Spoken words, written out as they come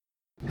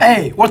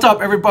Hey, what's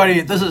up, everybody?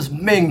 This is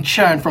Ming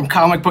Chen from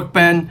Comic Book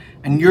Ben,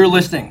 and you're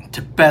listening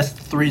to Best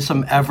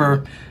Threesome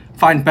Ever.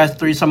 Find Best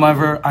Threesome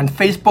Ever on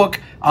Facebook.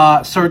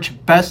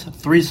 Search Best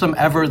Threesome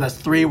Ever. That's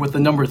 3 with the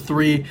number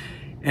 3.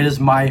 It is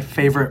my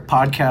favorite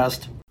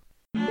podcast.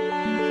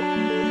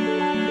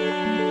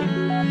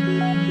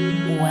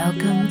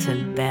 Welcome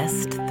to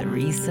Best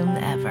Threesome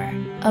Ever,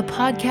 a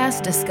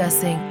podcast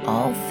discussing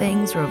all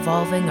things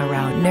revolving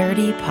around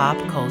nerdy pop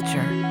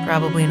culture.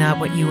 Probably not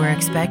what you were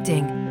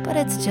expecting, but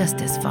it's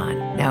just as fun.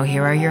 Now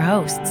here are your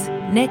hosts,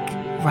 Nick,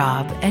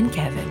 Rob, and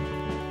Kevin.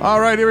 All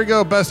right, here we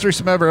go. Best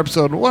Threesome Ever,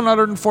 episode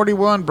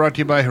 141, brought to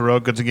you by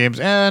Heroic Goods and Games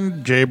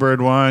and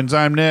Jaybird Wines.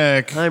 I'm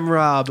Nick. I'm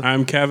Rob.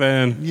 I'm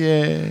Kevin.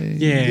 Yay.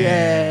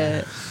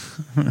 Yeah.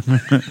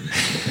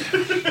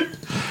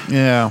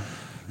 Yeah.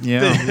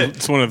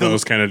 It's one of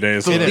those kind of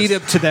days. The lead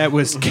up to that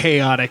was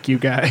chaotic, you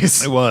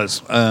guys. It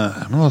was.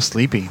 I'm a little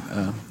sleepy.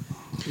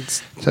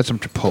 Had some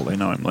Chipotle.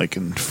 Now I'm like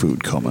in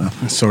food coma.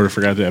 I sort of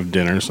forgot to have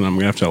dinner, so I'm going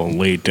to have to have a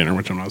late dinner,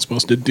 which I'm not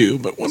supposed to do,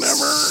 but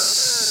whatever.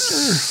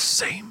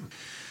 Same.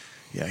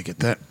 Yeah, I get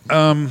that.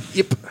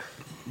 Yep.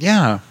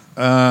 Yeah.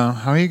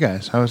 How are you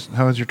guys? How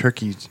was your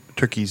turkeys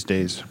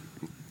days?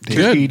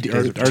 Good.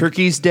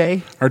 Turkey's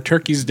Day. Our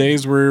turkeys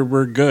days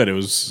were good.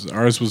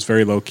 Ours was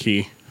very low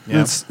key.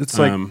 Yeah.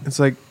 It's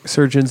like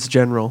Surgeons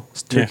General.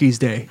 It's Turkey's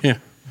Day. Yeah.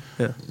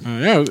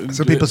 Yeah.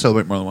 So people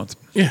celebrate more than once.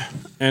 Yeah.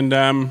 And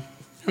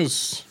it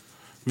was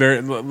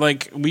very,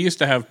 like, we used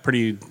to have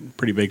pretty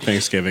big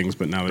Thanksgivings,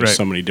 but now there's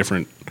so many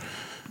different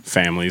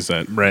families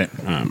that,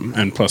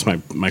 and plus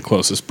my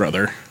closest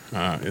brother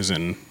is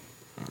in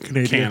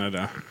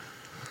Canada.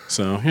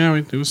 So, yeah,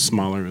 it was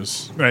smaller. It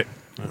was Right.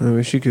 I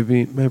wish you could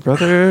meet my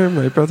brother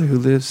who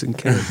lives in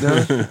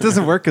Canada. No, it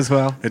doesn't work as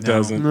well. It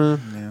doesn't. No.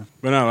 Yeah.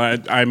 But no,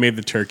 I made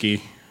the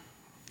turkey.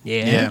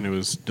 Yeah. And it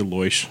was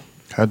deloish.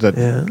 How'd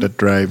that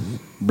dry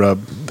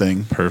rub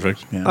thing?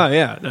 Perfect. Yeah. Oh,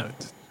 yeah. No.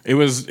 It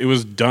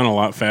was done a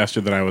lot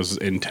faster than I was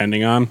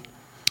intending on.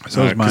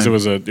 So was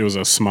Because mine. it was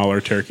a smaller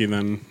turkey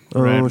than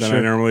Oh, I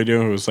sure. normally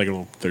do. It was like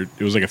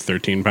a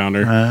 13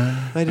 pounder.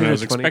 I And did I a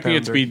was 20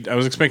 expecting pounder. I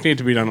was expecting it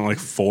to be done at like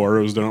 4.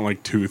 It was done at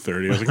like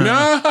 2:30. I was like,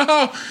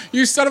 no,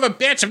 you son of a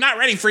bitch! I'm not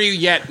ready for you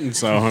yet. And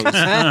so it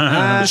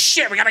was,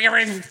 shit, we gotta get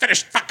everything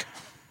finished. Fuck.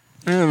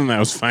 And that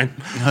was fine.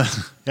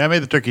 Yeah, I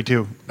made the turkey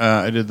too.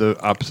 I did the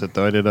opposite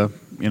though. I did the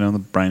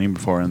brining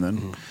before and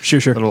then Sure.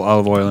 a little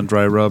olive oil and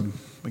dry rub.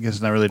 I guess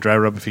it's not really dry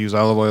rub if you use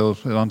olive oil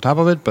on top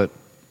of it, but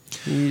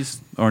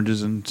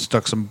oranges and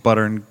stuck some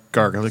butter and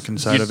garlic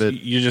inside of it.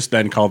 You just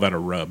then call that a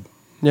rub.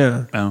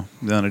 Yeah. Oh,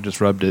 then I just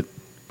rubbed it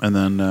and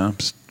then you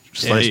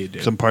sliced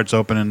did. some parts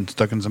open and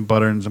stuck in some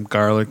butter and some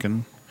garlic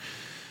and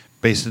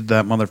basted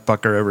that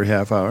motherfucker every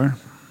half hour.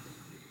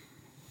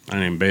 I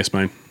didn't even base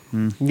mine.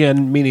 Yeah,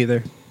 me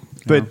neither.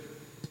 But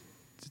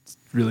it's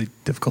really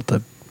difficult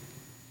to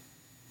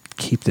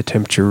keep the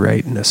temperature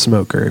right in a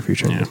smoker if you're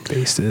trying to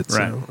baste it.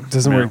 Right. So it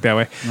doesn't work that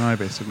way. No, I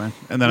basted mine.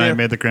 And then I Yeah.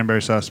 made the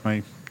cranberry sauce,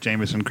 my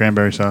Jameson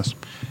cranberry sauce.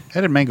 I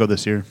had mango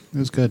this year. It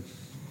was good.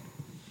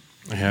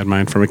 I had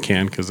mine from a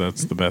can because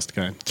that's the best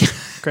kind.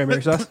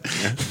 Cranberry sauce?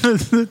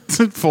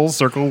 Full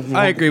circle.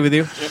 I agree with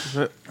you.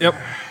 Yep.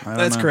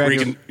 That's know. Where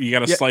correct. you got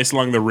to Yep. slice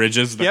along the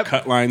ridges, the Yep.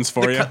 cut lines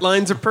for The you. cut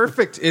lines are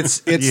perfect.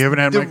 It's You haven't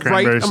had the my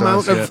cranberry right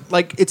amount sauce of yet.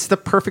 like it's the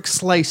perfect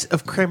slice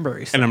of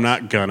cranberry sauce. And I'm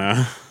not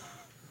gonna.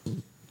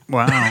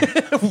 Wow.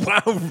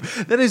 Wow,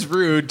 that is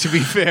rude to be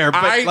fair,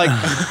 but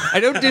I- I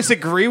don't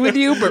disagree with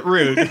you, but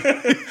rude.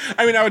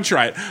 I mean, I would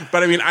try it,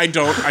 but I mean, I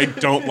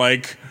don't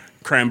like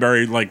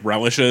cranberry like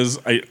relishes.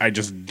 I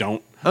just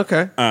don't.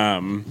 Okay.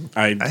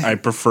 I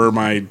prefer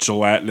my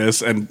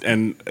gelatinous,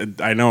 and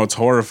I know it's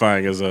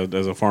horrifying as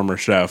a former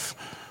chef,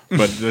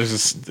 but there's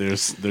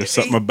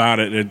something about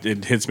it.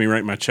 It hits me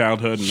right in my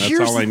childhood, and that's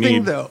Here's all I the need.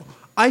 thing, though.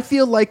 I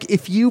feel like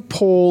if you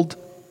polled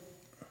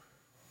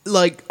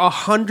like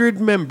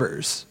 100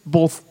 members,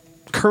 both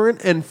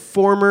current and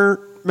former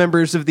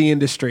members of the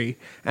industry,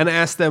 and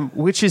asked them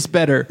which is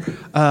better,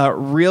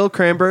 real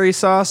cranberry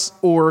sauce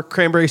or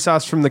cranberry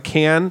sauce from the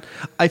can,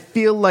 I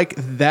feel like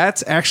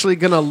that's actually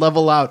going to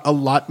level out a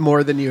lot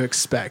more than you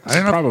expect. I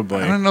don't know.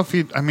 Probably. I don't know if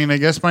you. I mean, I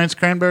guess mine's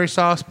cranberry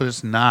sauce, but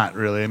it's not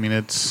really. I mean,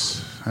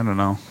 it's. I don't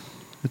know.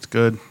 It's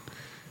good.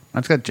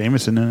 Mine's got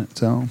Jameson in it,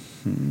 so.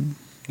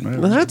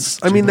 Well,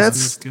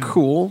 that's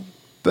cool,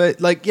 but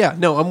like, yeah,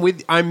 no,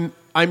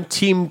 I'm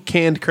team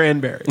canned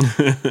cranberry.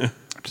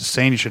 I'm just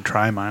saying you should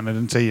try mine. I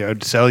didn't say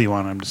I'd sell you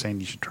one. I'm just saying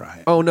you should try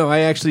it. Oh no, I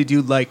actually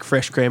do like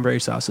fresh cranberry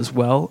sauce as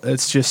well.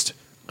 It's just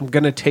I'm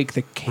gonna take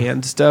the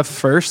canned stuff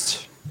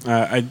first.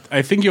 I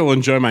think you'll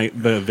enjoy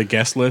the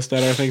guest list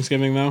at our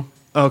Thanksgiving though.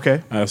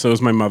 Okay, So it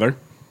was my mother,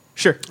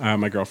 sure.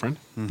 my girlfriend,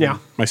 Yeah.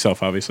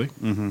 myself, obviously.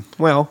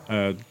 Well,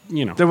 I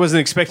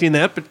wasn't expecting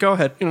that, but go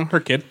ahead. her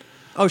kid,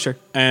 Oh sure.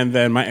 and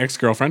then my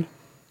ex-girlfriend,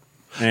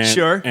 and,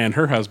 Sure. and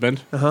her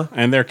husband,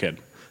 and their kid,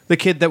 The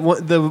kid that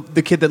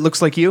the kid that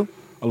looks like you.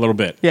 a little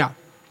bit. Yeah.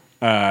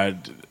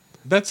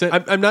 That's it.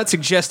 I'm not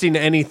suggesting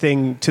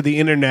anything to the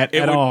internet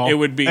at all. It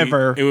would be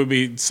ever. It would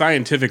be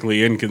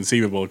scientifically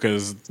inconceivable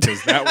because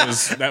that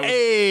was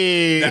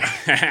Hey.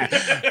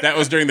 that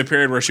was during the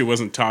period where she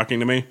wasn't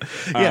talking to me.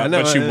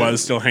 But she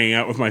was still hanging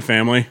out with my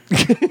family.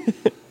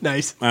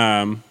 Nice.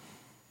 And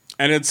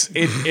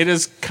it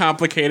is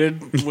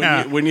complicated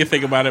when you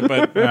think about it,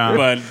 but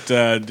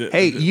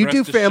hey, you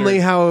do family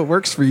how it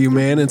works for you,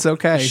 man. It's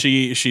okay.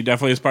 She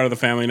definitely is part of the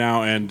family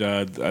now, and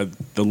the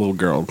little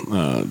girl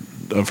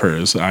of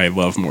hers I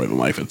love more than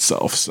life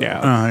itself. So.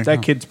 Yeah,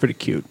 that kid's pretty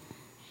cute.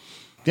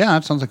 Yeah,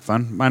 that sounds like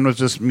fun. Mine was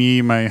just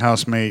me, my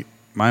housemate,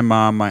 my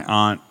mom, my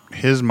aunt,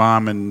 his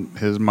mom, and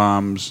his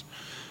mom's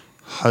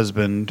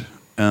husband,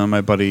 my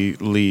buddy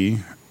Lee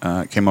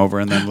came over,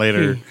 and then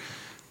later.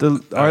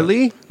 Our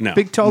Lee? No.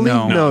 Big tall Lee?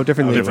 No,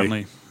 different Lee.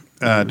 differently.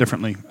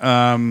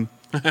 I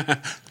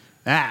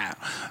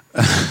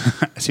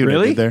see what I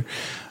Really? did there.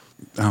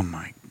 Oh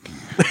my!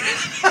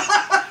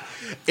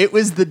 It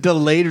was the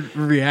delayed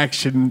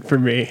reaction for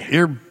me.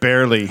 You're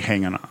barely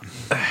hanging on.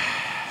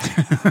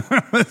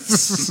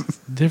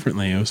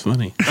 Differently, it was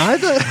funny. I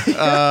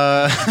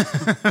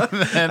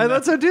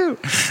thought so too.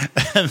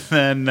 And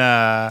then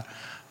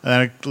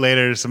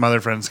later, some other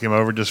friends came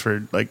over just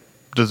for like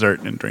dessert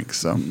and drinks.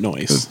 So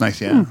Nice. It was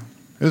nice. Yeah,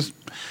 it was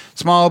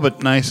small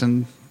but nice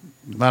and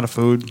a lot of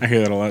food. I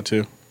hear that a lot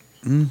too.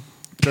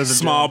 Does the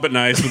Small job. but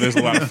nice, but there's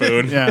a lot of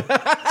food. Yeah,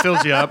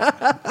 fills you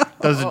up.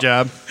 Does the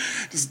job.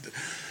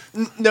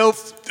 Nope.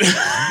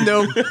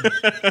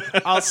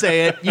 I'll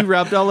say it. You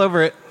rubbed all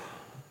over it.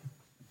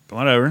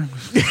 Whatever.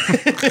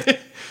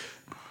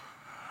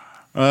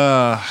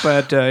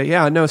 But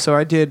yeah, no. So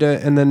I did,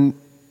 and then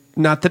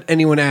not that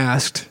anyone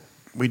asked.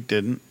 We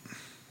didn't.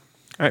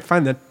 All right,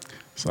 fine then.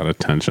 There's a lot of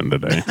tension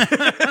today.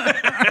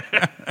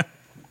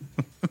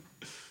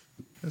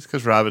 That's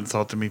because Rob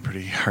insulted me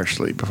pretty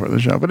harshly before the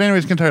show. But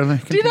anyways, entirely.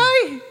 Did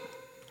I?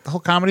 The whole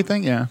comedy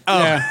thing, yeah.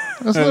 Yeah.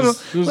 It was a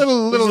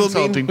little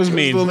insulting. It was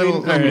mean.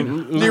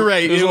 You're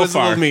right. It was a little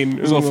far. mean.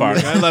 It was a little far.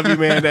 I love you,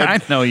 man. I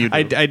know you do.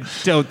 I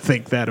don't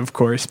think that, of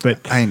course,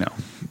 but I know.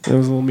 it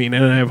was a little mean,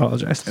 and I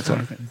apologize. It's all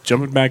right.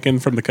 Jumping back in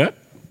from the cut.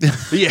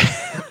 Yeah.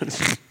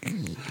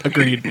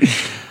 Agreed.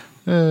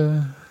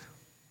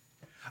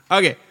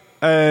 Okay.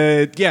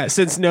 Yeah,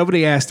 since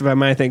nobody asked about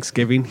my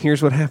Thanksgiving,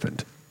 here's what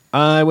happened.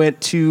 I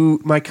went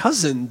to my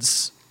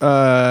cousin's,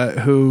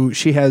 who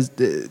she has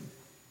the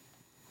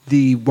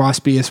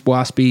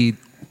waspy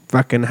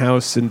fucking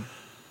house in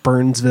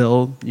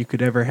Burnsville you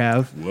could ever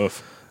have.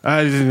 Woof.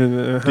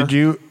 Did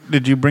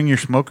you bring your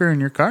smoker in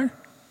your car?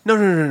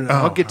 No.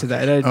 I'll get to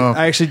that.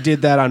 I actually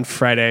did that on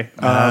Friday.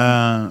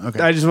 Okay.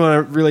 I just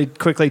want to really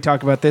quickly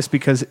talk about this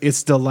because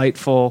it's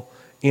delightful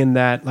in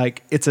that,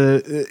 like, it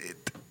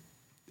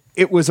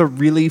was a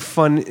really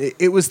fun.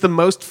 It was the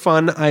most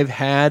fun I've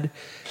had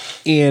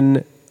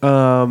in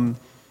the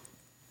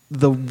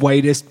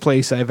whitest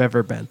place I've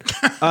ever been.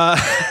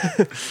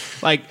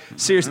 Like,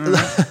 seriously,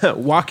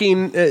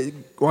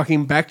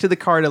 walking back to the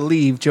car to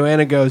leave,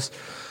 Joanna goes,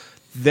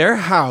 "Their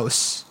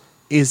house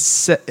is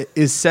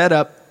set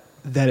up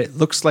that it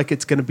looks like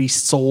it's going to be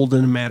sold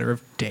in a matter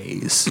of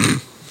days."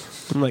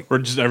 I'm like, Or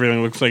just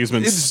everything looks like it's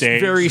been it's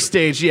staged. very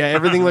staged. Yeah,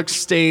 everything looks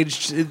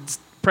staged. It's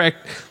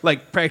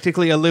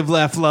practically a live,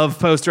 laugh, love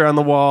poster on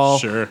the wall.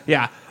 Sure.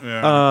 Yeah.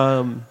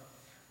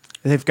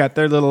 They've got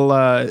their little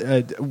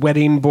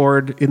wedding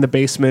board in the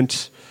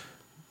basement.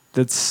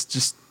 That's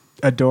just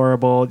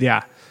adorable.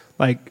 Yeah,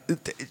 like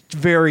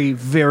very,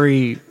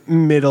 very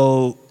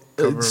middle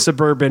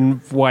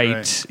suburban white.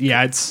 Right.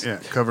 Yeah, it's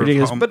cover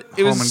ridiculous. of But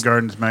it Home was and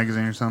Gardens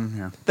magazine or something.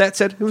 Yeah. that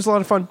said, it was a lot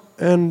of fun,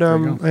 and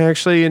you go. I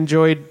actually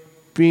enjoyed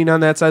being on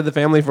that side of the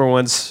family for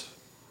once.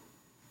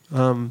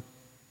 And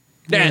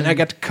I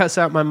got to cuss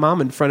out my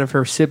mom in front of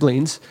her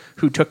siblings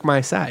who took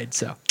my side.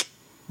 So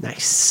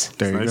nice.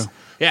 There you Nice. go.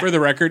 Yeah. For the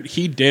record,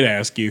 he did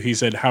ask you. He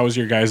said, "How was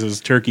your guys'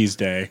 Turkey's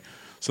Day?"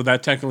 So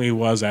that technically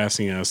was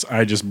asking us.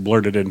 I just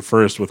blurted in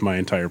first with my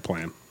entire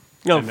plan.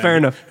 No, And then- fair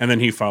enough. And then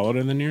he followed,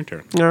 and then your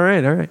turn. All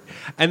right.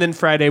 And then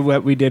Friday,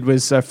 what we did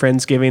was a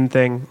Friendsgiving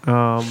thing.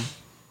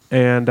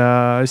 And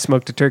I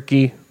smoked a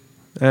turkey,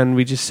 and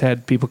we just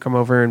had people come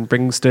over and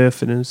bring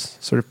stuff, and it was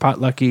sort of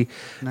potlucky.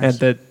 Nice. And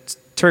the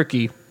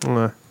turkey,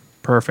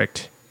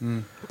 perfect.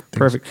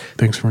 Perfect.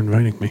 Thanks for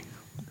inviting me.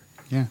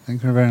 Yeah.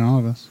 Thanks for inviting all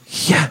of us.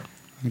 Yeah.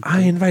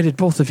 I invited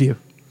both of you.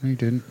 No, you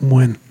didn't.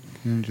 When?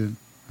 You didn't.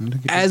 I don't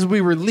think you did. As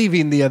we were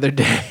leaving the other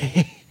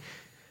day.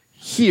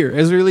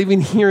 As we were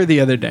leaving here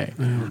the other day.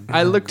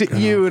 I looked at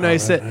you and I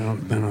said, I don't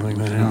think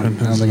that happened.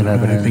 I don't think it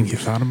happened. I think you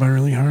thought about it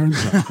really hard.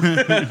 So. all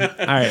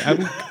right,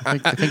 I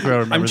think we all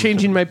remember I'm this.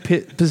 changing my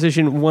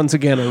position once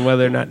again on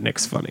whether or not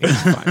Nick's funny.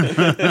 It's fine.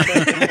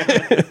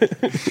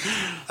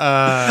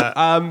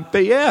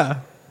 But yeah.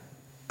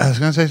 I was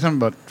going to say something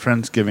about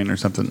Friendsgiving or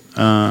something.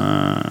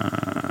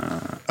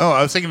 I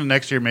was thinking of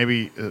next year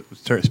maybe,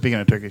 speaking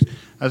of turkeys,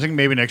 I was thinking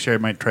maybe next year I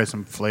might try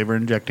some flavor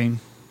injecting.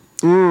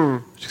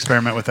 Just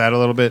experiment with that a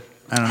little bit.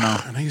 I don't know.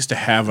 And I used to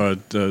have a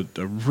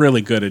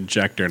really good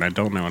injector, and I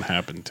don't know what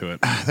happened to it.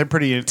 They're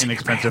pretty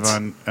inexpensive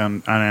on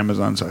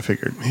Amazon, so I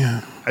figured. Yeah.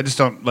 I I just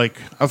don't like.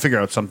 I'll figure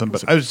out something.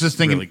 But I was just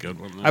thinking. really good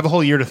one, though. I have a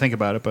whole year to think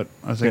about it. But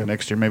I was thinking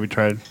next year maybe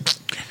try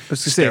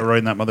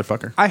steroiding that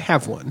motherfucker. I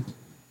have one,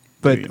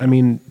 but I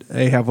mean,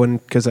 I have one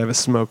because I have a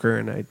smoker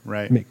and I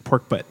make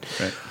pork butt.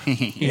 Right.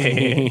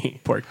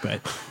 Pork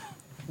butt.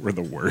 We're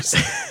the worst.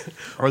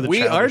 Or the We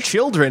childish. are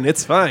children.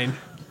 It's fine.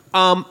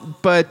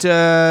 But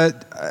I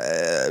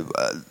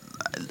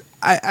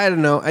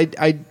don't know.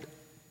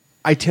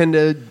 I tend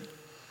to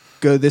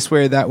go this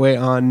way or that way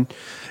on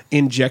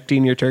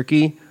injecting your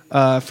turkey.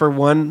 For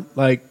one,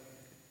 like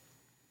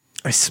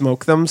I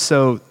smoke them,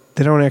 so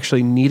they don't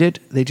actually need it.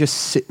 They just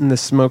sit in the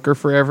smoker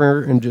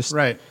forever and just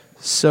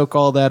soak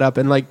all that up.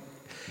 And like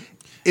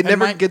it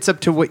never gets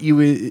up to what you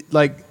would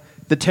like.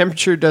 The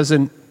temperature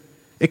doesn't.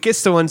 It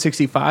gets to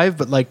 165,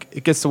 but like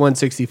it gets to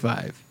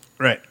 165.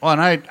 Right. Well,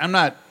 and I'm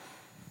not.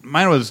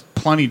 Mine was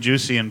plenty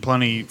juicy and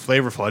plenty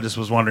flavorful. I just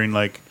was wondering,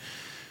 like,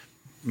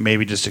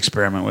 maybe just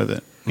experiment with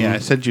it. Yeah, I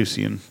said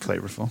juicy and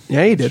flavorful.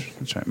 Yeah, you did.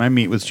 That's right. My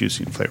meat was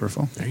juicy and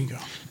flavorful. There you go.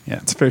 Yeah.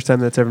 It's the first time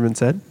that's ever been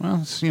said.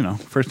 Well, it's,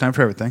 first time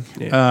for everything.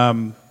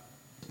 Yeah.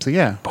 So,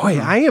 yeah. Boy,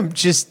 I am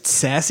just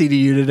sassy to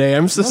you today.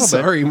 I'm so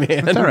sorry,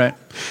 man. That's all right.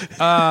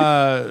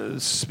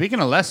 Speaking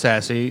of less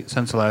sassy,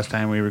 since the last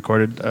time we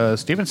recorded,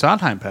 Stephen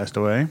Sondheim passed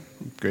away.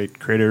 Great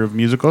creator of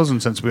musicals,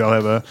 and since we all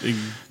have a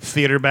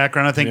theater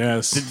background, I think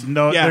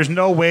there's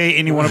no way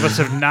any one of us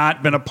have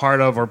not been a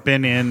part of or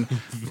been in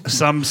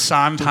some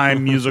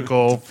Sondheim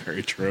musical.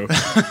 Very true.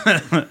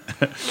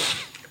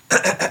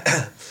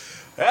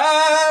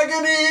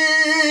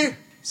 Agony.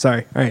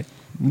 Sorry. All right.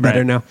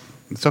 Better now.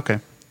 It's okay.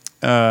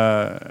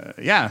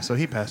 So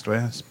he passed away.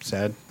 That's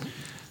sad.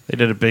 They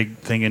did a big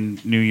thing in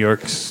New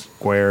York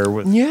Square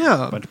with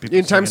a bunch of people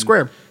in Times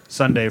Square.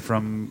 Sunday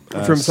from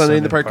Sunday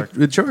in the Park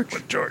with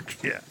George.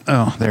 Yeah.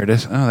 Oh, there it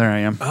is. Oh, there I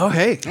am. Oh,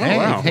 hey. Hey,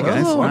 wow. hey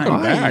guys.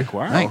 Welcome back.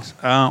 Wow. Thanks.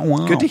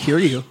 Wow. Good to hear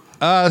you.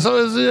 So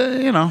it was,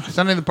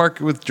 Sunday in the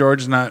Park with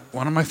George is not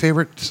one of my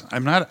favorites.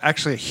 I'm not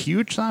actually a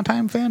huge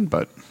Sondheim fan,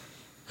 but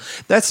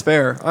That's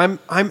fair. I'm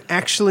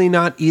actually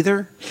not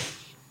either.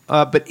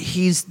 But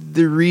he's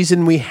the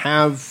reason we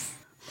have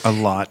a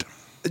lot.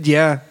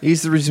 Yeah,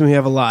 he's the reason we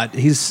have a lot.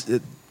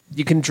 He's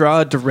you can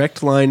draw a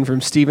direct line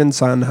from Stephen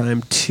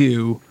Sondheim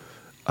to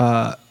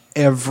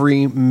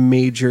every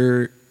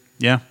major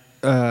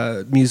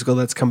musical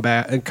that's come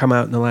out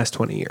in the last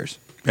 20 years.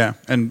 Yeah,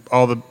 and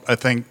I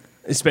think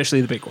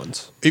especially the big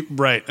ones.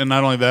 Right, and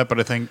not only that, but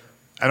I think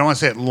I don't want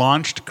to say it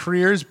launched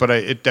careers, but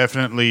it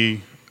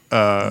definitely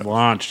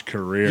launched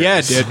careers. Yeah,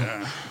 it did.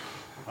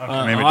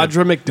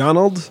 Audra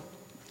McDonald.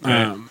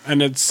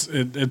 And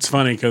it's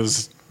funny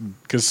because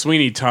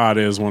Sweeney Todd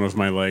is one of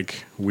my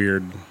like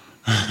weird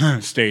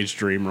stage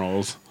dream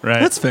roles. Right,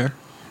 that's fair.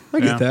 I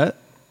get that.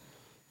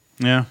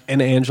 Yeah,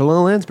 and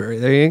Angela Lansbury.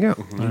 There you go.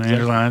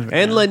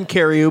 And Len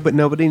Cariou, but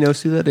nobody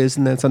knows who that is,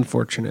 and that's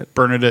unfortunate.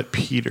 Bernadette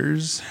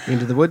Peters.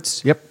 Into the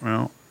Woods. Yep.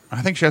 Well,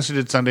 I think she also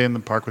did Sunday in the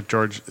Park with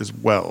George as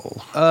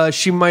well.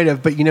 She might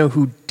have, but you know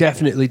who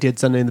definitely did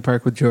Sunday in the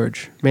Park with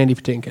George? Mandy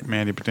Patinkin.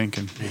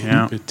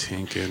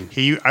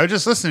 Patinkin. I was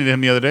just listening to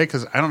him the other day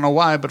because I don't know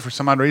why, but for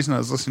some odd reason I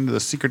was listening to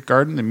The Secret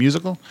Garden, the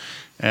musical,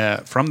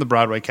 from the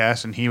Broadway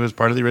cast, and he was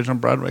part of the original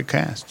Broadway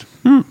cast.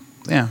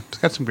 Yeah, it's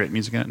got some great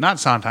music in it. Not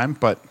Sondheim,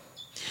 but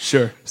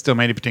sure, still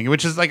Mandy Patinkin,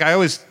 which is like I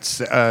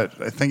always I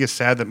think it's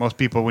sad that most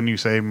people when you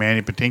say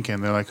Mandy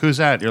Patinkin, they're like, "Who's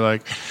that?" You're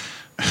like.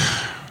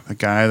 The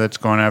guy that's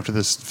going after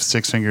this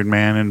six-fingered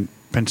man and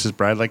Princess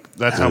Bride, like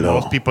that's how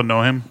most people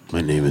know him.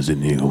 My name is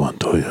Inigo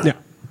Montoya. Yeah.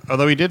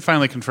 Although he did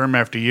finally confirm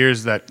after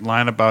years that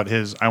line about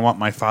his "I want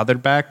my father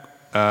back"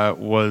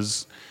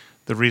 was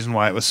the reason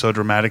why it was so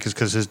dramatic is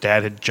because his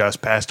dad had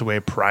just passed away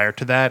prior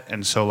to that,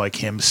 and so like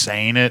him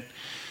saying it,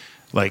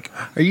 like.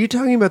 Are you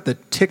talking about the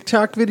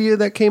TikTok video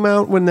that came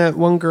out when that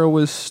one girl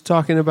was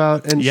talking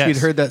about and she'd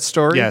heard that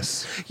story?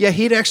 Yes. Yeah,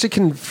 he'd actually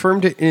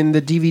confirmed it in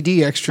the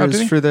DVD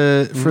extras for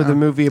the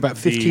movie about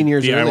 15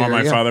 years earlier. I want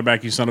my father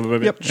back, you son of a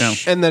bitch. Yep. Yeah.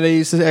 And that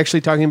he's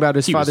actually talking about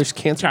his father's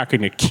cancer.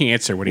 Talking to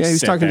cancer when he said he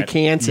was talking to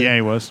cancer. Yeah,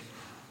 he was.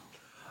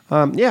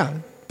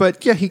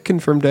 But he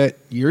confirmed that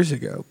years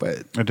ago.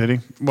 But oh, did he?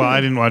 Well, I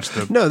didn't watch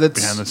the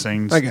behind the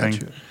scenes I got thing.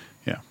 You.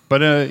 Yeah,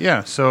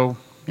 but so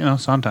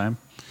Sondheim,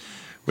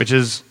 which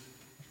is.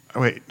 Oh,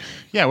 wait.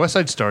 Yeah, West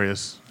Side Story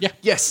is. Yeah.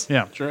 Yes.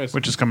 Yeah. Sure is.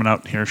 Which is coming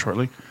out here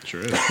shortly.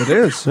 Sure is. It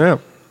is, yeah.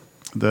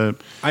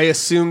 I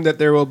assume that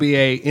there will be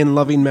a in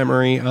loving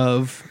memory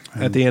of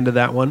at the end of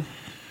that one.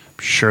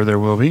 Sure there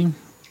will be.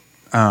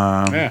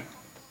 Yeah.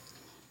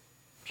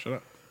 Shut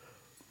up.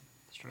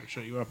 I was trying to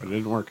shut you up. It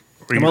didn't work.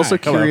 I'm also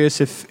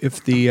curious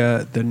if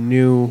the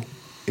new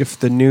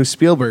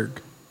Spielberg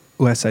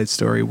West Side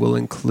Story will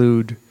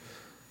include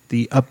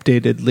the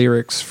updated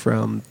lyrics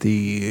from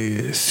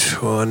the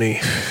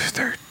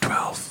 2010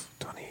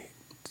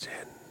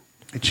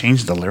 They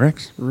changed the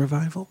lyrics?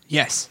 revival.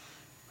 Yes.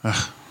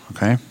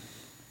 Okay.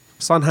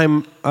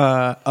 Sondheim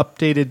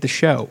updated the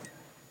show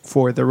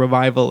for the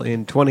revival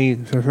in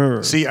 20.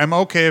 See, I'm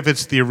okay if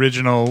it's the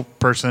original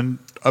person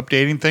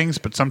updating things,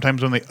 but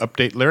sometimes when they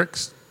update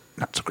lyrics,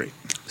 not so great.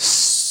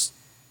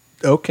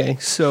 Okay,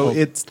 so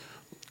it's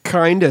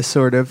Kinda,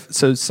 sort of.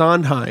 So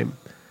Sondheim,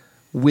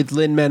 with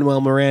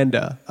Lin-Manuel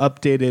Miranda,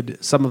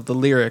 updated some of the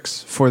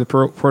lyrics for the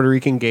Puerto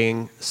Rican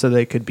gang so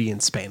they could be in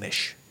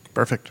Spanish.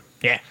 Perfect.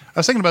 Yeah. I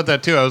was thinking about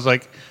that too. I was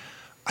like,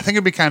 I think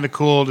it'd be kind of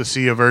cool to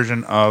see a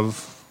version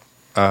of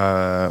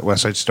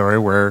West Side Story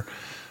where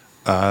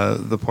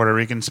the Puerto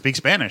Ricans speak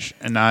Spanish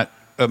and not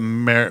with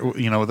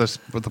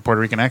the Puerto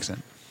Rican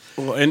accent.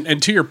 Well,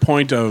 and to your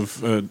point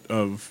of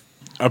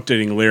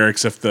updating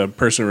lyrics, if the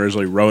person who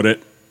originally wrote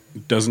it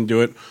doesn't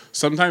do it,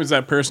 sometimes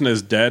that person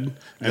is dead,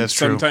 and That's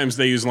true. sometimes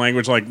they use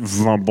language like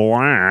the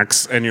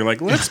blacks, and you're like,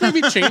 let's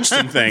maybe change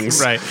some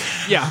things. Right.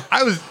 Yeah.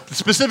 I was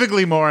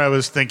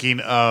thinking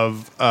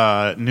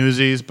of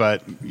Newsies,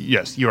 but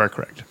yes, you are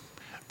correct.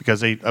 Because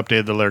they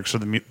updated the lyrics for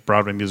the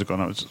Broadway musical,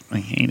 and I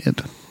hate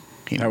it.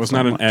 That was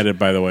not an edit,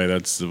 by the way.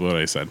 That's what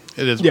I said.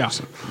 It is. Yeah.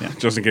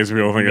 Just in case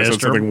people think I said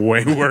Mr. something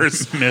way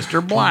worse.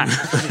 Mr. Black.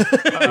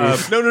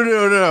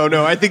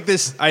 No. I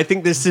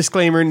think this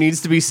disclaimer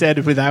needs to be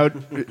said without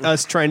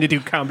us trying to do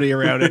comedy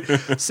around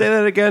it. Say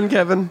that again,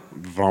 Kevin.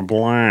 The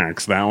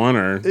blacks, that one,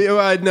 or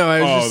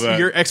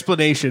Your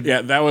explanation.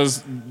 yeah, that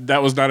was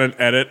not an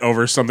edit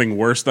over something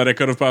worse that I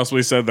could have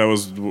possibly said. That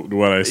was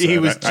what I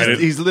said.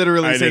 He's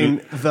literally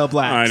saying the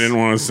blacks. I didn't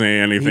want to say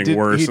anything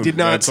worse. He did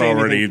not That's say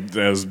already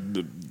anything. as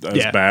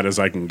bad as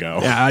I can go.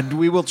 Yeah,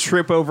 we will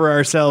trip over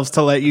ourselves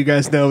to let you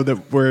guys know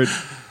that we're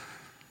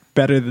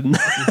better than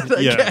that,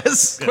 I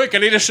guess. Quick, I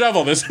need a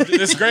shovel.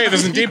 This grave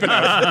isn't deep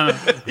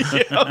enough.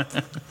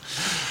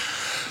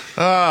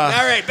 All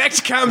right, back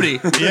to comedy.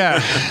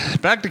 Yeah.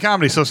 Back to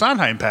comedy. So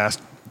Sondheim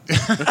passed.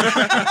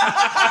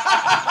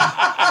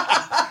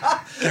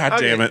 God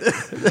damn it.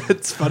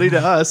 It's funny to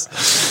us.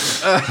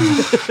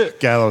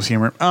 Gallows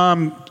humor.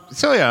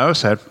 So yeah, I was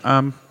sad.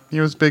 He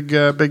was big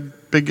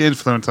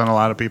influence on a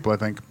lot of people, I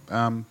think.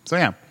 So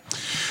yeah.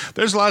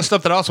 There's a lot of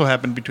stuff that also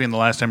happened between the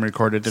last time we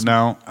recorded and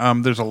now.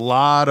 There's a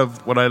lot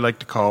of what I like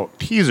to call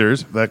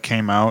teasers that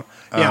came out.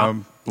 Yeah.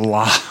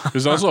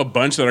 There's also a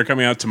bunch that are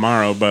coming out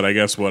tomorrow, but I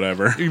guess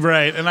whatever.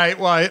 Right, and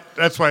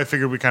that's why I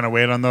figured we kind of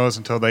wait on those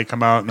until they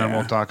come out, and then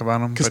we'll talk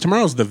about them. Because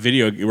tomorrow's the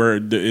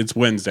it's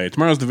Wednesday.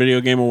 Tomorrow's the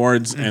Video Game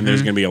Awards, and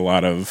there's going to be a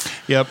lot of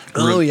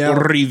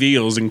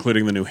reveals,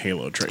 including the new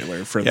Halo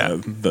trailer for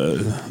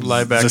the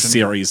live action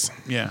series.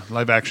 Yeah,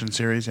 live action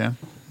series. Yeah.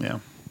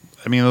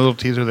 I mean, the little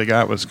teaser they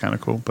got was kind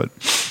of cool, but.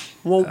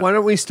 Well, why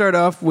don't we start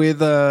off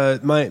with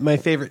my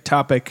favorite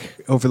topic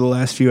over the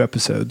last few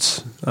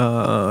episodes?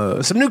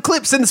 Some new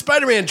clips in the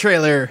Spider-Man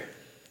trailer.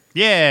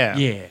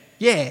 Yeah.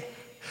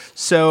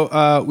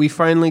 So we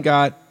finally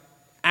got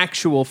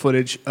actual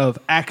footage of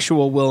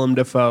actual Willem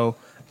Dafoe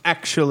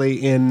actually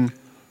in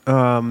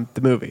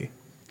the movie.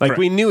 Like, Correct.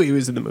 we knew he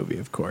was in the movie,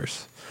 of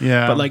course.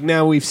 Yeah. But like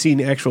now we've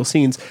seen actual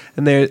scenes,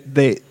 and there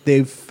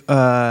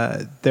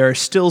are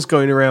stills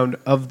going around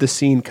of the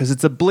scene because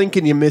it's a blink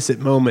and you miss it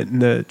moment in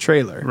the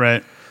trailer.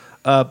 Right.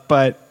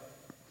 But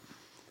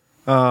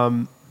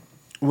when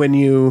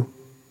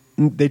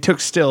they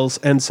took stills,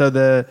 and so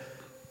the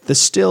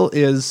still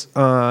is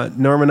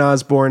Norman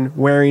Osborn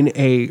wearing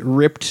a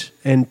ripped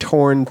and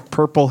torn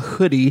purple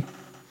hoodie,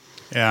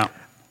 Yeah.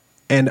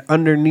 and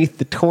underneath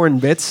the torn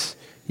bits,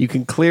 you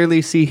can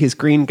clearly see his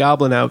Green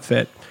Goblin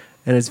outfit.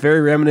 And it's very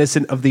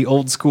reminiscent of the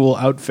old school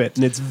outfit,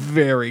 and it's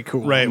very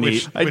cool. Right,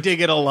 I dig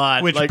it a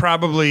lot. Which Like,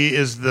 probably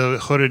is the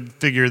hooded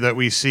figure that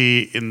we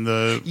see in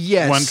the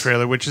one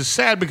trailer, which is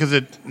sad because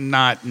it's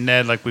not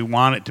Ned like we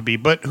want it to be.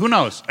 But who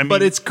knows? I mean,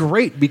 but it's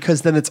great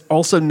because then it's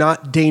also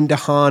not Dane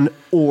DeHaan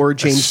or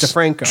James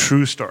DeFranco.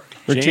 True story.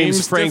 Or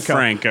James Franco.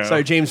 DeFranco.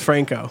 Sorry, James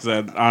Franco. Is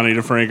that Ani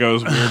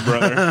DeFranco's weird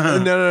brother?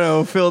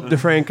 No. Philip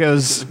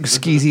DeFranco's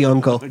skeezy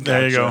uncle.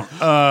 There you go.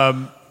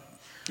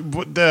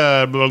 But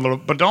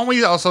don't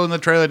we also in the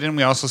trailer? Didn't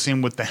we also see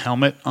him with the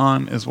helmet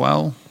on as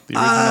well? The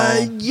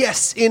original,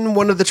 Yes, in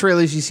one of the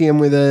trailers you see him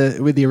with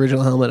the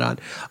original helmet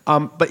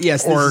on. But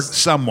yes, this or is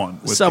someone,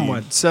 with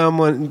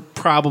someone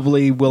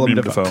probably Willem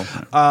Dafoe.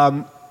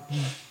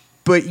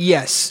 But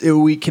yes,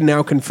 we can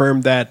now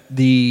confirm that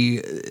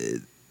the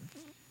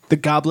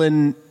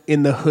goblin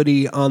in the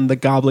hoodie on the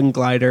Goblin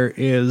glider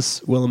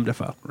is Willem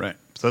Dafoe. right.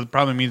 So that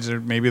probably means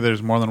maybe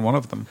there's more than one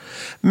of them.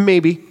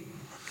 Maybe.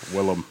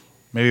 Willem.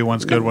 Maybe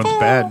one's good, one's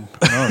bad.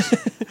 Who knows?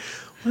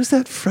 What is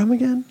that from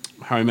again?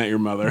 How I Met Your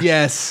Mother.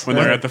 Yes. When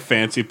they're at the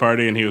fancy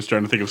party and he was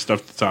trying to think of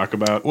stuff to talk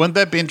about. Wouldn't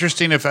that be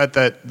interesting if at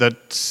that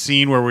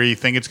scene where we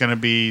think it's going to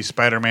be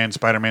Spider-Man,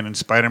 and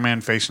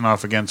Spider-Man facing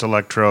off against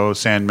Electro,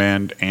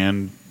 Sandman,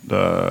 and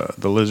the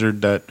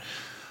Lizard, that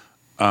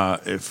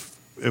if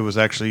it was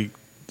actually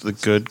the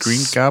good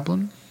Green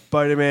Goblin?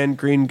 Spider-Man,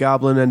 Green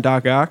Goblin, and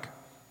Doc Ock.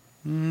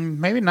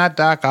 Maybe not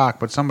Doc Ock,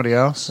 but somebody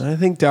else. I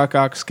think Doc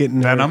Ock's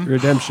getting Venom?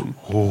 redemption.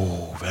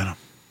 Oh, Venom.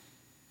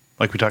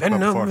 Like we talked about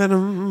before.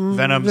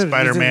 Venom,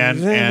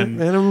 Spider-Man, and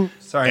Venom.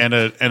 Sorry. and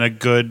a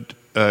good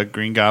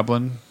Green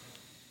Goblin.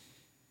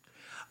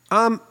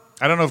 I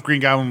don't know if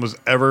Green Goblin was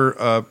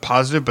ever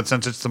positive, but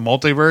since it's the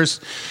multiverse,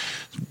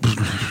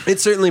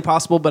 It's certainly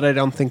possible, but I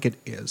don't think it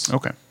is.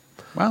 okay.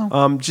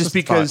 Well, Just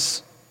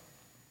because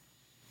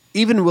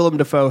even Willem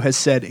Dafoe has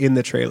said in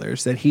the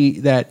trailers that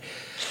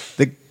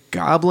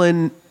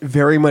Goblin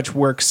very much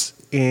works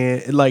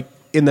in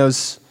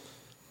those.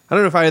 I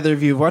don't know if either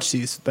of you have watched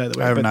these, by the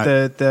way. I have not.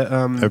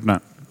 I have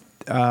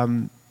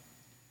not.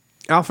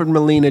 Alfred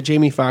Molina,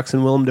 Jamie Foxx,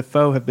 and Willem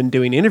Dafoe have been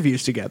doing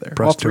interviews together.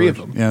 Press all three tour. of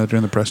them. Yeah, they're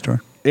doing the press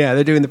tour. Yeah,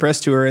 they're doing the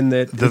press tour and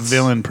The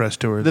villain press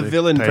tour. The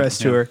villain press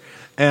tour,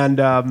 and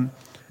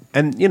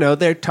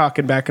they're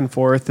talking back and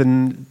forth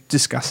and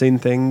discussing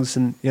things,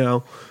 and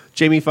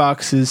Jamie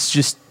Foxx is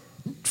just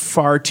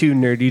far too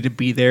nerdy to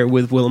be there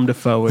with Willem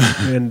Dafoe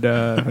and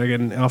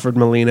again Alfred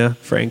Molina,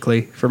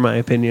 frankly, for my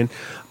opinion.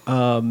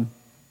 But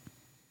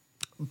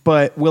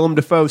Willem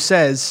Dafoe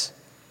says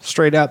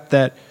straight up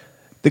that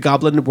the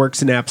Goblin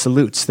works in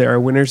absolutes. There are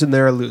winners and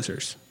there are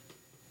losers.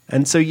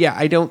 And so, yeah,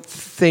 I don't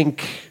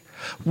think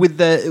with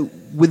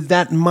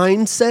that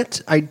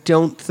mindset, I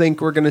don't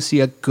think we're going to see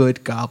a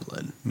good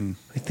Goblin.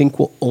 I think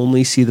we'll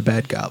only see the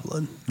bad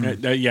Goblin.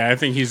 Yeah, I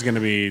think he's going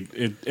to be,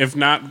 if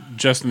not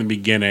just in the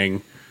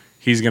beginning,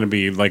 he's going to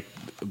be like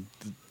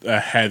a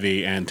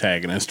heavy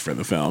antagonist for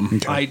the film.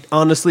 Okay. I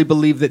honestly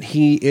believe that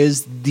he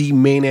is the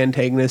main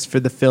antagonist for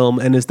the film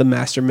and is the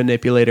master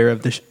manipulator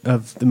of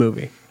the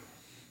movie.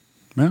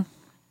 Yeah.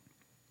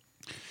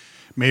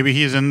 Maybe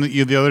he's in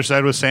the other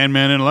side with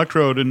Sandman and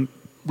Electrode, and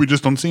we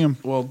just don't see him.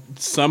 Well,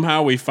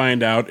 somehow we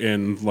find out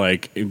in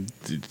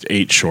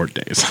 8 short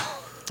days.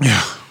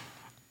 Yeah.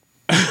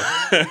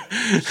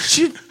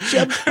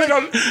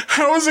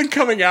 How is it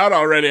coming out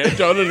already? I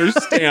don't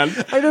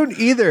understand. I don't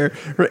either.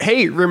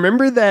 Hey,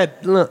 remember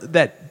that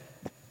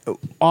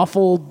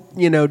awful,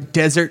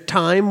 desert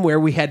time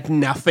where we had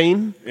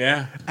nothing?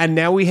 Yeah. And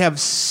now we have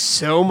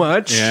so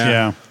much?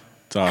 Yeah.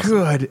 It's awesome.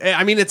 Good.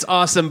 I mean, it's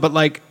awesome,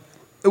 but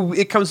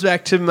it comes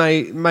back to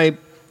my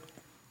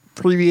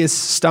previous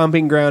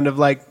stomping ground of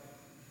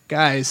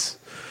guys,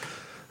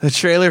 the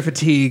trailer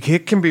fatigue,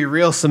 it can be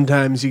real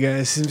sometimes, you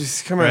guys.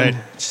 Just come on.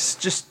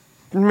 Just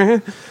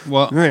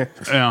well,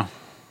 yeah.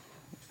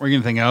 Or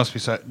anything else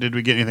besides? Did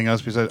we get anything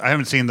else besides? I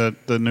haven't seen the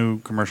new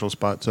commercial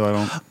spot, so I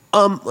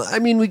don't. I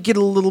mean, we get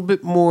a little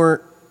bit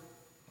more.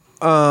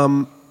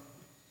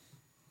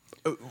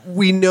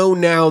 We know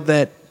now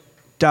that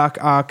Doc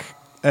Ock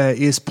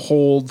is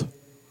pulled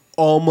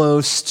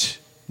almost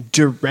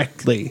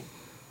directly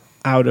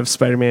out of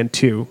Spider-Man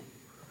 2,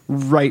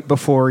 right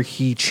before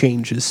he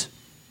changes.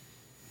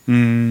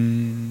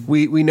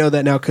 We know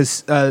that now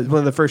because one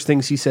of the first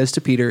things he says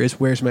to Peter is,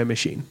 "Where's my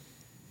machine?"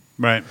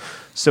 Right.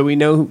 So we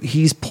know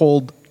he's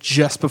pulled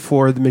just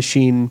before the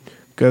machine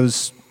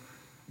goes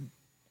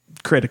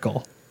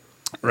critical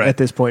at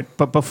this point,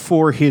 but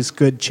before his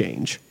good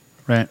change.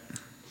 Right.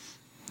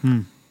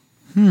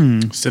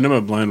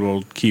 Cinema Blend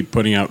will keep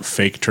putting out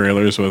fake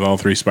trailers with all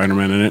 3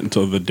 Spider-Man in it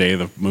until the day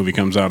the movie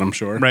comes out, I'm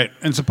sure. Right.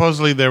 And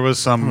supposedly there was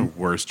some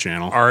worst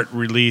channel art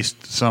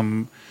released,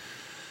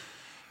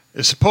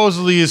 it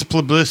supposedly is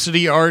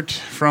publicity art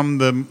from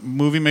the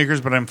movie makers,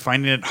 but I'm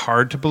finding it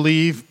hard to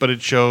believe. But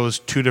it shows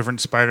 2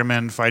 different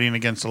Spider-Men fighting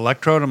against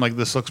Electrode. I'm like,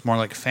 this looks more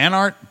like fan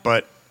art,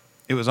 but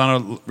it was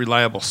on a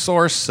reliable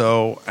source,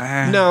 so...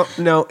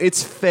 No,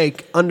 it's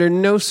fake. Under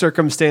no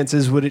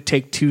circumstances would it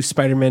take 2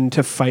 Spider-Men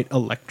to fight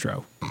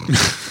Electro.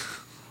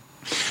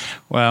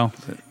 Well...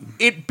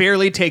 It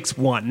barely takes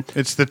 1.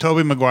 It's the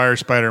Tobey Maguire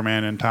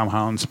Spider-Man and Tom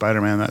Holland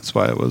Spider-Man. That's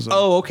why it was...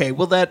 Oh, okay.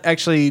 Well, that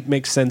actually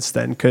makes sense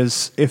then,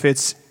 because if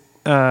it's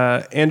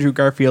Andrew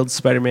Garfield's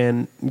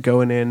Spider-Man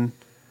going in...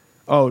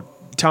 Oh,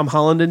 Tom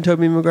Holland and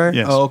Tobey Maguire?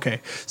 Yes. Oh,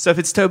 okay. So if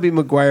it's Tobey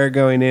Maguire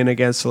going in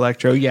against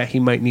Electro, yeah, he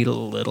might need a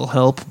little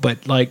help,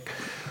 but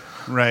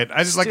Right.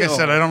 I just, like I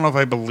said, I don't know if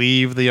I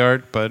believe the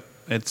art, but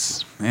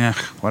it's...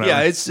 whatever.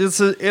 Yeah, it's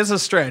a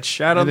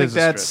stretch. I don't think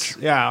that's...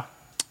 Yeah.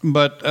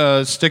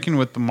 But sticking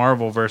with the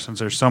Marvel-verse, since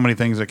there's so many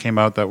things that came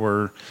out that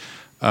were...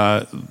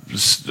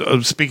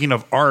 speaking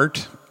of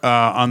art,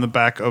 on the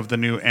back of the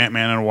new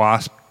Ant-Man and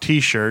Wasp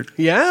T-shirt.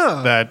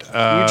 Yeah. That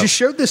you just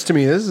showed this to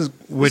me.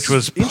 Which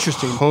was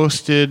interesting.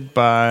 Posted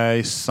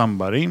by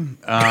somebody.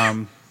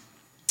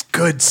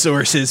 Good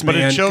sources, man.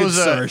 But it shows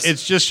Good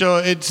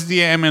source. it's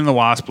the Ant-Man and the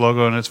Wasp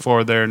logo, and it's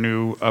for their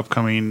new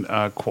upcoming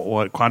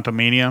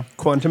Quantumania.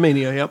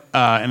 Quantumania, yep.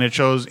 And it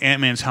shows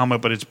Ant-Man's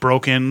helmet, but it's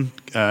broken,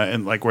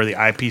 and where the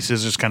eyepiece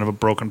is, there's kind of a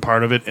broken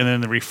part of it, and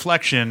then the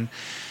reflection,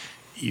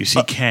 you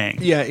see Kang.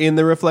 Yeah, in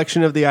the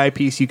reflection of the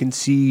eyepiece, you can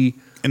see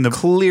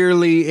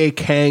clearly a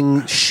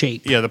Kang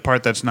shape. Yeah, the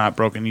part that's not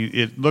broken.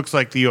 It looks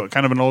like the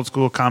kind of an old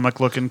school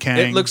comic looking Kang.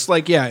 It looks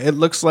like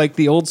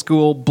the old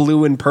school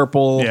blue and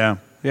purple. Yeah.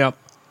 Yep.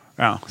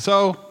 Wow.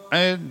 So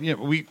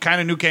we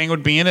kind of knew Kang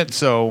would be in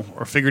it,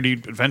 or figured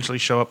he'd eventually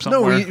show up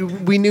somewhere. No,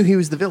 we knew he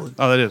was the villain.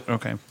 Oh, that is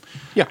okay.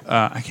 Yeah.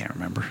 I can't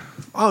remember.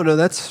 Oh no,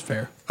 that's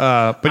fair.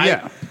 But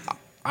yeah,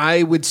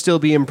 I would still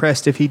be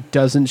impressed if he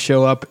doesn't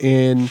show up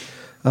in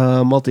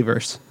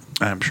Multiverse.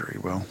 I'm sure he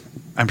will.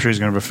 I'm sure he's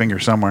going to have a finger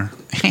somewhere.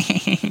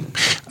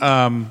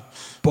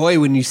 Boy,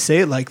 when you say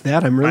it like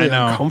that, I'm really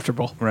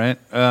uncomfortable. Right?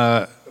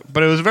 But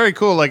it was very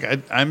cool.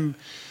 That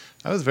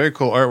was very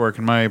cool artwork,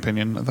 in my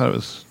opinion. I thought it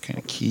was kind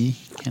of key.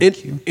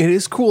 It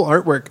is cool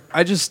artwork.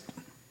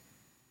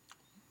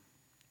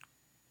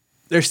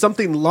 There's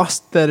something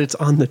lost that it's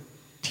on the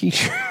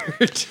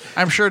T-shirt.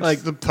 I'm sure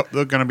it's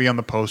they're going to be on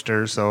the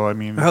poster. So I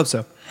mean, I hope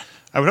so.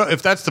 I would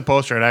if that's the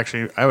poster.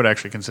 I would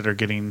actually consider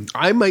getting.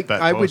 I would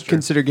poster.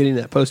 consider getting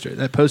that poster.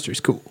 That poster's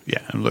cool.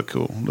 Yeah, it look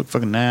cool. Look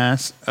fucking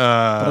nice.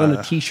 But on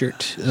a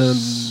T-shirt.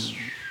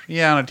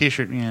 Yeah, on a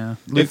T-shirt. Yeah,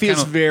 It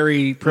feels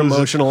very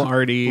promotional,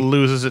 arty.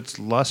 Loses its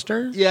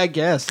luster. Yeah, I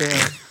guess.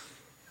 Yeah.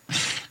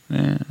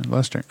 Yeah,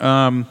 luster.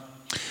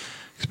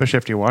 Especially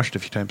after you wash it a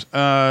few times.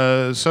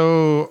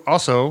 So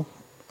also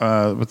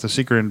with the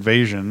Secret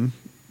Invasion,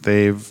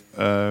 they've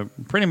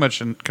pretty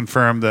much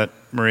confirmed that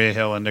Maria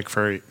Hill and Nick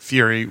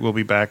Fury will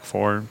be back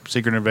for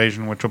Secret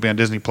Invasion, which will be on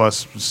Disney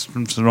Plus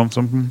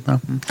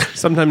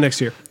Sometime next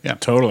year. Yeah,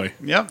 Totally.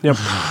 Yep.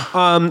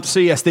 So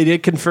yes, they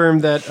did confirm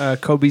that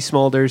Kobe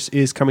Smulders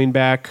is coming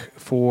back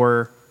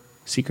for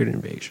Secret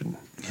Invasion.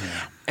 Yeah.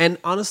 And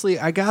honestly,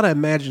 I gotta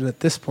imagine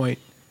at this point,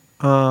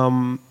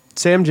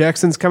 Sam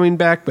Jackson's coming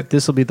back, but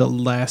this will be the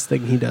last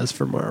thing he does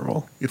for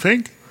Marvel. You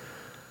think?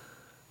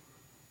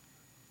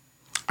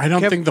 I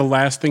don't think the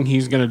last thing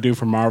he's going to do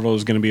for Marvel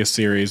is going to be a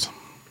series.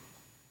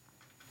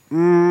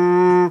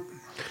 I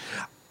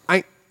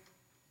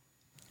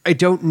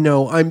don't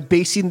know. I'm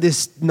basing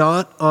this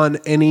not on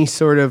any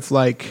sort of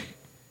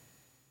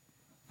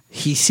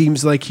he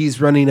seems like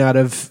he's running out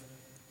of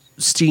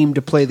steam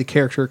to play the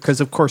character, because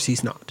of course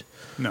he's not.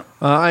 No.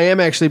 I am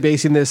actually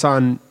basing this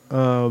on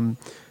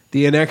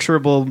the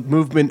inexorable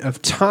movement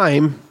of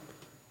time,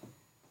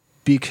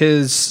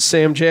 because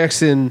Sam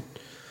Jackson,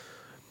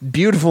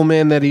 beautiful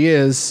man that he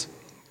is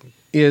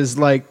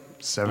like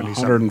 70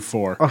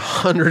 104.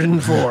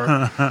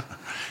 104.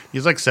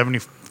 He's like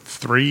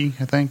 73,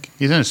 I think.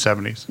 He's in his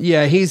 70s.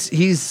 Yeah, he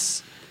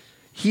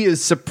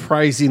is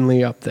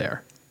surprisingly up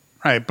there.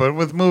 Right, but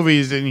with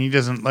movies, and he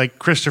doesn't like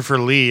Christopher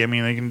Lee. I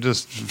mean, they can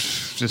just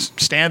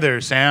stand there,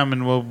 Sam,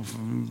 and we'll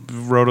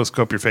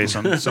rotoscope your face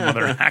on some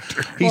other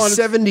actor. He's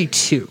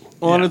 72.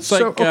 Well, and it's like,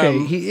 So,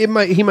 okay, he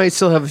might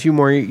still have a few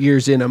more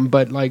years in him,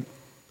 but like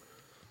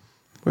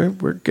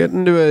we're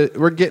getting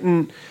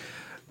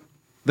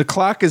the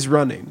clock is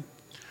running.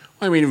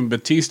 I mean, even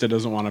Batista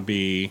doesn't want to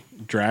be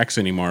Drax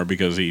anymore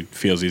because he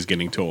feels he's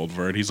getting too old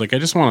for it. He's like, I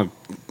just want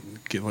to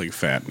get like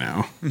fat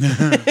now.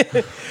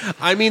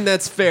 I mean,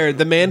 that's fair.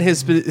 The man has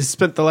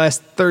spent the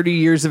last 30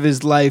 years of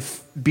his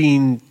life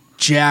being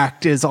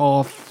jacked as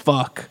all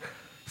fuck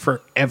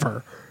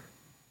forever.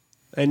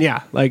 And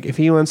yeah, like if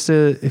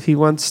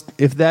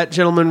that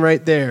gentleman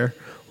right there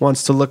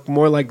wants to look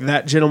more like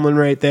that gentleman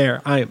right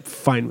there, I am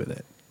fine with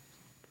it.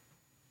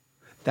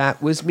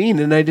 That was mean,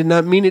 and I did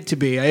not mean it to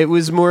be. It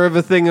was more of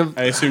a thing of...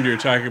 I assumed you were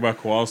talking about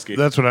Kowalski.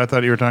 That's what I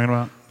thought you were talking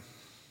about.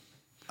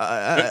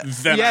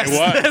 Then yes,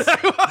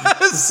 I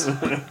was.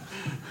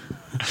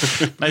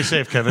 Nice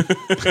save, Kevin.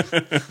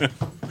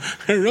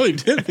 I really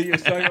did think you were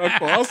talking about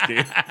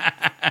Kowalski.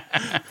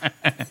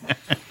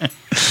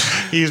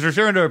 He's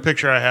referring to a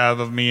picture I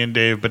have of me and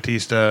Dave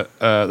Bautista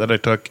that I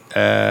took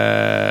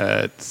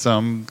at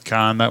some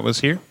con that was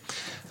here.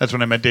 That's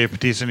when I met Dave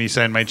Bautista, and he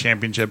signed my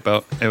championship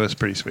belt. It was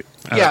pretty sweet.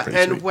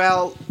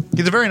 Well,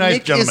 he's a very nice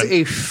Nick gentleman. is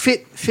a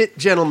fit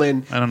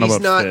gentleman. I don't know He's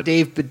about not fit.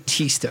 Dave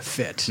Bautista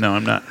fit. No,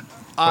 I'm not.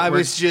 I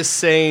was just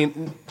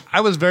saying...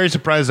 I was very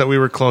surprised that we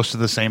were close to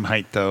the same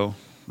height, though.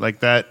 Like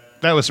that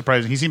was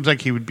surprising. He seems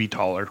like he would be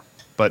taller,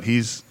 but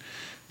he's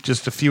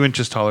just a few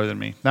inches taller than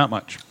me. Not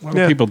much. A lot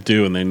of people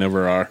do, and they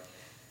never are.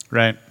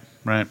 Right.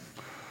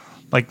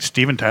 Like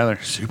Steven Tyler,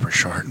 super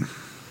short.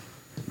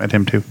 Met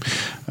him too.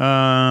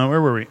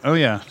 Where were we? Oh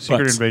yeah,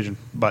 Secret Butts. Invasion.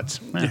 Butts.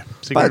 Yeah.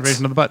 Secret Butts.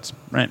 Invasion of the Butts.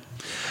 Right.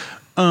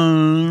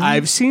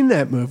 I've seen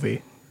that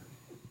movie.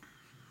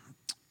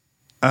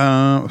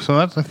 So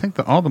that's I think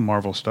all the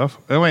Marvel stuff.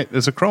 Oh wait,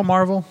 is the Crow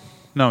Marvel?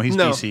 No, he's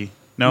No. DC.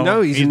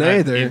 No, he's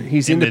neither.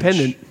 He's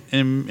independent.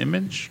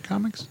 Image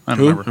Comics. I don't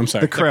Who? remember. I'm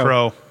sorry. The Crow.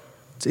 Crow.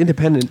 It's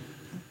independent.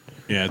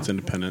 Yeah, it's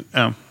independent.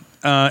 Oh.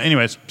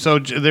 Anyways, so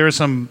there is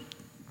some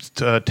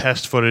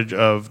test footage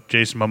of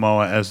Jason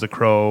Momoa as the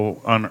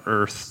Crow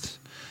unearthed,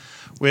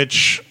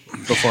 which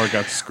Before it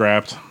got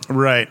scrapped.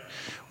 right,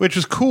 which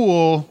was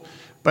cool,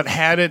 but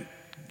had it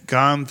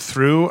gone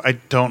through, I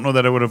don't know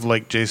that I would have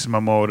liked Jason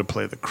Momoa to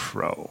play the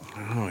Crow.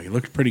 Oh, he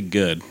looked pretty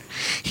good.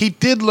 He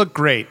did look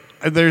great.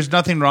 There's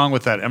nothing wrong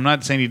with that. I'm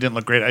not saying he didn't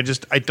look great.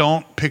 I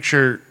don't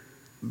picture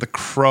the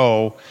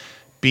Crow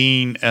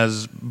being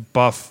as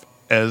buff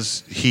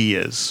as he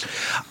is.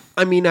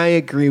 I mean, I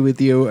agree with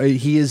you.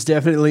 He is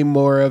definitely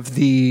more of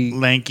the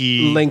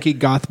Lanky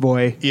goth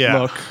boy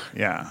look,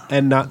 Yeah.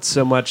 and not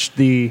so much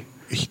the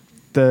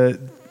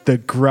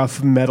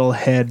gruff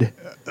metalhead,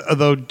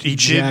 Although he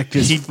jacked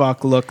as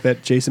fuck look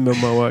that Jason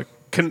Momoa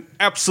can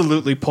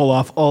absolutely pull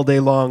off all day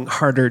long.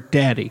 Harder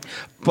daddy,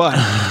 but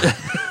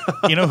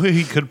you know who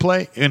he could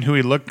play and who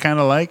he looked kind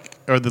of like,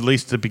 or at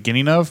least the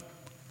beginning of?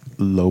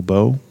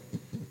 Lobo.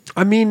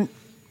 I mean,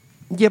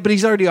 yeah, but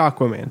he's already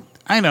Aquaman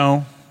I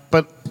know,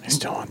 but I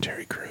still want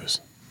Terry Crews.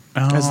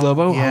 as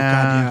Lobo. Yeah. Oh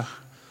god, yeah.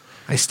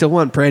 I still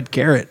want Brad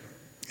Garrett.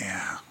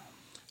 Yeah.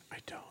 I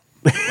don't.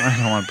 I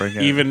don't want to break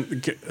it. Even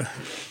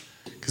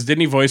because Because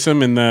didn't he voice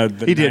him in the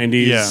He did,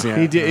 90s? yeah.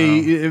 He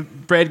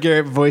did. Brad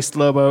Garrett voiced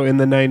Lobo in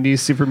the '90s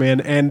Superman,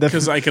 and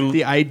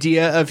the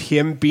idea of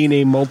him being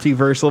a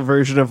multiversal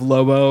version of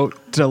Lobo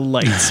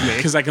delights me.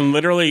 Because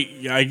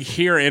I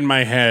hear in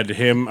my head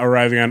him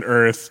arriving on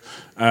Earth,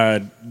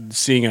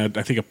 seeing I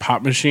think a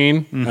pop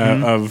machine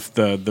of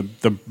the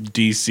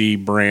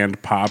DC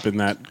brand pop in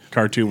that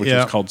cartoon, which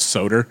is called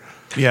Soder.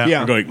 Yeah.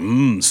 Yeah. I'm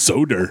going,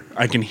 Soder.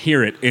 I can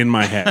hear it in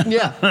my head.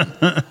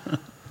 Yeah.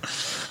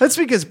 That's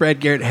because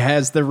Brad Garrett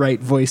has the right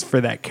voice for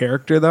that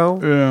character, though.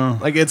 Yeah.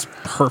 Like, it's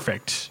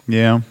perfect.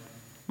 Yeah.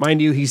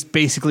 Mind you, he's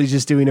basically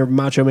just doing a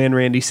Macho Man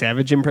Randy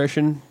Savage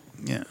impression,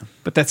 Yeah.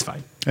 but that's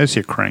fine. I see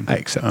a crank. I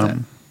accept that.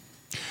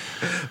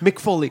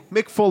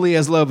 Mick Foley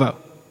as Lobo.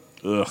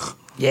 Ugh.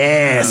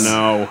 Yes.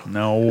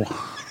 No.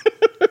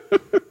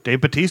 Dave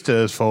Bautista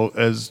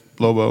as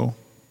Lobo.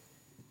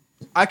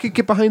 I could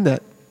get behind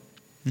that.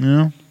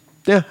 Yeah.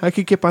 Yeah, I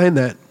could get behind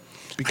that.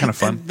 Be kind of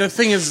fun. And the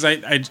thing is,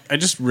 I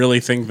just really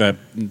think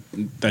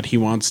that he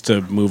wants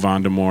to move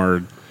on to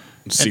more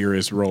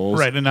serious roles.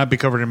 Right, and not be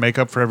covered in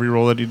makeup for every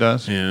role that he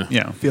does. Yeah.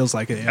 Yeah. Feels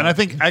like it. Yeah. And I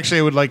think actually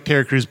I would like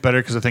Terry Crews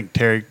better because I think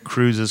Terry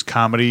Crews'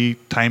 comedy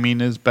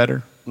timing is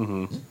better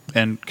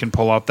and can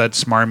pull off that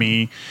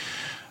smarmy.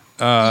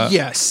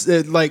 yes,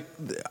 like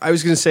I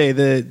was going to say,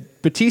 the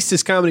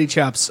Batista's comedy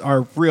chops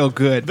are real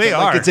good. They but,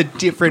 like, are. It's a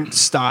different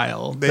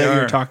style that are.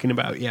 you're talking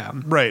about. Yeah.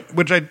 Right,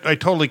 which I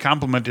totally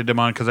complimented him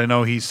on because I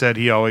know he said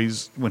he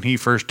always, when he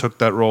first took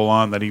that role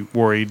on, that he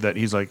worried that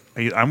he's like,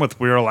 I'm with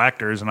real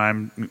actors and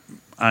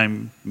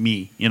I'm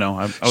me, I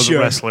was Sure.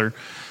 a wrestler.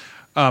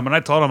 And I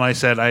told him, I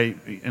said,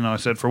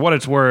 for what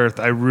it's worth,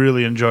 I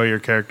really enjoy your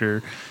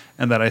character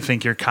and that I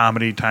think your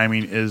comedy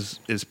timing is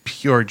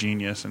pure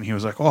genius. And he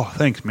was like, oh,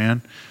 thanks,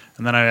 man.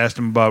 And then I asked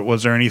him about,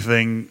 was there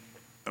anything,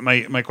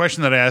 my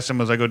question that I asked him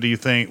was,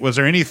 was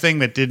there anything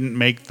that didn't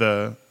make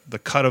the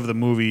cut of the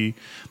movie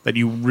that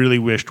you really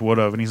wished would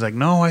have? And he's like,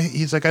 no,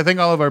 he's like, I think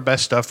all of our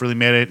best stuff really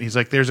made it. He's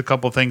like, there's a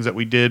couple things that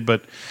we did,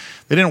 but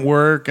they didn't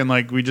work. And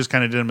like, we just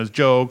kind of did them as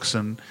jokes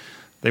and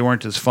they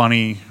weren't as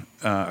funny,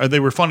 or they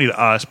were funny to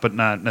us, but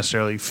not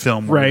necessarily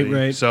film worthy.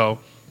 Right. So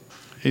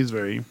he's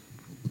very,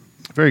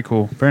 very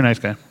cool. Very nice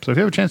guy. So if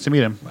you have a chance to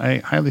meet him, I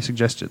highly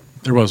suggest it.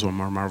 There was one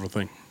more Marvel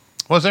thing.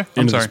 Was there?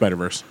 I'm Into the sorry.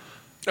 Spider-Verse.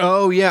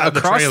 Oh yeah, the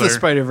Across the trailer.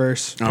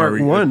 Spider-Verse Oh,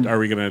 Part 1. Are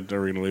we gonna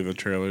leave the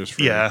trailers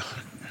for? Yeah.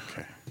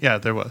 Okay. Yeah,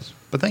 there was.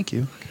 But thank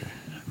you.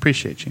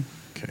 Appreciate you.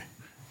 Okay.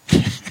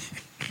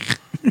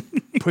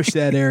 Push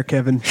that air,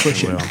 Kevin.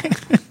 Push it. Well,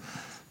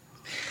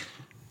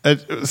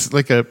 It was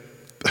like I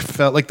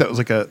felt like that was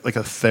like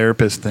a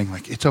therapist thing.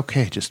 Like, it's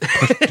okay. Just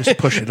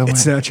push it away.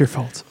 It's not your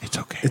fault. It's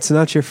okay. It's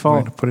not your We're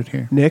fault. gonna put it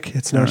here. Nick,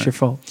 it's not your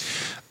fault.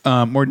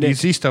 More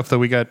DC stuff, though.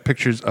 We got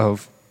pictures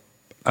of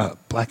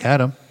Black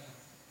Adam.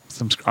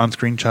 Some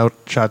on-screen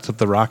shots of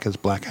The Rock as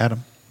Black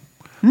Adam.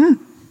 I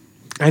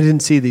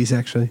didn't see these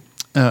actually.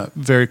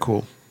 Very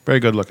cool. Very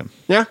good looking.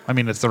 Yeah? I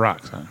mean, it's The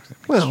Rock. So.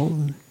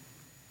 Well,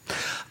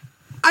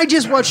 I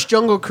just watched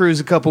Jungle Cruise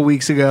a couple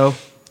weeks ago.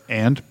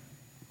 And?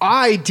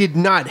 I did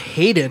not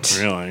hate it.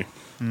 really?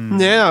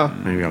 Yeah.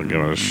 Maybe I'll give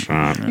it a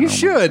shot. You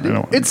should. I don't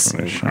want It's.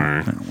 to.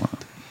 Sorry.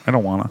 I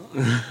don't want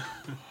to.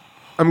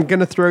 I'm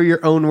gonna throw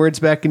your own words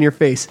back in your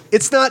face.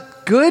 It's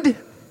not good,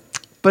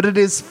 but it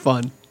is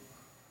fun.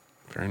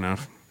 Fair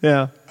enough.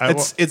 Yeah. I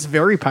It's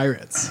very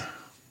Pirates.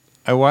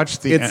 I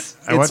watched the.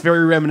 It's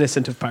very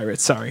reminiscent of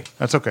Pirates. Sorry.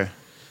 That's okay.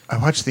 I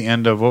watched the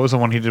end of what was the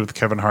one he did with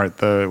Kevin Hart,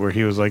 where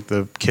he was like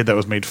the kid that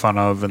was made fun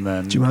of, and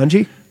then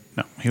Jumanji.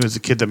 no, he was the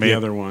kid that made The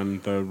other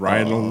one, the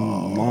Ride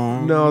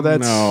Along. No,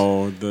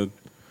 that's-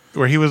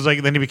 where he was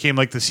like then he became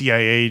like the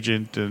CIA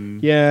agent,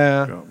 and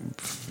Yeah.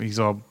 he's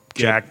all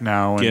jacked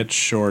now. And Get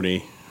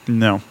Shorty.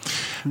 no,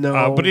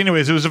 No. but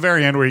anyways, it was the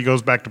very end where he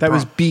goes back to That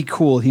was prom, Be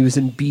Cool. He was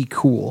in Be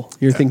Cool.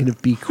 You're thinking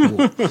of Be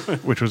Cool.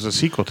 which was a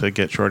sequel to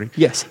Get Shorty.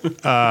 Yes. It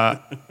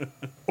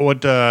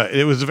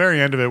was the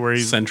very end of it where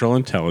he's Central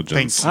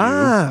Intelligence.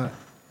 Thank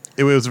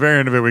it was the very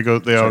end of it where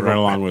they all So Right go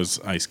Along was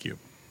Ice Cube.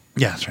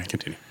 Yeah, that's right.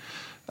 Continue.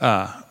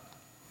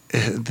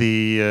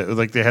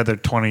 Like they had their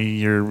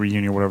 20-year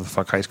reunion, whatever the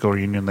fuck high school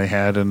reunion they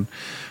had, and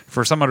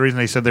for some odd reason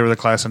they said they were the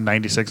class of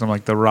 '96. I'm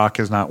like, The Rock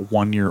is not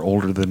 1 year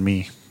older than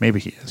me. Maybe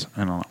he is.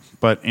 I don't know.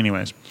 But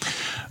anyways,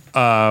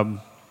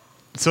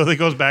 so he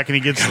goes back and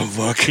he gets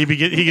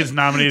he gets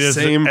nominated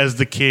as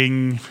the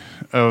king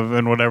of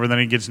and whatever. Then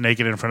he gets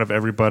naked in front of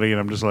everybody, and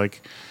I'm just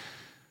like.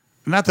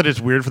 Not that it's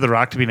weird for The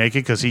Rock to be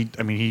naked because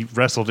he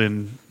wrestled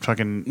in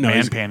fucking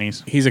man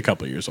panties. He's a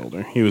couple years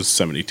older. He was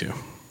 72.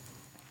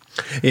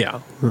 Yeah.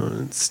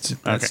 That's Okay,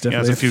 definitely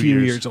it's a few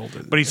years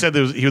older. But he said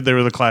they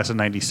were the class of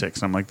 '96.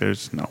 And I'm like,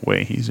 there's no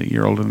way he's a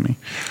year older than me.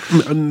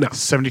 No.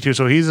 72.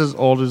 So he's as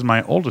old as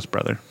my oldest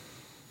brother.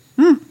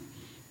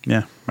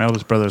 Yeah, my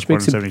oldest brother was born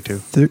in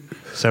 72.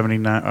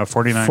 79,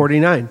 49.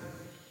 49.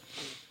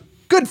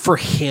 Good for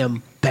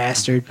him,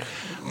 bastard.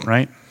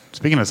 Right?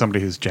 Speaking of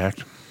somebody who's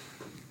jacked.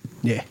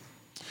 Yeah.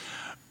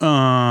 We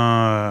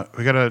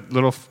got a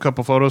little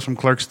couple photos from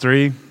Clerks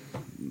 3.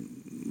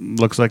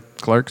 Looks like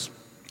Clerks.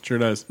 Sure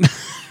does.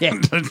 Yeah.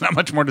 There's not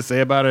much more to say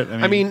about it.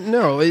 I mean,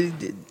 no.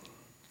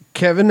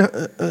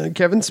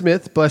 Kevin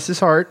Smith, bless his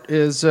heart,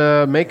 is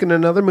making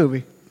another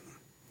movie.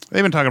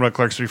 They've been talking about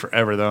Clerks 3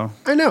 forever, though.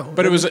 I know,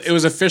 But it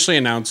was officially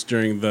announced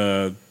during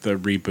the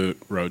reboot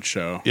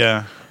roadshow.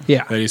 Yeah.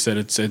 yeah. That he said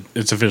it's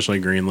officially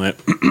greenlit.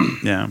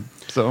 Yeah.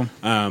 So.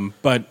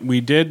 But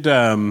we did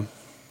in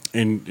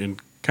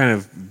kind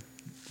of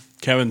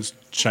Kevin's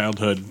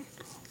childhood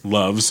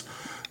loves.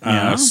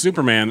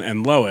 Superman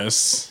and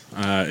Lois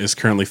is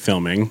currently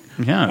filming.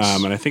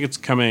 Yes. And I think it's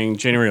coming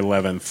January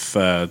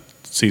 11th.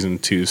 Season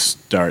 2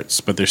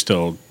 starts, but they're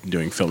still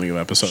doing filming of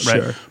episodes.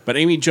 Right. Sure. But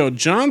Amy Jo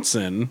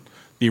Johnson,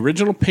 the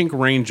original Pink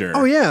Ranger,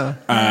 Oh yeah.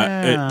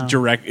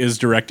 is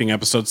directing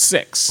episode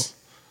 6.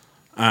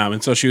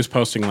 And so she was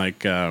posting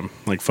like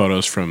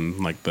photos from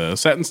like the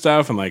set and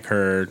stuff, and like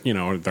her,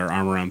 their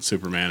arm around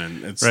Superman,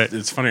 and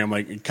it's funny. I'm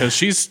like, because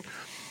she's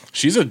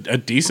a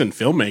decent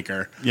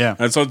filmmaker, Yeah.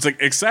 And so it's like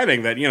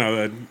exciting that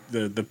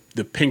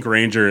the Pink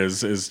Ranger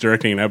is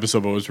directing an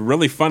episode. But what was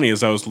really funny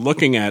is I was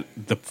looking at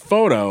the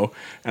photo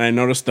and I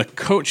noticed the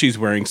coat she's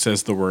wearing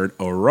says the word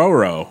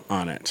Ororo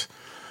on it,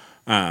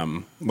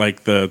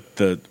 like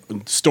the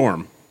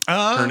Storm.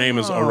 Oh. Her name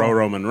is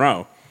Ororo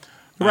Monroe.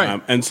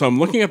 Right. And so I'm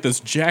looking at this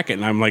jacket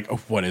and I'm like, oh,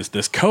 what is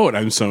this coat?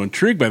 I'm so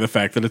intrigued by the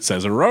fact that it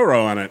says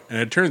Ororo on it. And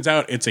it turns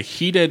out it's a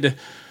heated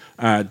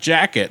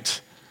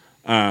jacket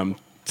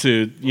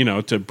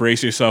to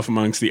brace yourself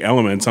amongst the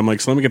elements. I'm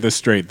like, so let me get this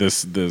straight.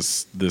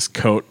 This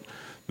coat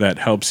that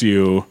helps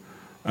you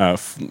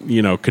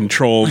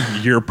control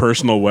your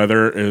personal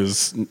weather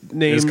is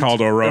called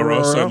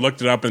Ororo. So I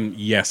looked it up and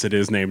yes, it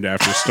is named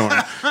after Storm.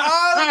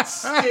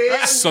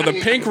 So the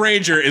Pink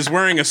Ranger is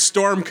wearing a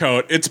storm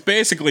coat. It's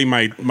basically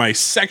my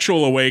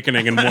sexual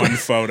awakening in one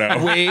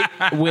photo.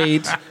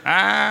 Wait.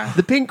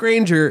 The Pink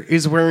Ranger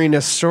is wearing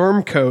a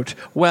storm coat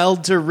while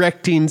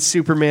directing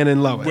Superman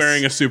and Lois.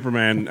 Wearing a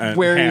Superman hat.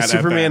 Wearing a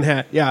Superman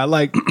hat. Yeah,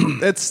 like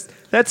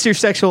that's your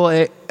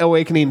sexual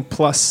awakening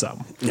plus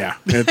some. Yeah,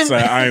 it's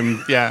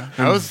I'm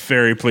I was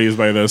very pleased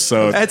by this.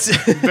 So That's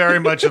very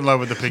much in love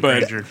with the Pink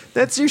But- Ranger.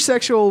 that's your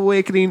sexual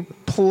awakening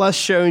plus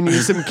showing you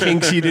some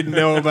kinks you didn't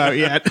know about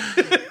yet.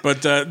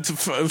 But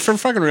for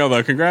fucking real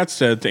though, congrats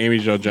to Amy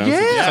Jo Johnson.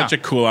 Yeah. Such a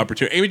cool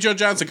opportunity. Amy Jo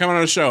Johnson coming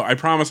on the show. I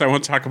promise I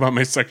won't talk about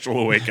my sexual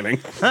awakening.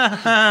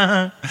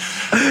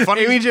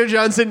 Amy Jo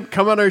Johnson,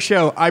 come on our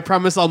show. I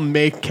promise I'll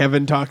make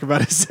Kevin talk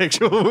about his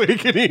sexual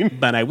awakening.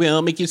 But I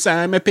will make you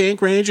sign my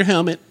Pink Ranger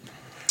helmet.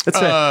 That's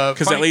it.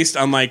 Because at least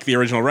unlike the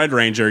original Red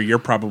Ranger, you're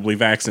probably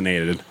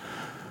vaccinated.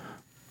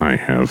 I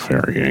have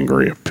very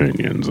angry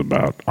opinions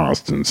about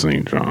Austin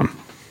St. John.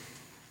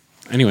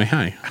 Anyway,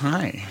 hi.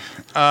 Hi.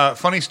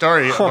 Funny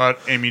story about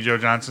Amy Jo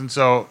Johnson.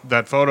 So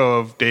that photo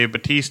of Dave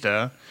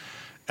Bautista,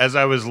 as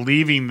I was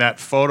leaving that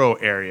photo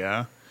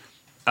area,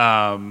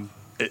 then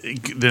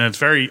it's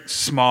very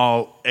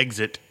small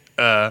exit.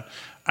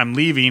 I'm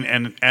leaving,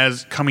 and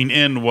as coming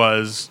in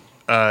was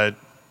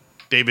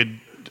David,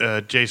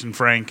 Jason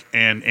Frank,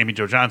 and Amy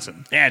Jo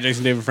Johnson. Yeah,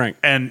 Jason David Frank.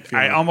 And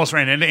I almost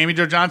ran into Amy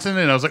Jo Johnson,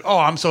 and I was like, "Oh,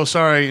 I'm so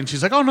sorry." And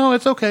she's like, "Oh no,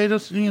 it's okay.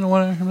 Just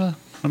whatever."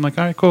 I'm like,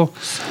 "All right, cool."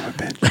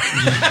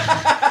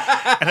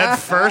 And at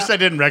first, I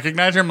didn't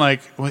recognize her. I'm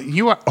like, "Well,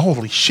 you are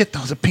holy shit!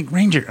 That was a Pink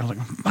Ranger." I was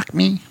like, "Fuck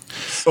me."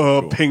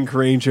 Pink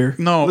Ranger.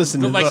 No,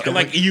 listen to Like UH,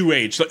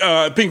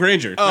 like Pink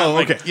Ranger. Oh,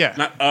 Not okay. Yeah.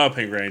 Not a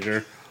Pink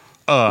Ranger.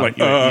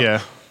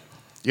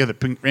 Yeah, the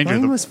Pink Ranger.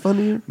 Mine was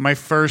funnier. My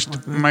first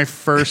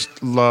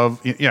love.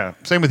 Yeah,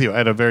 same with you. I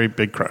had a very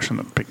big crush on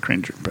the Pink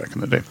Ranger back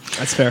in the day.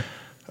 That's fair.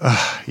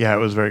 Yeah, it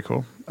was very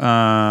cool.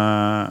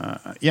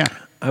 Yeah.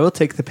 I will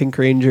take the Pink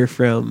Ranger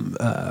from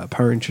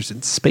Power Rangers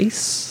in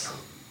Space.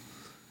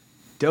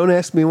 Don't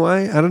ask me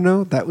why. I don't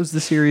know. That was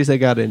the series I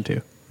got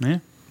into. Yeah.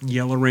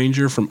 Yellow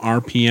Ranger from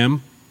RPM.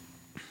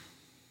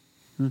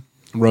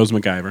 Rose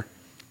MacGyver.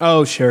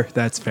 Oh, sure.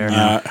 That's fair.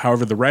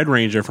 However, the Red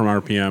Ranger from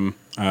RPM,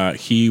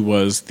 he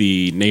was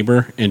the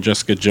neighbor in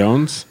Jessica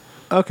Jones.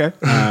 Okay.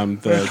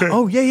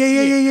 Oh,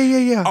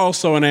 yeah.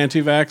 also an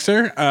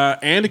anti-vaxxer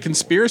and a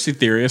conspiracy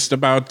theorist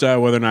about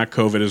whether or not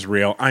COVID is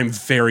real. I'm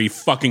very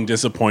fucking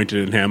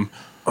disappointed in him.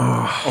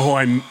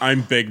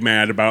 I'm big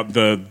mad about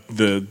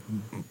the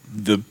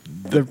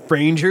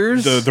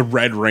Rangers? the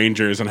Red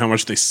Rangers and how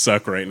much they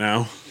suck right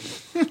now.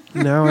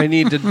 Now I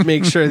need to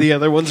make sure the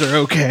other ones are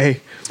okay.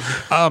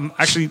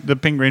 Actually, the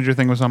Pink Ranger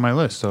thing was on my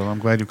list, so I'm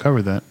glad you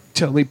covered that.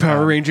 Tell me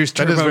Power Rangers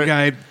that is Turbo very-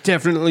 Guy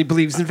definitely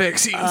believes in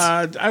vaccines.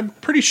 I'm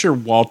pretty sure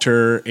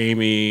Walter,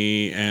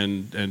 Amy,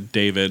 and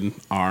David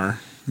are.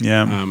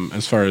 Yeah.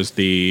 As far as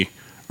the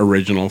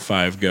original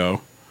 5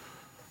 go.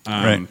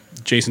 Right.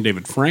 Jason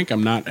David Frank,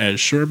 I'm not as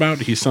sure about.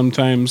 He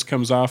sometimes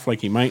comes off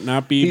like he might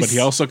not be, but he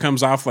also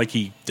comes off like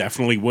he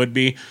definitely would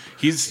be.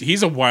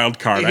 He's a wild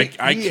card.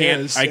 I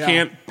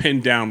can't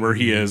pin down where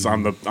he is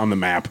on the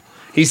map.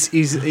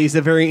 He's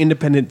a very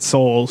independent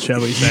soul,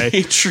 shall we say?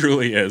 He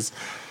truly is.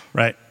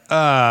 Right.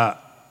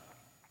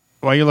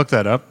 While you look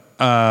that up,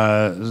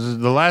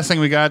 the last thing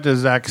we got is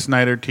Zack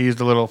Snyder teased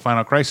a little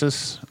Final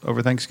Crisis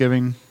over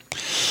Thanksgiving.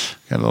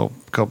 Got a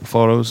couple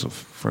photos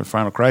for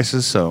Final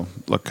Crisis, so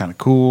look kind of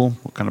cool,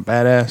 look kind of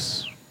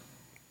badass.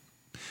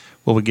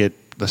 Will we get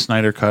the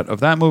Snyder cut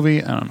of that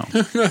movie. I don't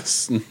know.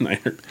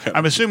 Snyder Cut.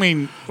 I'm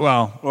assuming.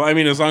 Well, I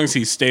mean, as long as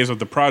he stays with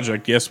the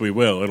project, yes, we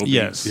will. It'll be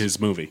his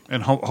movie.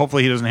 And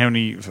hopefully he doesn't have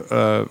any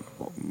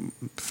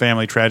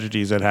family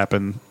tragedies that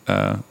happen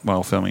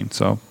while filming.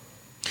 So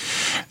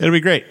it'll be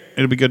great.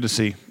 It'll be good to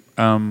see.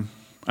 I'm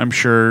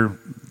sure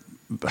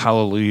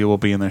Hallelujah will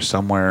be in there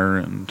somewhere,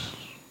 and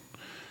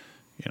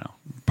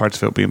parts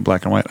of it will be in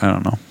black and white. I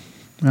don't know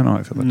how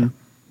I feel about that.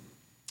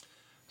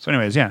 So,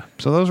 anyways, yeah.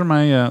 So those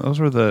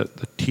were the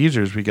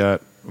teasers we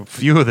got. A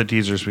few of the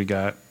teasers we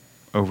got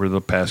over the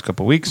past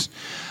couple weeks,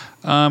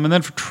 and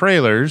then for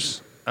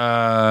trailers,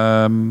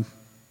 let's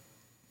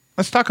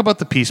talk about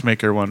the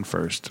Peacemaker one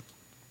first.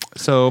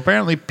 So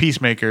apparently,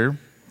 Peacemaker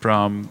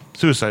from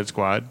Suicide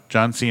Squad,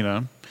 John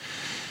Cena,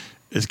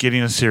 is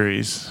getting a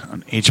series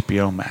on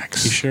HBO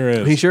Max. He sure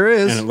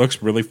is. And it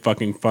looks really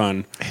fucking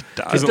fun. It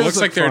does. Because it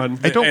looks like fun.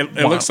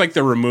 it looks like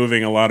they're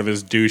removing a lot of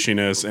his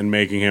douchiness and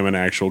making him an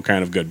actual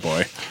kind of good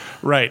boy.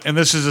 Right, and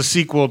this is a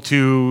sequel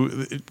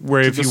to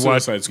where if the you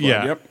watch, Suicide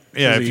Squad,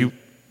 yeah, if you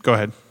go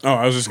ahead. Oh,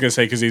 I was just gonna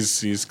say because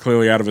he's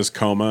clearly out of his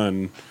coma,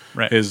 and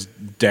his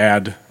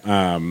dad.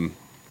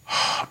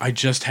 I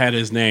just had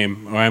his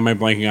name. Why am I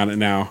blanking on it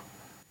now?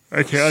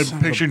 Okay,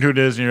 I'm picturing who it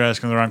is, and you're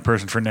asking the wrong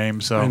person for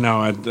names. So I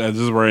know this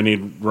is where I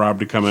need Rob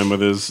to come in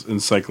with his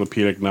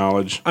encyclopedic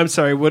knowledge. I'm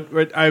sorry.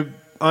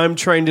 I'm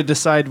trying to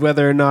decide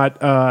whether or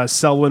not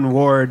Selwyn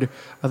Ward,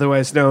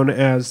 otherwise known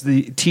as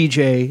the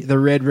TJ, the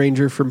Red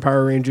Ranger from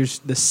Power Rangers,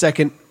 the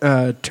second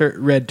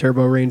Red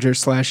Turbo Ranger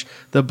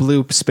 / the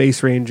Blue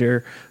Space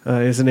Ranger,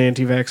 is an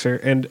anti-vaxxer,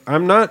 and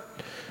I'm not.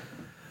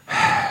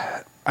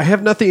 I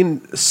have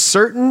nothing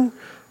certain,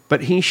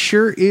 but he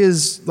sure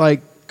is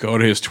like. Go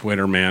to his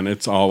Twitter, man.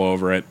 It's all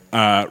over it.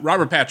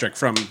 Robert Patrick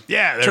from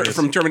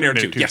Terminator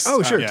 2. Yes.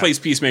 Oh, sure. Plays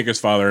Peacemaker's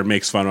father and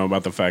makes fun of him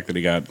about the fact that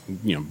he got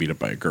beat up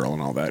by a girl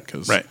and all that.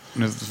 Right.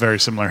 And it's a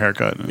very similar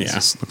haircut. And it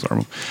just looks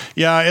horrible.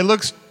 Yeah,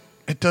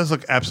 it does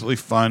look absolutely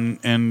fun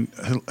and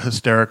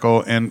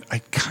hysterical. And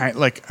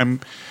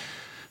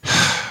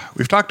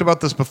we've talked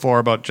about this before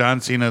about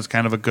John Cena as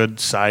kind of a good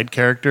side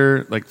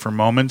character, like for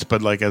moments,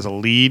 but like as a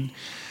lead,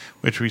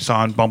 which we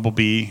saw in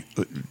Bumblebee,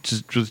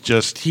 was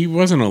just... He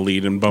wasn't a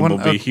lead in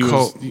Bumblebee. He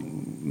was...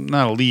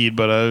 Not a lead,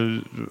 but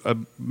a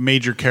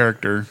major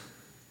character.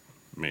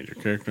 Major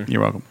character?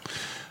 You're welcome.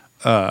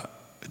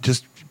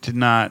 Just did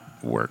not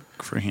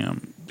work for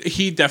him.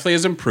 He definitely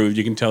has improved.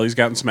 You can tell he's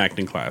gotten some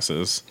acting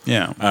classes.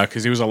 Yeah.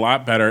 Because he was a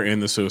lot better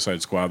in the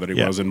Suicide Squad than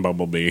he was in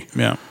Bumblebee.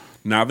 Yeah.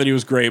 Not that he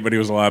was great, but he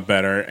was a lot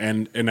better.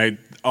 And I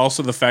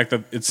also the fact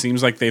that it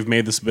seems like they've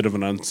made this a bit of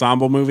an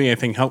ensemble movie, I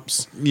think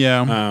helps.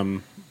 Yeah.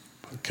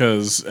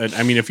 Because,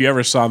 I mean, if you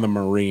ever saw The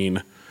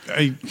Marine...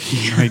 I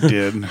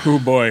did. Oh,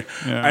 boy.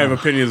 Yeah. I have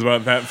opinions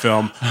about that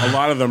film. A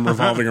lot of them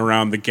revolving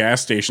around the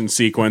gas station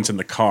sequence in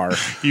the car.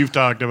 You've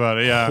talked about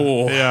it, yeah.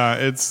 Oh. Yeah,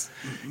 it's...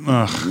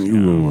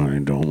 I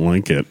don't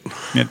like it.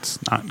 It's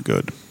not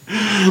good.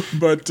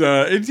 But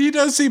he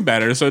does seem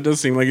better, so it does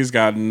seem like he's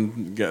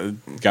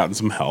gotten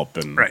some help.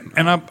 And, right.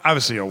 And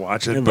obviously you'll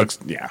watch it. Looks,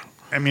 yeah.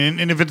 I mean,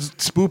 and if it's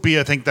spoopy,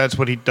 I think that's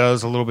what he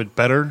does a little bit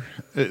better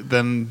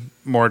than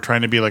more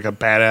trying to be like a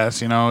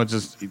badass, It's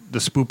just the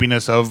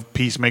spoopiness of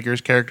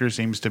Peacemaker's character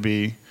seems to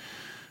be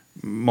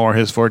more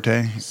his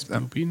forte.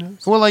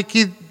 Spoopiness? Well, like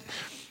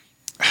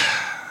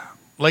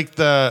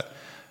the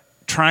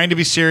trying to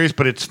be serious,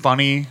 but it's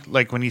funny.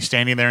 Like when he's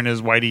standing there in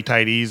his whitey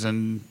tighties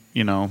and,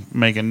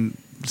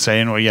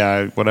 saying, well,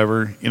 yeah,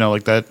 whatever,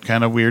 like that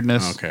kind of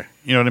weirdness. Okay.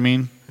 You know what I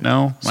mean?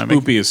 No?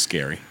 Spoopy is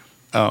scary.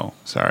 Oh,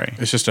 sorry.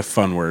 It's just a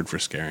fun word for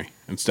scary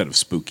instead of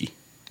spooky.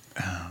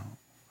 Oh,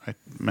 I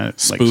meant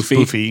spoofy. Like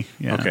spoofy.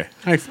 Yeah. Okay,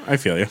 I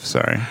feel you.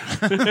 Sorry.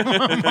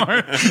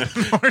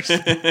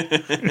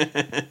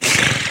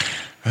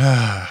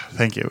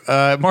 Thank you.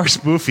 More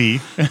spoofy.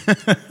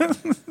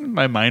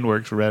 My mind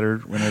works better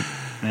when it.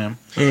 Yeah.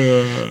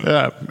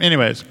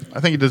 Anyways, I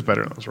think he does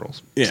better in those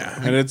roles. Yeah,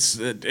 and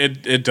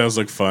it does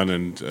look fun,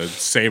 and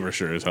Saber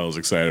sure as hell is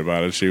excited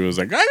about it. She was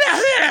like,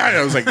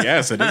 I was like,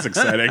 yes, it is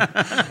exciting.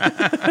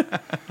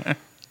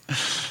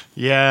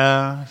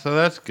 Yeah, so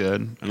that's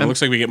good. And it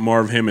looks like we get more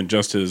of him in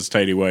just his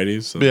tighty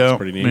whities. So that's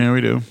pretty neat. Yeah,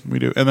 we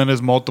do. And then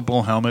his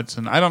multiple helmets,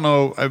 and I don't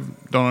know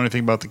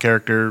anything about the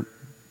character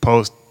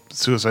post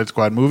Suicide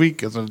Squad movie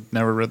because I've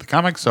never read the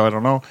comics, so I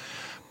don't know.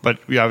 But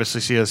we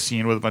obviously see a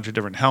scene with a bunch of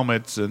different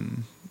helmets,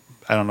 and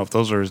I don't know if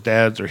those are his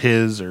dad's or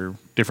his or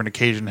different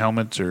occasion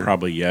helmets or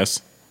probably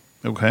yes.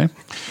 Okay,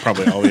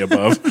 probably all the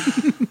above.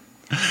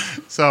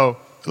 So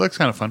it looks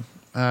kind of fun.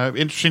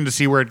 Interesting to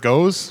see where it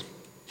goes.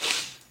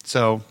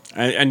 So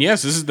and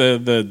yes, this is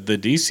the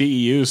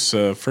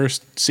DCEU's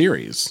first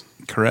series.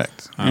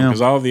 Correct.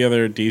 Because all of the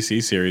other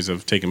DC series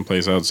have taken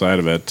place outside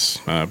of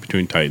it,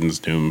 between Titans,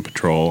 Doom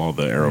Patrol, all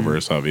the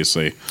Arrowverse,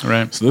 obviously.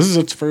 Right. So this is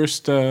its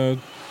first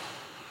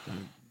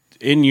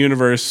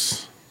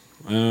in-universe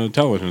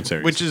television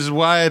series. Which is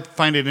why I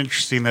find it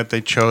interesting that they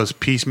chose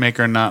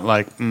Peacemaker, not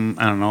like, I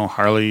don't know,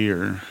 Harley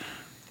or...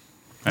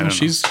 I don't know.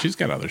 She's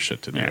got other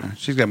shit to do. Yeah,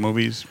 she's got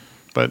movies.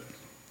 But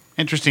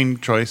interesting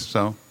choice,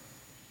 so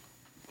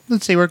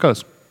let's see where it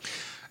goes.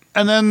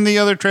 And then the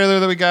other trailer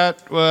that we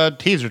got,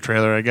 teaser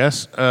trailer, I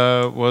guess,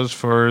 was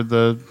for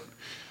the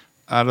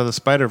Out of the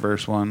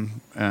Spider-Verse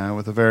one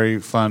with a very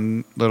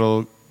fun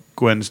little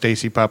Gwen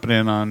Stacy popping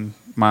in on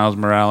Miles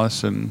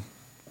Morales and,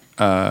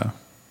 falling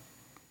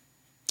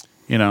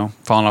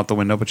out the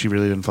window, but she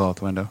really didn't fall out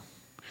the window.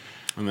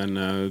 And then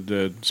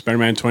the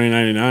Spider-Man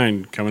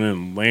 2099 coming in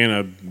and laying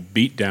a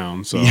beat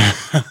down, so I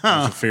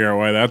have to figure out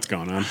why that's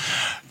going on.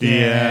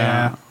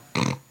 Yeah.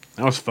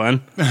 That was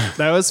fun.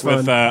 That was fun.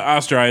 With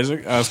Oscar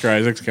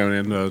Isaac's coming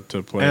in to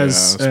play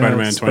As,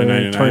 Spider-Man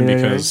Spider-Man 2099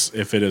 because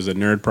if it is a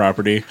nerd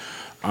property,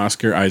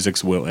 Oscar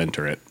Isaacs will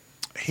enter it.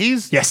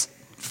 He's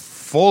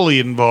fully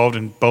involved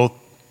in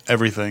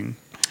everything.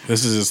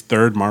 This is his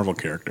third Marvel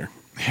character.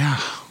 Yeah.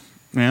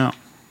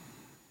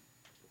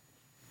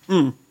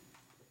 It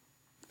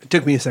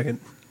took me a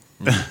second.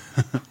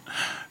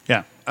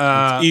 Yeah.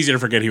 It's easy to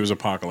forget he was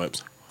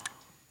Apocalypse.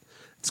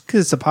 It's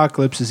because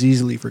Apocalypse is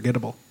easily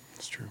forgettable.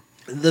 That's true.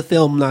 The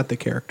film, not the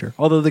character.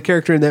 Although the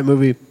character in that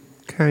movie,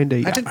 kind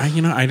of.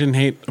 I didn't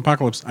hate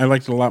Apocalypse. I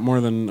liked it a lot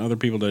more than other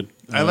people did.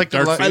 I liked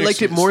it a lot. I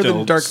liked it more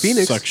than Dark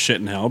Phoenix. Sucks shit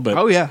in hell, but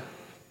Oh yeah.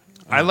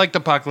 I liked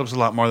Apocalypse a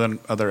lot more than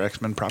other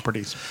X-Men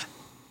properties.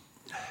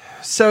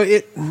 So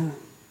it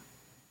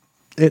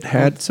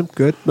had some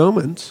good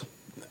moments.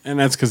 and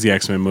that's because the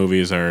X-Men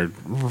movies are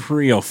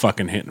real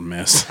fucking hit and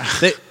miss.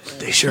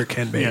 They sure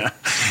can be. Yeah.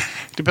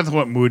 Depends on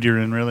what mood you're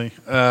in, really.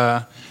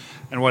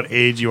 And what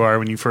age you are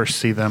when you first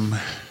see them,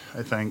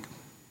 I think.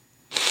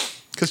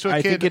 Because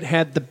I think it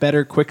had the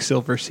better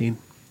Quicksilver scene.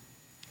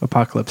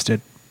 Apocalypse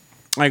did.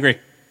 I agree.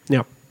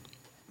 Yeah.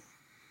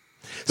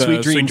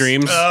 Sweet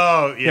Dreams.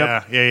 Oh,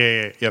 yeah.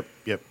 Yep.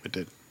 Yep, it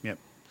did. Yep.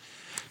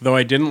 Though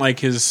I didn't like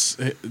his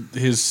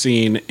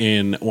scene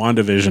in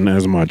WandaVision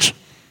as much.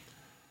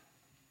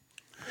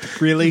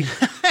 Really?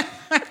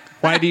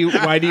 Why do you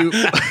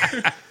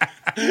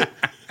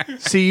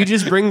See, you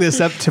just bring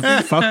this up to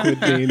fuck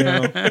with me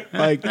now.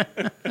 Like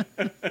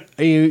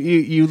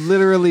you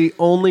literally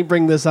only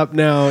bring this up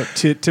now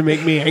to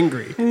make me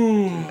angry.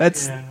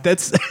 That's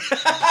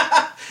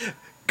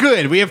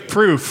good. We have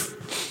proof.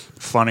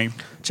 Funny.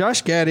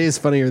 Josh Gad is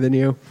funnier than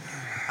you.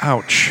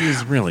 Ouch.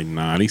 He's really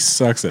not. He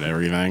sucks at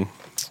everything.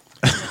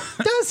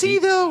 Does he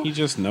though? He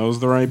just knows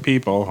the right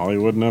people.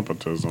 Hollywood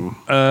nepotism.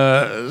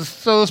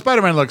 So the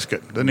Spider-Man looks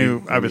good. The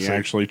new, obviously,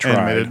 actually tried.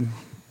 animated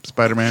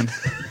Spider-Man.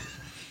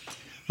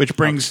 Which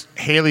brings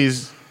Haley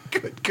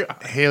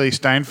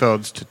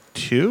Steinfeld's to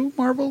 2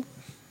 Marvel?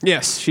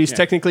 Yes, she's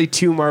technically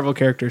 2 Marvel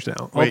characters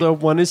now. Wait. Although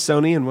one is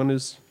Sony and one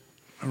is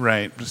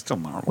Right, but still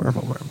Marvel.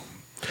 Marvel.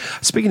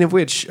 Speaking of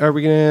which, are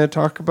we going to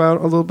talk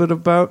about a little bit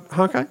about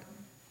Hawkeye?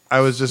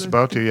 I was just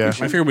about to, yeah. I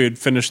figured we'd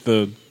finish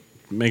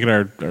make it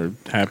our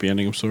happy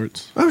ending of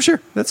sorts. Oh,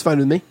 sure. That's fine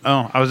with me.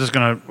 Oh, I was just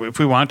going to, if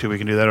we want to, we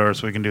can do that, or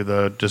so we can do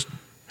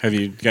Have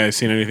you guys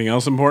seen anything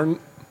else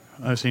important?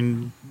 I've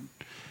seen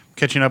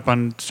catching up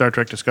on Star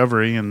Trek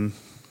Discovery, and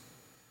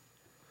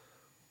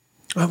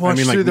I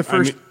watched through the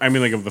first... I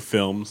mean, like, of the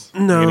films.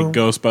 No. Like any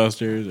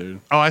Ghostbusters or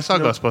I saw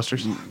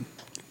Ghostbusters.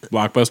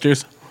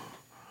 Blockbusters?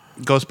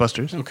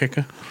 Ghostbusters. Okay,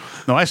 good.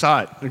 No, I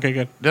saw it. Okay,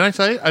 good. Did I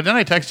say? Didn't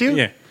I text you?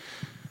 Yeah.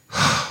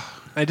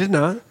 I did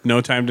not. No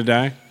Time to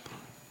Die?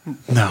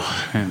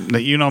 No.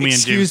 You know me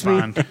Excuse me?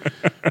 and James Bond.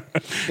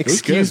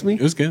 Excuse me?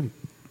 It was good.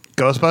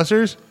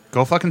 Ghostbusters?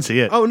 Go fucking see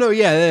it. Oh, no,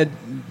 yeah.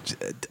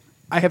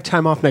 I have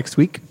time off next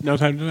week. No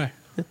Time to Die.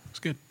 It was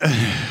good.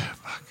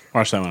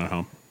 Watch that one at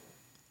home.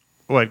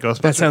 What,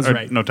 Ghostbusters? That sounds Or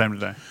right. No Time to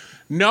Die.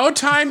 No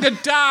Time to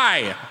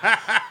Die!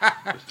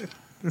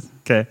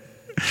 Okay.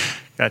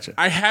 Gotcha.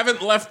 I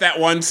haven't left that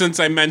one since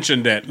I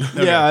mentioned it.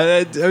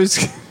 Yeah, I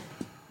was...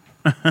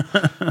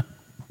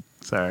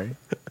 Sorry.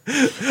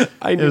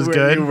 I knew was where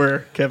good. you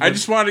were, Kevin. I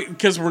just wanted,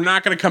 because we're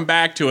not going to come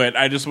back to it,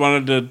 I just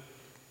wanted to...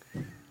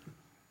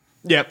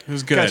 Yep. It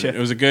was good. Gotcha.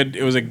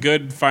 It was a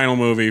good final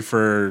movie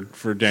for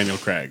Daniel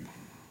Craig.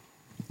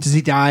 Does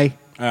he die?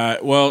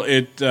 That's all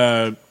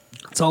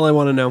I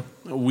want to know.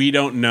 We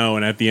don't know,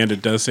 and at the end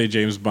it does say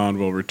James Bond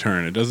will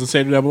return. It doesn't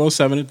say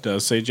 007, it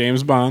does say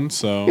James Bond,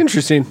 so...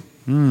 Interesting.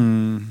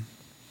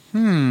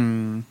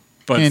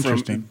 But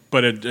Interesting.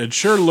 But it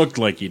sure looked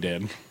like he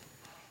did.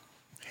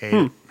 Hate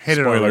it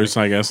Spoilers,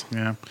 already. I guess.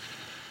 Yeah.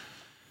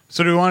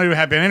 So do we want to do a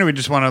happy ending, or we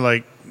just want to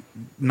like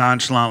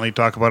nonchalantly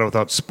talk about it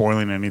without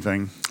spoiling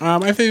anything?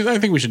 I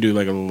think we should do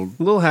like a little,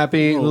 A little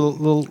happy,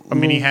 little A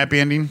mini happy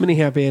ending? mini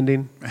happy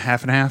ending.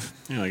 Half and half?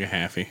 like a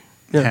halfy,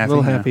 Yeah, Happy, a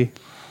little yeah. happy.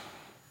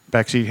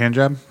 Backseat hand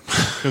job?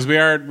 because we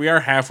are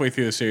halfway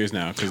through the series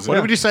now. Because What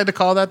did we decide to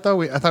call that, though?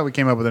 I thought we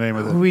came up with a name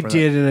of it. We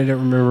did, and I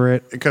don't remember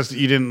it. Because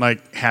you didn't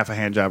like half a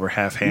hand job or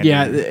half hand.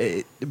 Yeah,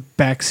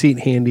 backseat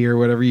handy or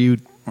whatever you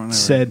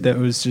said. That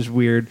was just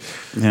weird.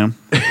 Yeah.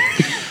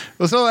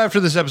 Well, so after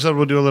this episode,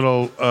 we'll do a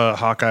little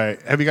Hawkeye.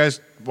 Have you guys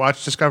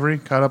watched Discovery?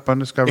 Caught up on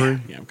Discovery?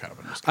 yeah, I'm kind of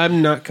understanding.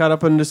 I'm not caught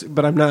up on this,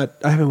 but I'm not.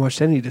 I haven't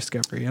watched any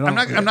Discovery at all.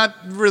 I'm not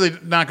really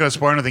not going to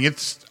spoil anything.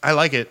 I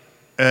like it.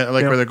 I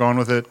like where they're going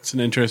with it. It's an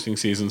interesting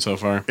season so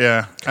far.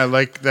 Yeah, I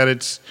like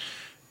that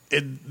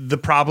the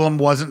problem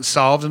wasn't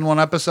solved in one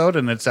episode,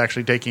 and it's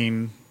actually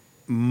taking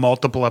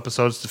multiple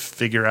episodes to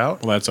figure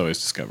out. Well, that's always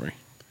Discovery.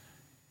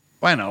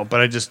 Well, I know,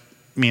 but I just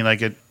mean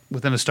like it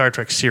within a Star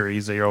Trek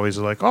series, they're always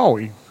like, oh,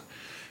 we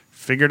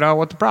figured out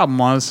what the problem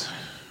was.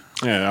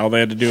 Yeah, all they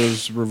had to do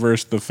was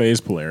reverse the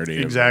phase polarity.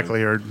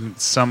 Exactly, or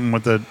something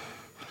with the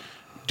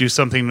do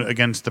something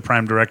against the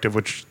Prime Directive,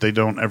 which they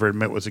don't ever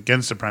admit was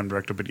against the Prime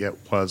Directive, but yet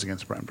was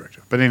against the Prime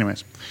Directive. But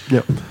anyways,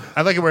 Yep.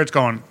 I like it where it's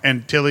going,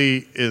 and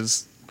Tilly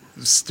is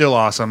still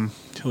awesome,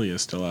 Tilly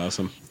is still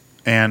awesome.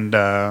 and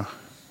I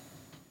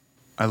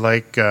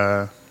like,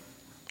 I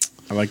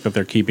like that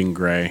they're keeping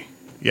Gray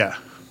yeah,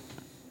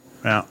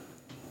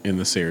 in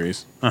the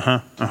series.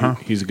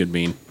 He's a good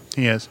bean.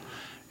 he is,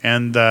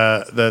 and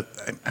they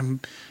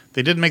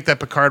did make that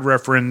Picard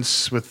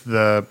reference with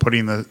the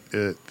putting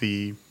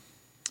the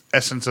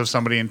essence of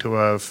somebody into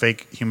a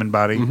fake human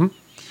body. Which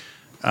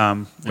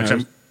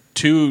I'm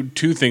Two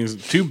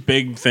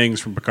big things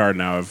from Picard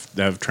now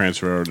have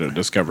transferred over to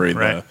Discovery.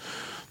 Right.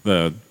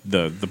 The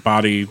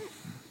body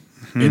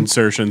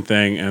insertion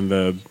thing and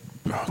the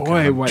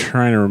I'm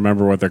trying to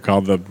remember what they're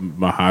called, the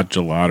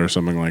Mahajalat or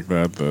something like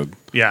that. The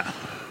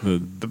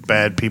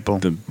bad people,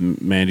 the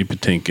Mandy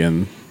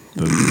Patinkin,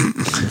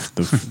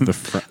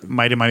 the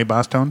mighty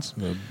boss tones,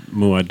 the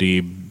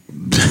Muad'Dib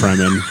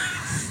Fremen.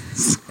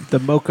 The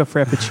Mocha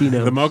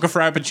Frappuccino. The Mocha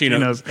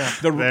Frappuccinos.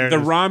 The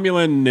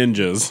Romulan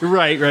ninjas.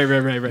 Right.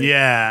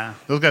 Yeah,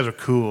 those guys are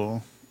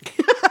cool.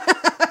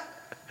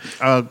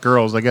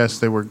 Girls, I guess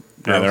they were. Girls.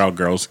 Yeah, they're all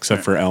girls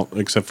except for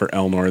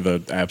Elnor,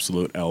 the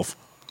absolute elf.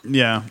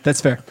 Yeah,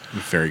 That's fair.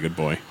 Very good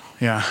boy.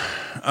 yeah,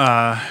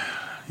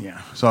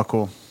 it's all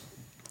cool.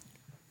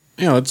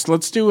 Yeah, let's do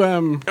let's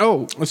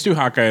do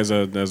Hawkeye as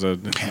a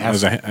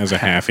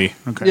halfie.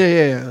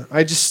 Okay. Yeah.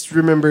 I just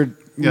remembered.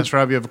 Yes,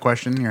 Rob, you have a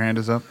question. Your hand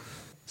is up.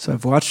 So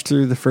I've watched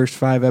through the first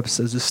 5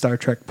 episodes of Star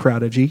Trek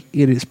Prodigy.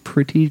 It is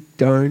pretty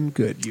darn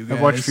good, you guys.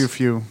 I've watched a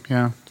few.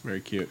 Yeah,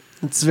 Very cute.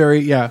 It's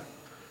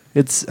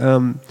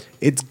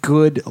it's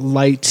good,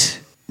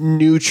 light,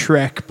 new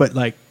Trek, but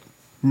like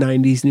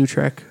 90s new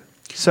Trek.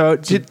 So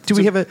do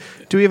we have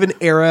an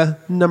era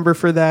number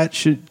for that?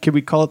 Can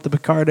we call it the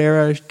Picard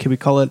era? Can we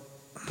call it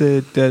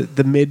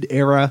the mid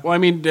era? Well, I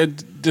mean,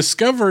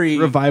 Discovery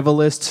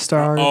Revivalist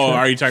Star Trek?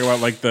 are you talking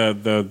about like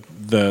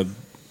the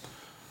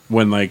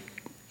when like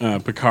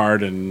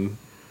Picard and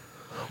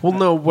Well,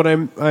 no. What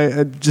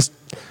I just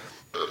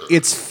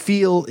its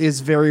feel is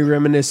very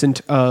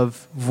reminiscent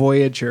of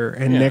Voyager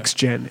and Next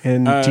Gen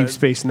and Deep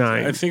Space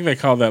Nine. I think they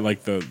call that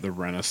like the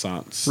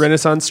Renaissance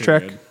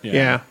Trek.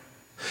 period.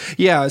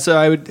 Yeah. So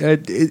I would.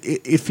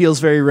 It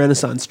feels very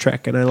Renaissance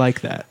Trek, and I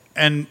like that.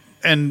 and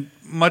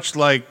much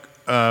like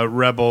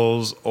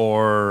Rebels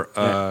or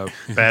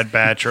Bad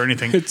Batch or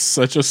anything. It's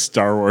such a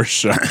Star Wars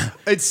show.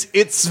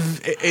 It's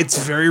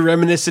very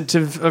reminiscent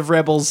of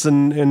Rebels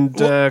and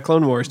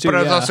Clone Wars too. But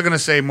I was also going to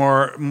say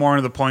more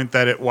to the point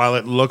that while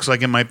it looks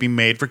like it might be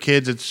made for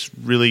kids, it's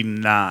really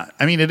not.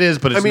 I mean, it is,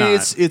 but it's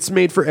not. It's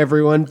made for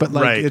everyone, but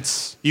like right.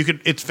 it's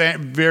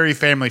very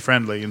family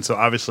friendly, and so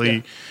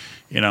obviously,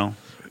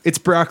 it's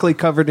broccoli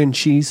covered in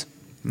cheese.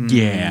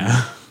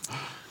 Yeah.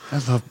 I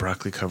love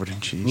broccoli covered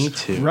in cheese. Me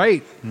too.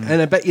 Right, and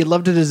I bet you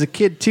loved it as a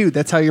kid too.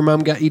 That's how your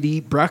mom got you to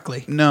eat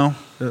broccoli. No,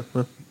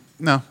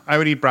 I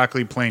would eat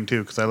broccoli plain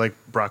too because I like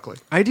broccoli.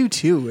 I do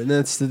too,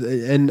 and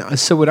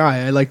so would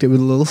I. I liked it with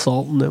a little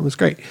salt, and that was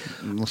great.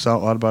 A little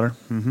salt, a lot of butter.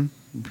 Mm-hmm.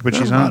 Put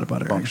cheese Not on a lot it. of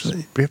butter, Bumps.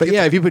 actually. But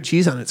yeah, if you put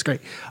cheese on it, it's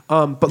great.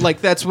 But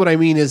like that's what I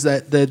mean is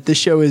that the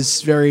show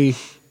is very,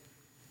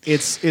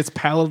 it's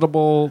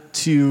palatable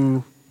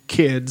to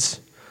kids,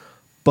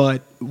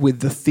 but with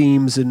the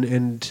themes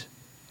and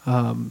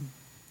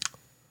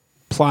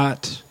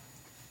plot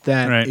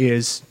that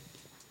is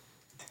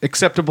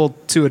acceptable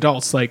to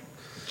adults. Like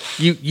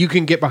you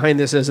can get behind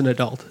this as an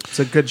adult. It's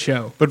a good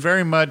show. But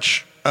very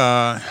much.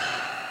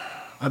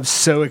 I'm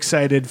so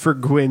excited for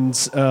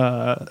Gwyn's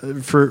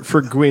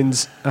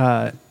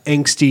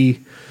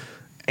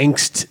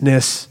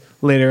angstness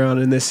later on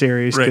in this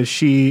series because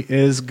she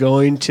is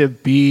going to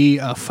be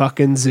a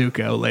fucking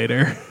Zuko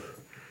later.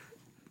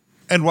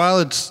 And while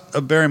it's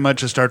very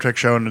much a Star Trek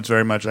show, and it's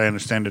very much, I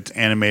understand it's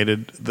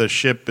animated, the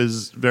ship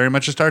is very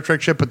much a Star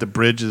Trek ship, but the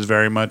bridge is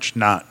very much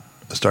not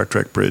a Star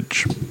Trek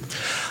bridge.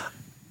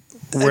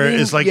 Where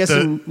it's like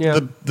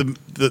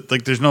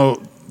like there's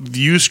no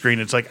view screen;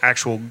 it's like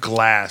actual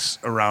glass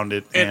around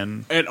it,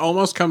 and it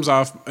almost comes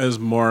off as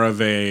more of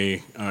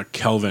a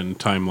Kelvin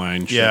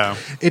timeline ship. Yeah,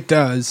 it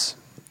does.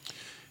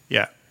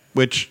 Yeah,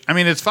 which I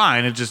mean, it's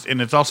fine.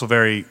 It's also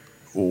very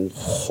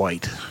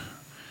white.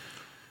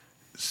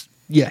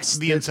 Yes,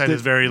 the inside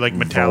is very like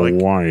metallic.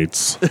 The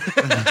whites.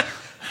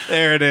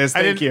 There it is.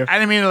 Thank you. I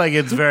didn't mean like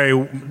it's very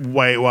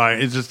white.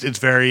 It's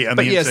very. On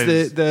but the yes,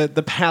 inside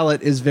the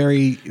palette is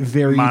very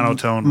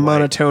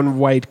monotone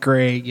white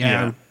gray.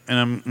 Yeah,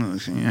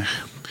 and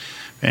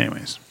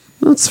anyways,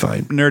 that's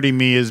fine. Nerdy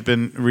me has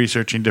been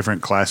researching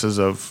different classes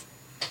of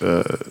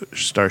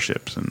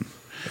starships, and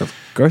of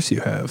course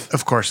you have.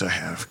 Of course I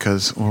have,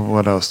 because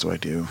what else do I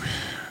do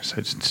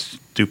besides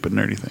stupid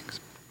nerdy things?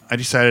 I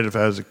decided if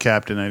I was a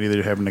captain, I'd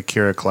either have an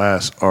Akira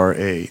class or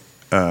a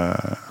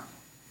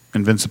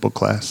Invincible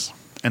class.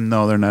 And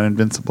no, they're not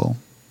invincible.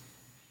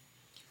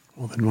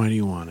 Well, then why do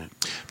you want it?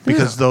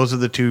 Because those are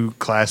the two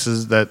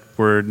classes that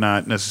were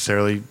not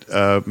necessarily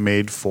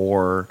made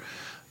for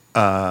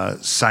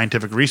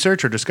scientific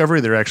research or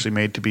discovery. They're actually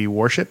made to be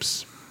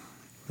warships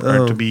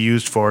or to be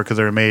used for, because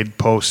they were made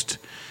post.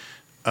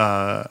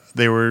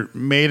 They were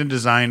made and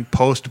designed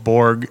post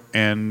Borg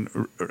and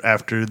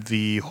after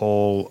the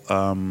whole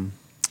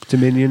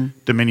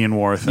Dominion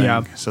War thing.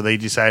 Yeah. So they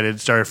decided,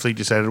 Starfleet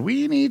decided,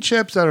 we need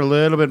ships that are a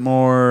little bit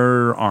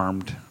more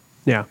armed.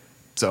 Yeah.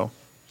 So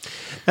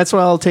That's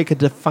why I'll take a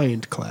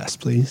Defiant class,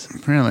 please.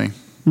 really,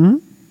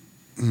 those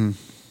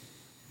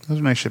are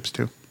nice ships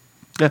too.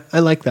 Yeah, I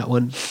like that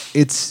one.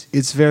 It's the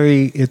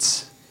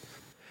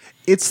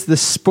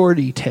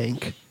sporty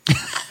tank.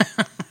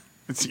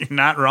 You're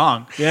not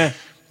wrong. Yeah.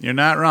 You're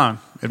not wrong.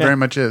 It very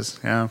much is.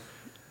 Yeah.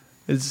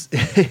 It's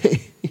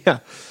yeah.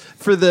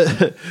 For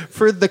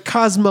the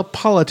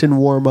cosmopolitan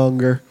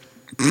warmonger.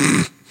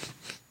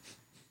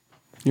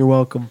 You're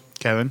welcome.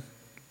 Kevin?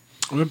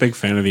 I'm a big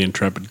fan of the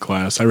Intrepid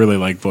class. I really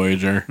like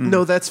Voyager.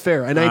 No, that's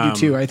fair, and I do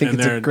too. I think And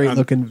it's a they're- great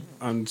looking.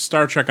 On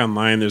Star Trek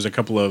Online, there's a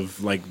couple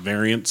of like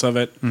variants of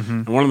it,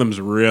 and one of them is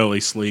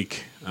really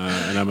sleek,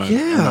 and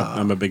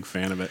I'm a big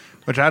fan of it.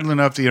 Which, oddly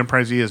enough, the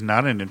Enterprise E is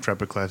not an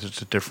Intrepid class.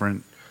 It's a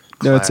different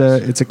No, class.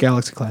 it's a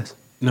Galaxy class.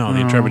 No, the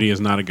Intrepid E is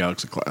not a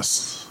Galaxy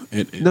class.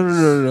 It is.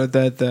 No.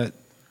 That The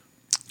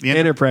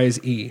Enterprise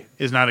E.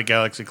 is not a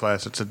Galaxy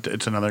class.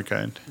 It's another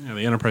kind. Yeah,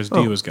 the Enterprise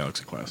D was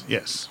Galaxy class.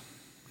 Yes.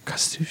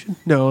 Constitution?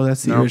 No,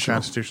 that's the No, original.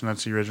 Constitution.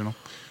 That's the original.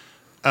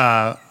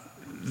 But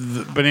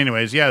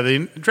anyways, yeah,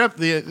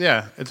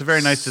 it's a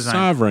very nice design.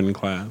 Sovereign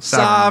class.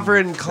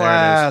 Sovereign There it is.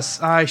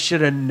 class. I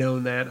should have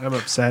known that. I'm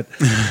upset.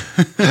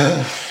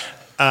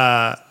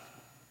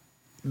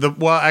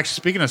 Actually,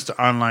 speaking of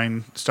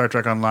Star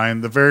Trek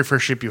Online, the very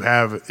first ship you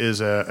have is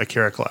a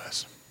Akira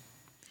class.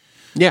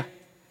 Yeah,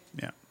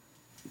 Yeah.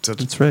 So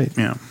that's right.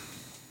 Yeah.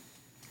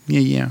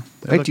 Yeah.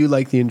 I do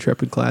like the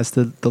Intrepid class.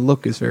 The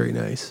look is very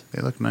nice.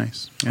 They look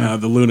nice. Yeah.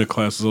 The Luna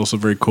class is also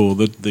very cool.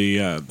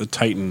 The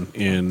Titan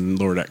in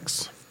Lord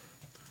X.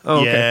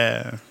 Oh, okay.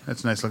 Yeah.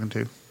 That's nice looking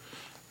too.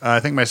 I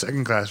think my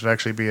second class would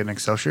actually be an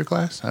Excelsior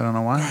class. I don't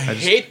know why. I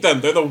hate them.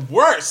 They're the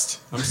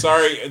worst. I'm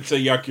sorry. It's a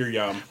yuck your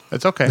yum.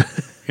 It's okay.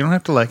 You don't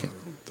have to like it.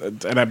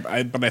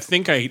 But I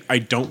think I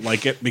don't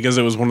like it because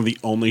it was one of the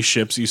only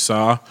ships you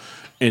saw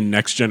in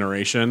Next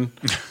Generation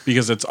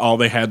because it's all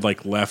they had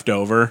like left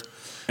over,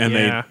 and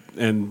Yeah.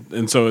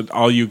 and so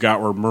all you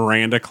got were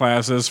Miranda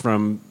classes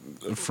from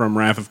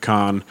Wrath of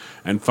Khan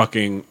and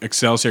fucking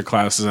Excelsior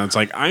classes, and it's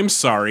like, I'm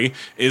sorry,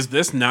 is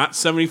this not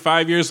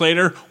 75 years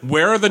later?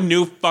 Where are the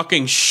new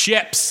fucking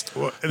ships?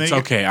 Well, and then It's you-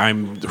 okay.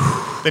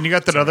 Then you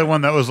got that other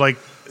one that was like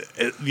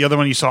the other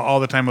one you saw all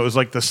the time. It was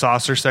like the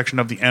saucer section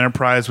of the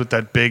Enterprise with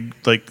that big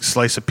like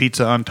slice of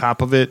pizza on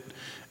top of it,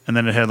 and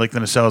then it had like the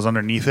nacelles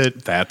underneath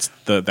it. that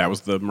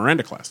was the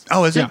Miranda class.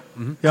 Oh, is Yeah. it?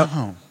 Mm-hmm.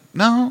 Oh,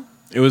 no.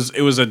 It was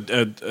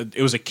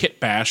a Kit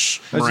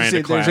Bash I was gonna Miranda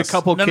say, class. there's a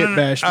couple No, Kit no.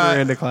 Bash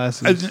Miranda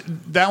classes.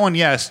 That one,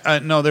 yes.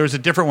 No, there was a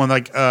different one.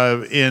 Like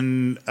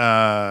in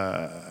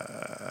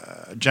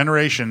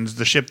Generations,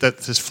 the ship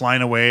that is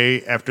flying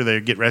away after they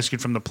get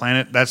rescued from the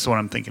planet. That's the one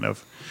I'm thinking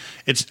of.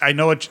 I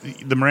know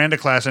the Miranda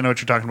class. I know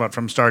what you're talking about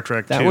from Star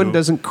Trek. that 2, one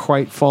doesn't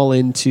quite fall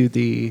into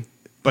the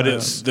but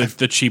it's.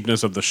 the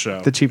cheapness of the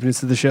show.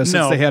 cheapness of the show since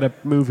No. they had a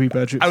movie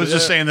budget. I was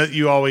just saying that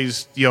you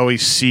always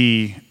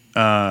see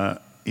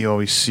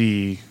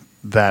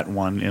that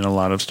one in a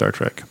lot of Star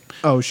Trek.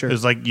 Oh, sure.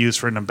 It's like used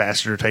for an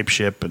ambassador type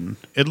ship, and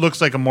it looks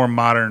like a more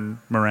modern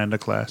Miranda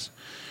class.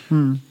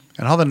 And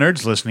all the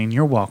nerds listening,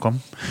 you're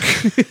welcome.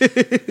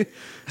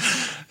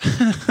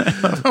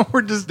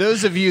 We're just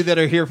Those of you that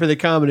are here for the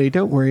comedy,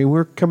 don't worry,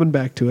 we're coming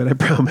back to it. I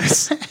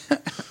promise.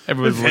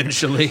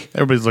 everybody's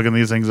looking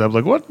these things up.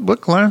 Like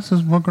what class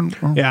is looking?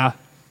 Yeah.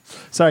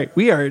 Sorry,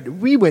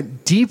 we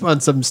went deep on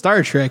some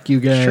Star Trek, you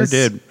guys. Sure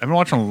did. I've been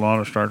watching a lot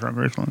of Star Trek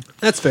recently.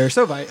 That's fair.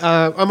 So have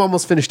I. I'm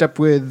almost finished up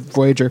with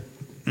Voyager.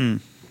 So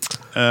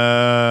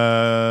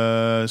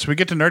we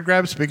get to Nerd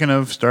Grab. Speaking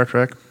of Star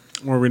Trek.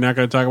 Were we not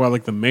going to talk about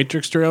like the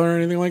Matrix trailer or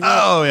anything like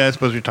that? Oh yeah, I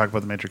suppose we talked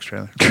about the Matrix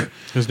trailer.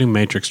 There's a new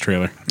Matrix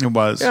trailer. It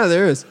was. Yeah,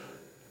 there is.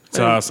 It's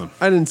awesome.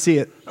 I didn't see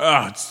it.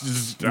 Oh,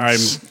 it's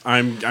just,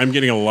 I'm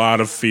getting a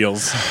lot of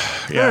feels.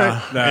 Yeah.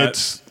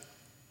 That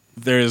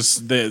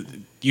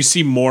you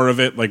see more of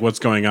it, like what's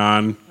going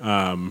on,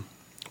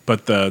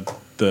 but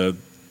the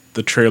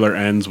trailer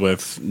ends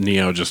with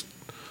Neo just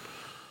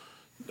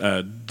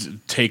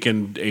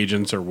taking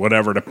agents or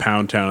whatever to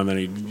Pound Town, and then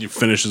he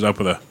finishes up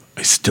with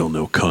I still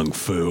know Kung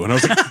Fu. And I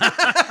was like,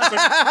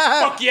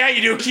 fuck yeah,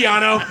 you do,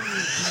 Keanu.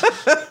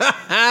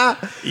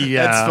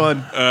 Yeah. That's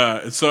fun.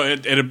 So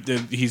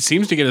he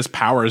seems to get his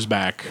powers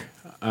back.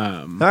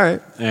 All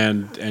right.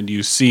 And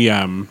you see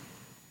at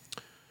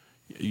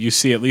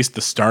least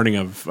the starting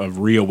of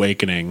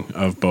reawakening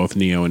of both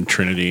Neo and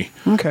Trinity.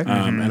 Okay.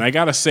 And I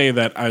gotta say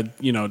that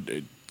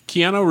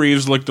Keanu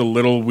Reeves looked a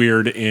little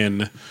weird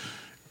in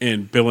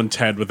Bill and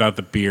Ted without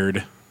the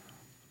beard,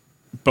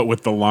 but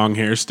with the long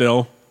hair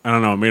still. I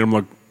don't know. It made him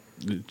look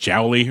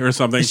jowly or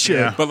something.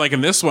 Sure. But like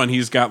in this one,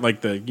 he's got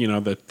like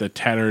the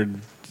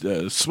tattered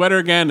sweater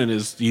again, and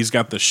he's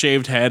got the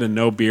shaved head and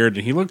no beard,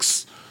 and he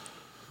looks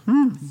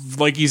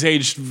like he's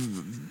aged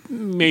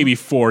maybe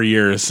 4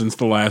 years since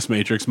the last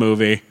Matrix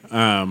movie.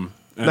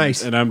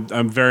 Nice. And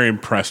I'm very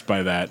impressed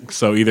by that.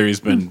 So either he's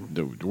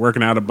been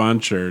working out a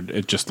bunch, or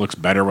it just looks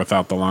better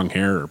without the long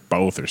hair, or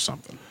both, or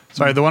something.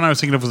 Sorry, the one I was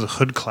thinking of was a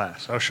hood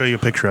class. I'll show you a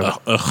picture of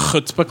it. A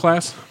chutzpah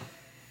class?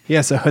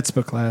 Yes, a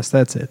chutzpah class.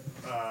 That's it.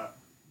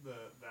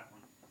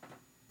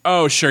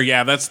 Oh, sure,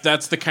 yeah, that's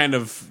the kind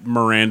of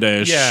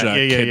Miranda-ish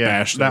kid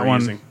bash That we're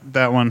one, using.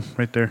 that one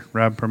right there,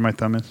 Rob, where my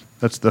thumb is.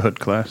 That's the hood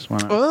class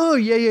one. Oh,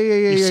 yeah.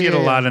 You see it a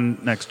lot in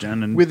Next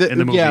Gen and With in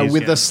the movies.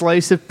 with a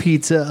slice of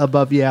pizza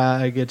above. Yeah,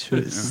 I get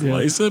you.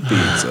 Slice of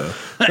pizza.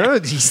 Oh,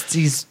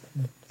 he's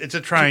It's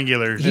a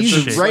triangular. He's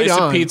shape. right Slice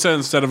on. of pizza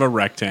instead of a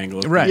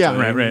rectangle. Right, Yeah.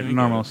 right.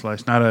 Normal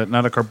slice, not a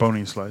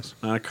Carboni slice.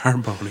 Not a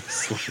carboni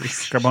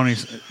slice. Carboni.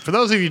 For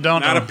those of you who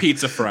don't Not know, a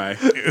pizza fry.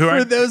 who for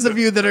aren't, those of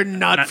you that are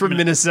not from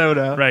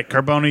Minnesota. right,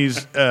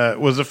 Carboni's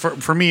was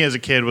for me as a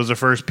kid was the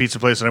first pizza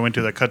place that I went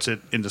to that cuts it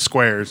into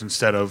squares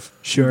instead of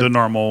Sure. the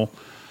normal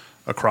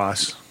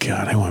across.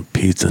 God, I want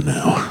pizza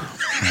now.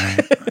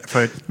 If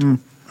I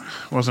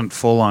wasn't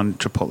full on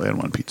Chipotle, I'd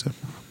want pizza.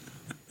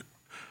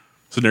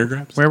 So nerd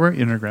grabs? Where were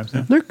you? Nerd Grabs,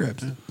 yeah. Nerd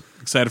grabs.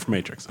 Excited for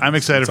Matrix. I'm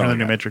excited That's for all the I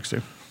new got. Matrix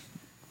too.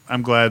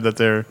 I'm glad that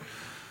they're.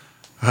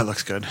 Oh, it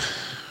looks good.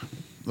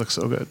 Looks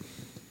so good.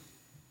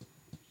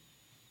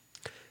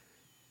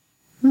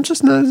 I'm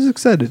just not as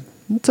excited.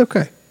 It's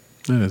okay.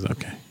 That is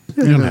okay.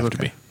 Yeah, You don't it have is to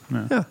okay.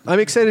 be. Yeah, I'm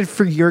excited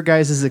for your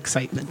guys'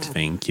 excitement.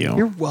 Thank you.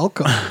 You're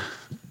welcome.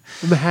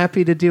 I'm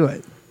happy to do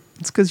it.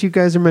 It's because you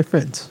guys are my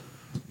friends.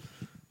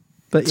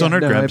 But So yeah,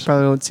 Nerd no, I Grabs.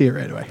 probably won't see it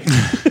right away.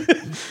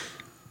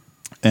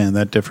 And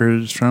that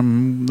differs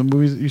from the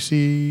movies that you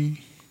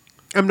see.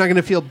 I'm not going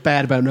to feel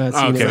bad about not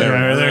seeing Okay, it.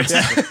 Right away.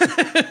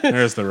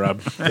 there's the rub.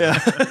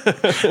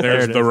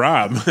 There's the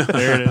rub.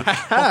 There it is.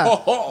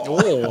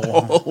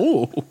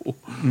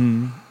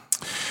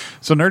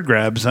 So Nerd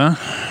Grabs, huh?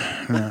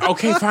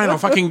 Okay, fine. I'll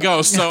fucking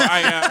go. So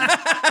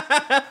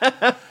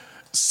I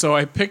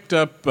picked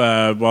up.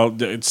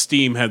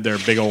 Steam had their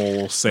big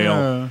old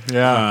sale.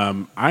 Yeah.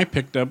 I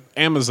picked up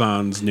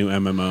Amazon's new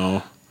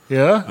MMO,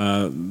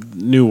 Yeah.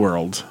 New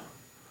World.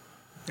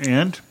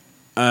 And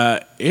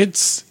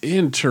It's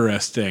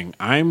interesting.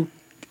 I'm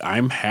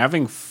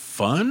having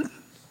fun,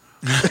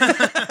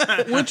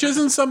 which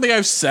isn't something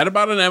I've said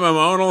about an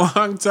MMO in a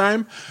long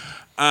time.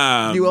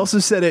 You also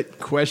said it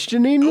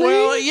questioningly?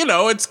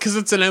 Well, it's because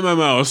it's an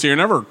MMO, so you're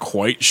never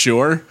quite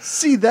sure.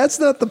 See, that's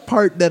not the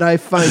part that I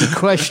find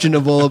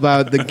questionable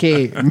about the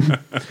game.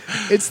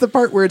 It's the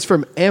part where it's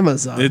from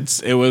Amazon.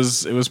 It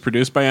was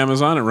produced by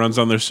Amazon. It runs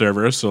on their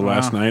servers. So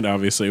last night,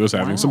 obviously, it was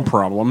having some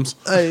problems.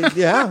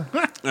 Yeah.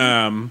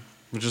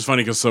 Which is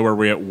funny because so are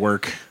we at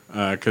work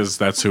because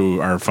that's who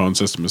our phone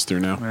system is through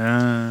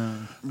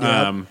now.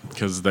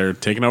 Because they're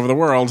taking over the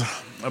world.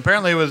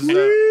 apparently it was.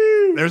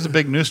 There was a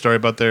big news story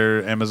about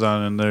their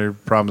Amazon and their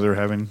problems they were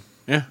having.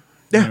 Yeah.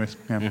 Anyways,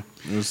 yeah. Yeah,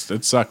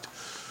 it sucked.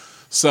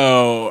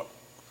 So,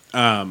 it's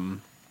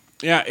an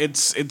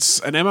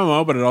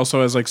MMO, but it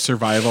also has like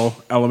survival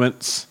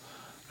elements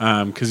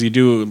because you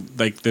do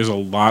like there's a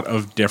lot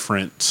of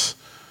different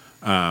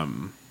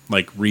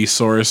like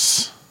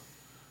resource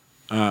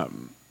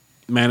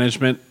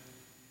management,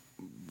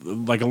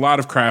 like a lot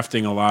of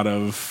crafting, a lot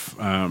of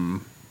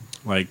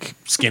like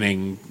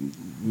skinning,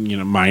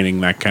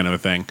 mining, that kind of a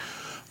thing.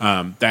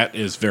 That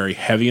is very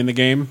heavy in the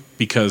game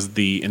because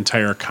the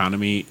entire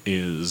economy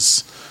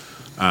is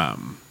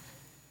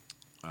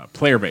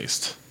player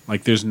based.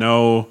 Like there's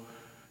no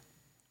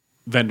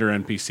vendor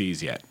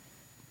NPCs yet.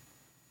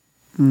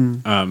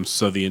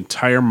 So the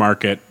entire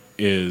market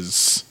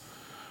is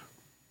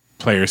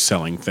players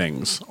selling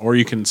things, or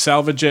you can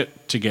salvage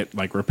it to get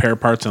like repair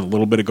parts and a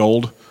little bit of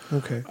gold.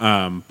 Okay.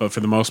 But for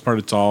the most part,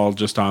 it's all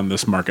just on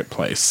this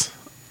marketplace.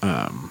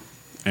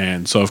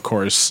 And so, of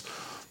course,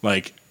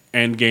 like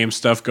end game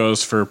stuff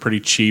goes for pretty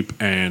cheap,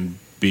 and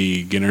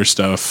beginner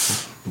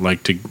stuff,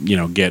 like to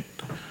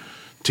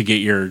get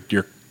your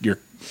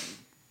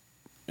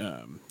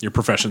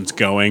professions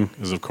going,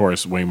 is of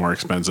course way more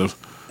expensive.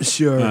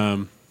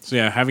 Sure. So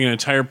yeah, having an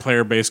entire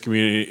player-based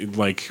community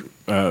like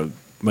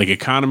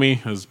economy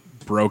has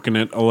broken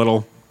it a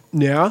little.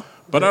 Yeah.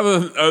 But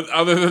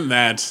other than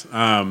that,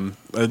 I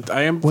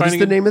am What is finding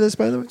the name of this,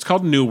 by the way? It's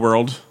called New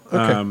World.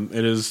 Okay.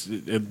 It is.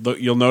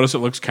 You'll notice it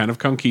looks kind of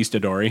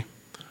conquistador-y,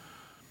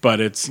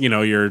 but it's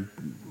you're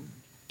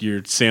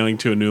sailing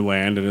to a new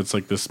land, and it's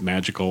like this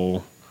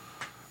magical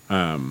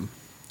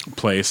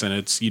place,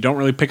 and you don't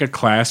really pick a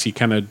class. You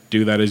kind of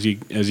do that as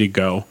you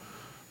go.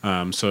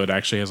 So it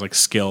actually has like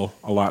skill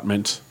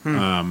allotment,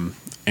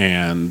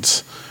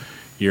 and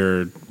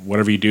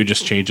whatever you do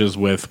just changes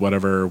with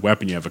whatever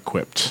weapon you have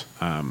equipped.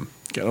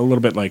 Get a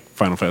little bit like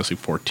Final Fantasy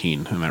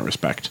XIV in that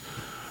respect.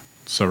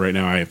 So right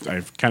now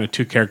I've kind of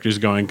two characters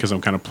going because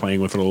I'm kind of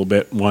playing with it a little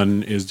bit.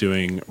 One is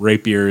doing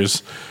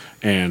rapiers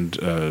and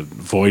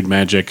void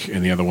magic,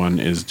 and the other one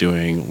is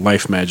doing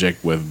life magic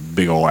with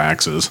big ol'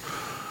 axes.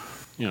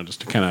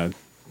 just to kind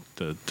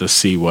of to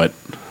see what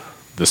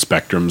the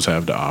spectrums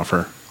have to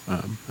offer,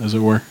 as it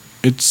were.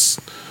 It's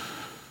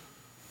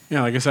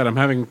like I said, I'm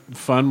having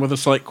fun with a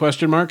slight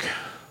question mark.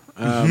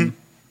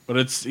 But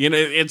it's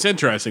it's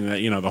interesting that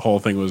the whole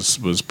thing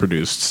was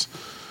produced.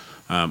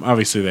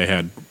 Obviously, they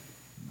had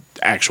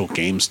actual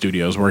game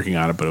studios working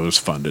on it, but it was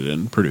funded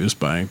and produced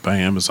by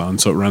Amazon,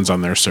 so it runs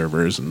on their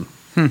servers. And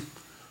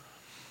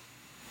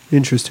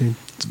Interesting.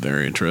 It's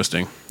very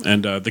interesting.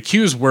 And the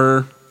queues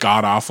were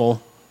god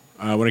awful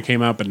when it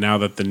came out, but now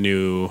that the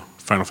new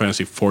Final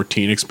Fantasy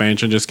XIV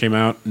expansion just came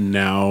out,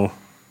 now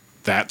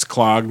that's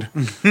clogged,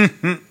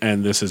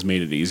 and this has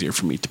made it easier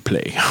for me to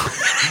play.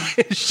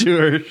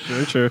 Sure.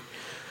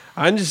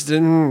 I'm just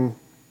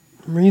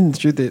reading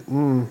through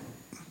the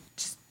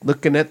just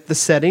looking at the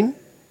setting.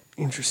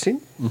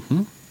 Interesting.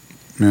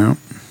 Yeah.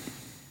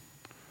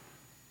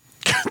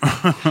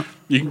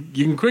 You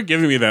can quit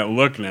giving me that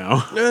look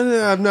now.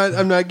 No,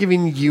 I'm not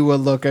giving you a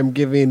look. I'm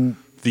giving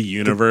The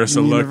universe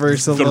a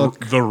universe a look.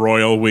 look. The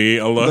royal we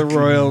a look. the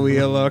royal we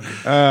a look.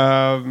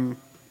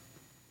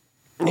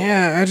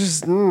 Yeah, I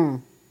just.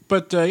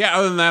 But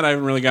other than that, I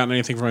haven't really gotten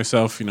anything for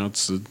myself.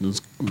 It's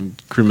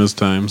Christmas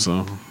time,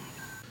 so.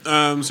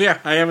 I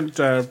haven't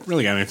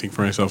really got anything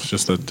for myself. It's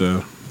just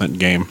that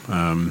game,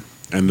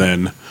 and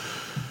then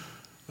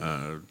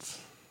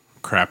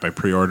crap I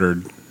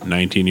pre-ordered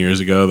 19 years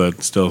ago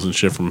that still isn't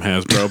shit from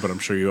Hasbro. But I'm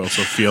sure you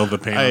also feel the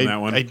pain on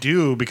that one. I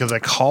do, because I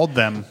called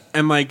them.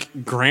 And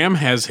Graham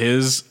has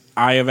his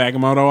Eye of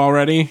Agamotto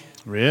already.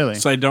 Really?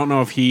 So I don't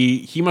know if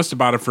he must have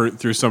bought it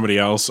through somebody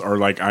else,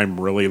 or I'm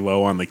really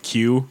low on the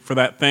queue for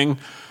that thing.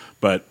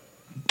 But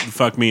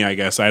fuck me, I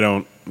guess I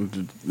don't.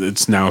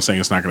 It's now saying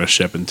it's not going to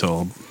ship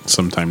until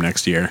sometime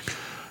next year.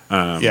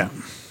 Yeah.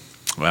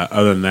 Well,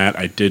 other than that,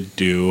 I did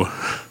do.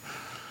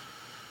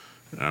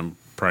 I'm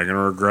probably going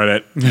to regret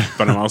it,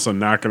 but I'm also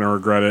not going to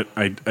regret it.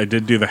 I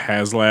did do the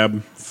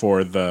HasLab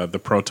for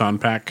the Proton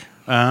Pack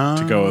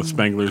to go with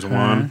Spengler's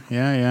Wand.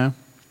 Yeah.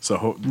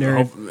 So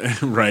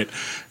right,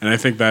 and I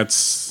think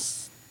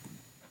that's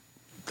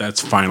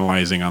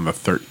finalizing on the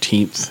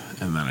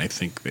 13th, and then I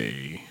think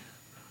they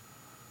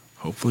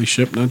hopefully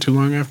ship not too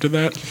long after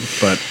that.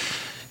 But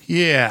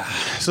yeah.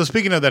 So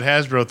speaking of that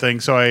Hasbro thing,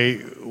 so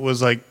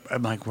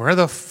I'm like, where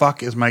the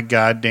fuck is my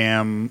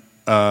goddamn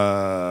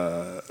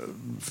pulse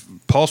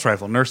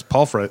rifle, nurse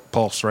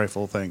pulse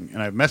rifle thing?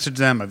 And I've messaged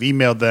them, I've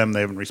emailed them,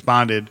 they haven't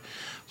responded. So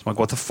I'm like,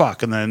 what the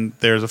fuck? And then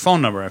there's a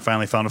phone number. I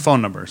finally found a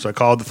phone number, so I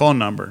called the phone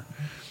number.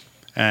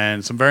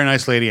 And some very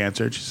nice lady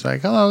answered. She's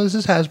like, hello, this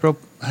is Hasbro,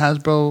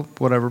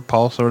 whatever,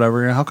 Pulse or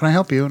whatever. How can I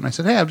help you? And I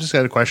said, hey, I've just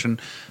got a question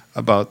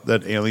about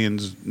that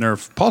Aliens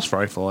Nerf Pulse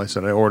rifle. I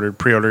said,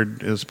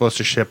 pre-ordered, it was supposed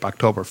to ship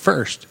October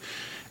 1st.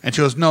 And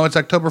she goes, no, it's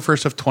October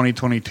 1st of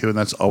 2022, and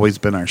that's always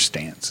been our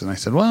stance. And I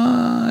said, well,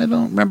 I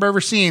don't remember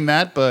ever seeing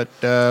that, but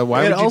why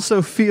would you... It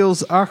also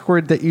feels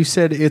awkward that you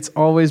said it's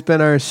always been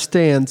our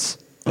stance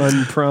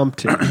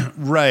unprompted.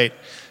 Right.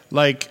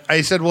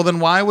 I said, well, then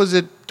why was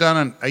it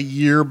done a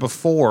year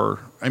before?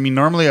 I mean,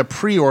 normally a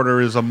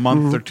pre-order is a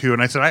month or two.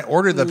 And I said, I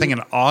ordered that thing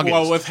in August.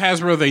 Well, with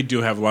Hasbro, they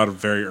do have a lot of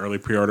very early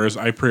pre-orders.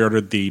 I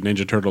pre-ordered the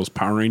Ninja Turtles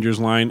Power Rangers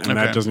line, and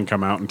that doesn't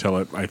come out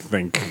until, I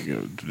think,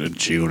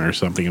 June or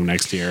something of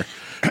next year.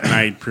 And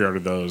I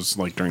pre-ordered those,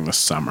 during the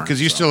summer.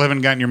 Because you still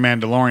haven't gotten your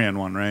Mandalorian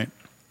one, right?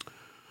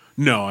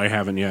 No, I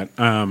haven't yet.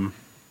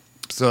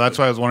 So that's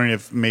why I was wondering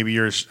if maybe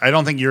yours... I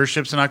don't think yours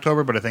ships in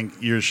October, but I think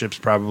yours ships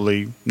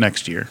probably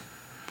next year.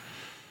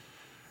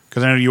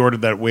 Because I know you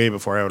ordered that way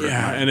before I ordered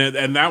mine.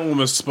 And that one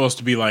was supposed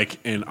to be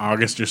in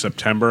August or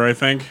September, I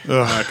think.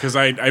 Because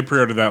I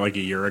pre-ordered that a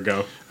year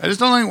ago. I just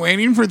don't like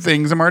waiting for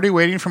things. I'm already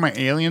waiting for my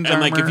Aliens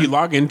armor. And if you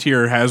log into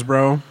your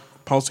Hasbro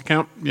Pulse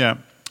account,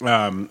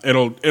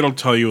 it'll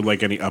tell you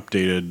any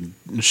updated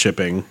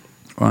shipping.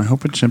 Well, I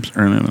hope it ships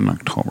earlier than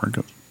October.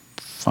 Because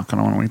fuck, I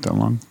don't want to wait that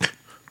long.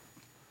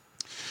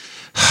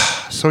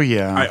 So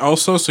yeah, I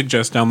also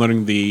suggest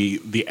downloading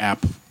the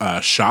app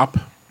Shop.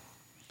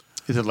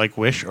 Is it like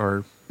Wish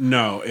or?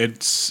 No,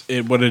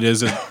 what it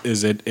is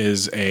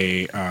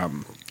a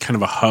kind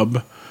of a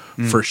hub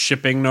for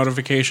shipping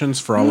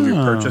notifications for all of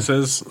your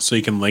purchases. So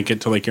you can link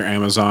it to your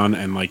Amazon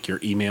and your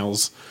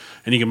emails,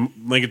 and you can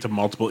link it to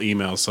multiple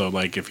emails. So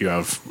if you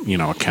have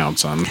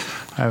accounts on,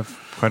 I have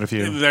quite a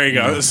few. There you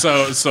go.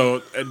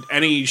 So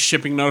any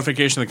shipping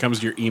notification that comes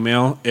to your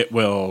email, it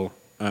will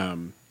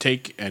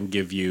take and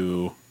give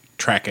you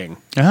tracking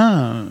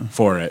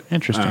for it.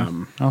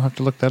 Interesting. I'll have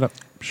to look that up.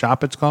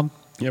 Shop, it's called.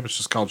 Yep, it's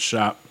just called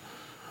Shop.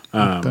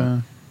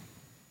 The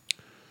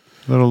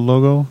little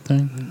logo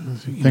thing.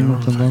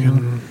 With the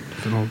logo.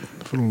 If it'll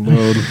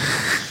load.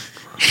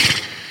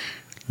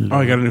 Oh,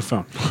 I got a new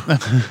phone.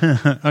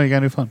 Oh, you got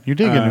a new phone. You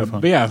did get a new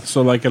phone. But yeah,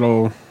 so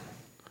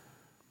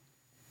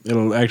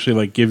it'll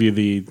actually give you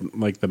the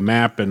the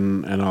map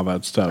and all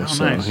that stuff. Oh,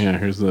 so nice. yeah,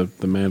 here's the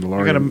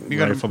Mandalorian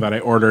rifle that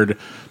I ordered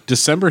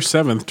December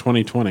 7th,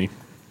 2020.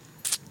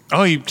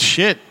 Oh,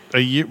 shit. A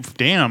year.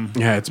 Damn.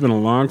 Yeah, it's been a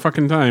long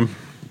fucking time.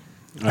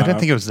 I didn't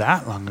think it was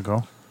that long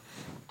ago.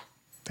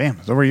 Damn, it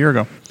was over a year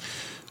ago.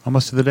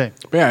 Almost to the day.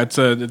 But yeah, it's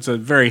a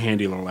very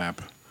handy little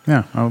app.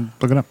 Yeah, I'll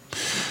look it up.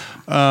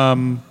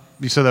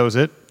 You said that was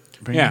it?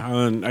 Yeah,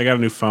 and I got a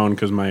new phone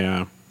because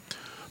my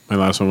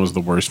last one was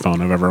the worst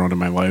phone I've ever owned in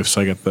my life.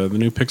 So I got the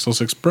new Pixel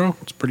 6 Pro.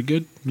 It's pretty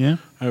good. Yeah.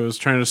 I was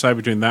trying to decide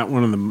between that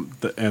one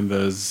and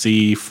the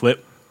Z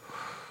Flip.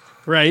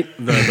 Right.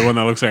 The one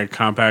that looks like a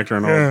compact or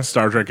an old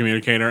Star Trek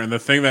communicator. And the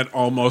thing that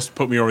almost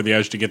put me over the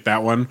edge to get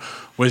that one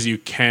was you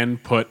can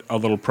put a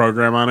little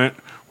program on it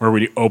where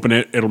when you open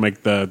it, it'll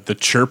make the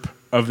chirp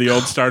of the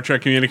old Star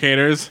Trek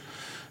communicators.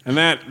 And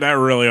that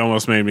really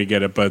almost made me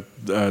get it. But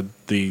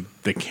the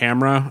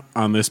camera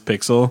on this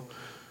Pixel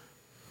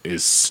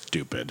is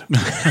stupid.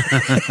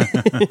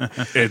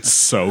 It's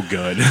so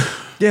good.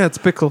 Yeah, it's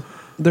Pickle.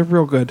 They're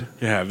real good.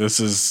 Yeah, this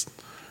is...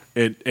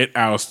 It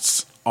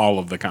ousts all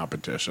of the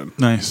competition.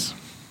 Nice.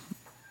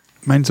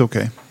 Mine's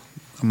okay.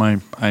 My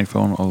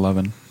iPhone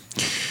 11.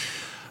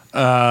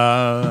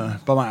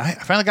 But I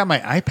finally got my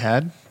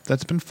iPad.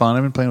 That's been fun.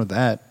 I've been playing with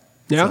that.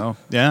 Yeah? So,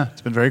 yeah,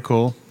 it's been very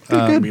cool.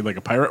 Be like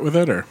a pirate with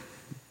it, or...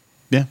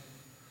 Yeah.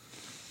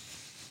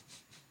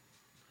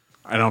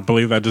 I don't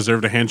believe that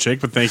deserved a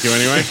handshake, but thank you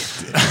anyway.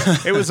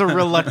 It was a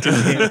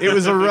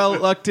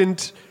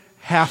reluctant,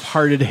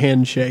 half-hearted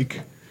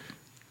handshake.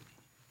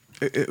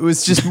 It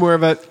was just more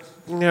of a,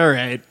 all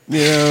right,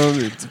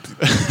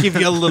 give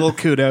you a little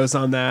kudos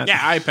on that. Yeah,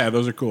 iPad,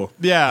 those are cool.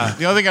 Yeah.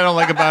 The only thing I don't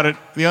like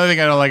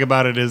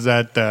about it is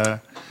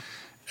that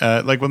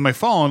like with my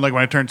phone, like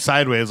when I turn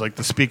sideways, like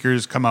the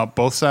speakers come out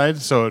both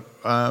sides. So,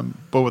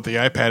 but with the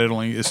iPad, it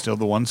only is still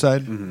the one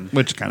side,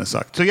 which kind of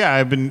sucked. So yeah,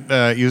 I've been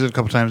using it a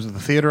couple times at the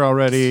theater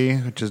already,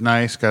 which is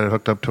nice. Got it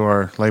hooked up to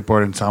our light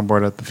board and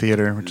soundboard at the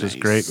theater, which is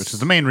great. Which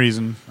is the main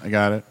reason I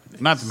got it.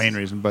 Not the main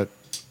reason, but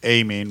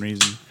a main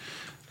reason.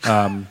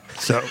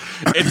 So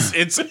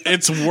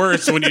it's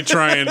worse when you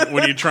try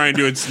and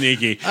do it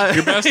sneaky.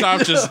 You're best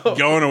off just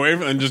going away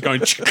from it and just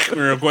going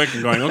real quick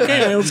and going,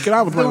 okay, let's get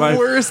on with my life. The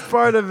worst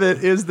part of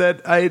it is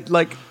that I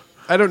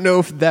don't know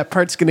if that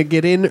part's going to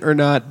get in or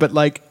not, but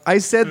like I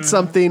said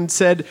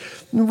said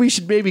we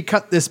should maybe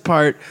cut this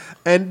part,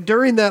 and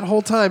during that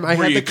whole time I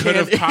had the could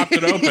have popped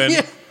it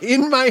open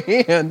in my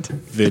hand.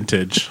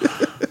 Vintage.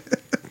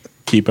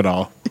 Keep it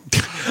all.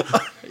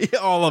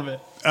 All of it.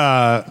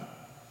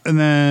 And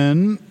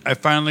then I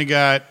finally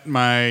got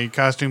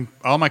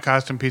all my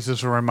costume pieces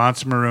for my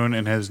Monster Maroon,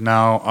 and is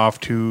now off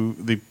to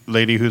the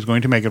lady who's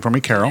going to make it for me,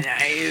 Carol.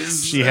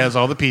 Nice. She has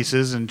all the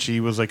pieces, and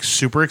she was like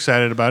super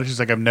excited about it. She's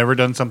like, I've never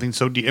done something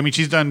so deep. I mean,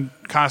 she's done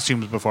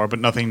costumes before, but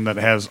nothing that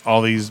has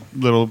all these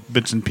little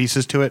bits and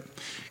pieces to it.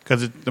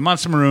 Because the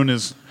Monster Maroon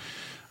is,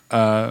 it's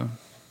got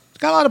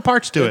a lot of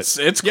parts to it.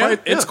 It's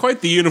quite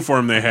the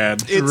uniform they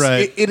had.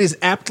 It is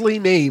aptly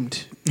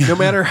named. No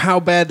matter how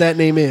bad that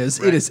name is,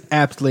 it is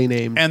aptly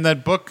named. And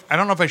that book, I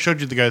don't know if I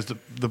showed you the guys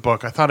the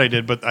book. I thought I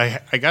did, but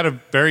I got a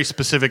very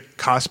specific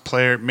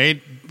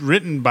cosplayer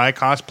written by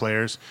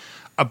cosplayers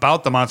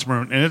about the Monster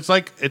Maroon, and it's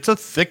a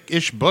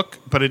thick-ish book,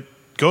 but it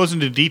goes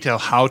into detail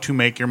how to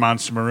make your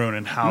Monster Maroon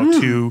and how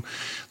to,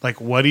 like,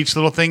 what each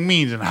little thing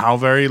means and how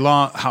very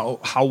long,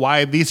 how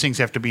wide these things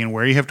have to be and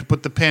where you have to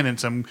put the pin, and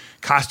some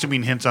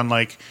costuming hints on,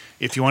 like,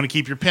 if you want to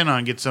keep your pin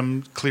on, get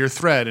some clear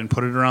thread and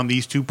put it around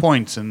these 2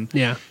 points. And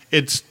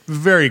it's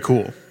very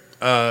cool.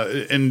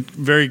 And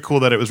very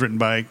cool that it was written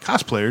by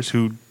cosplayers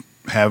who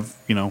have,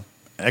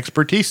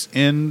 expertise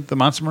in the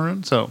Monster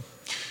Maroon. So,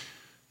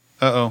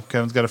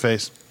 Kevin's got a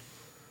face.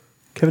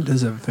 Kevin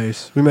does have a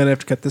face. We might have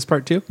to cut this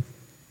part too.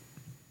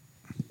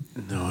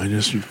 No,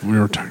 we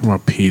were talking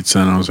about pizza,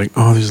 and I was like,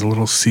 oh, there's a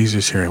Little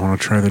Caesars here. I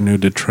want to try the new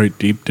Detroit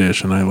deep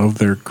dish, and I love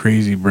their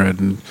crazy bread.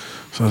 And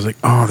so I was like,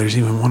 oh, there's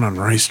even one on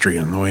Rice Street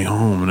on the way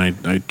home. And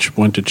I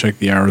went to check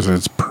the hours, and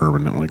it's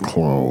permanently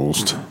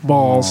closed.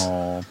 Balls.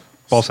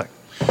 Ballsack.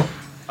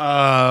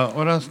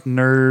 What else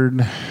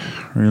nerd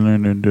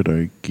did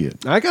I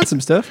get? I got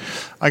some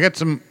stuff. I got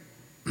some.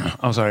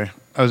 I'm sorry.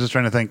 I was just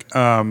trying to think.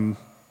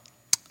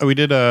 We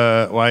did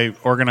I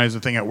organized a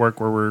thing at work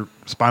where we're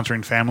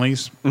sponsoring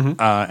families,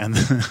 and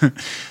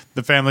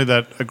the family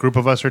that a group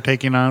of us are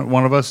taking on.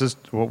 One of us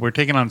we're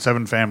taking on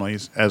 7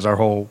 families as our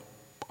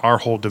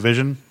whole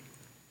division,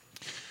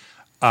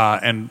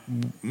 and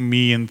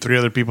me and 3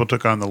 other people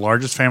took on the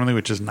largest family,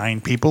 which is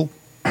 9 people.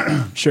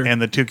 Sure.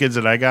 And the 2 kids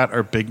that I got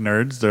are big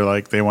nerds. They're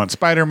like, they want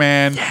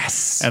Spider-Man.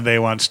 Yes. And they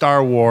want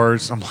Star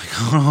Wars. I'm like,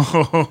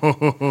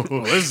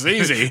 well, this is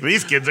easy.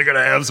 These kids are going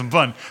to have some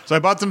fun. So I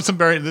bought them some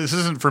this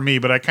isn't for me,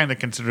 but I kind of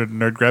consider it a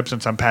nerd grab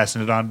since I'm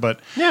passing it on.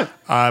 But yeah,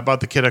 I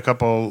bought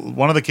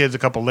one of the kids a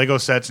couple Lego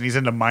sets, and he's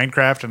into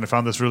Minecraft, and I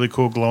found this really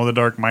cool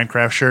glow-in-the-dark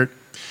Minecraft shirt.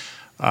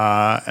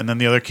 And then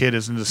the other kid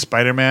is into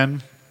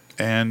Spider-Man.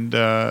 And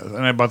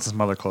I bought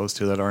some other clothes,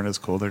 too, that aren't as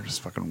cool. They're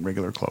just fucking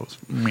regular clothes.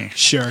 Meh.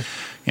 Sure.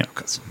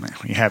 Because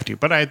you have to.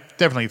 But I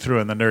definitely threw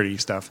in the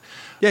nerdy stuff.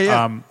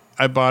 Yeah.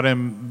 I bought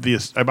him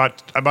I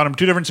bought him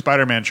 2 different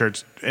Spider-Man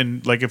shirts.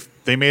 And, like, if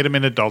they made them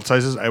in adult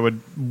sizes, I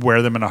would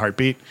wear them in a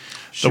heartbeat.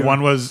 Sure. The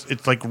one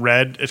it's, like,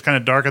 red. It's kind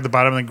of dark at the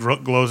bottom and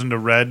then glows into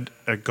red.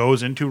 It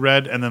goes into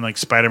red. And then, like,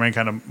 Spider-Man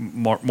kind of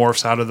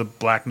morphs out of the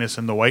blackness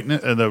and the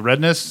whiteness, the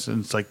redness.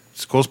 And it's, like,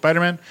 it's cool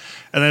Spider-Man.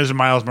 And then there's a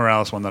Miles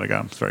Morales one that I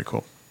got. It's very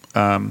cool.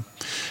 And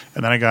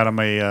then I got him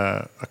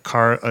a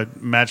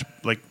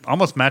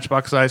almost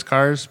Matchbox size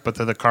cars, but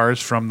they're the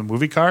cars from the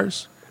movie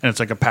Cars, and it's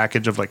like a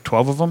package of like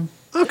 12 of them.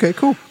 Okay,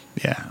 cool.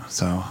 Yeah,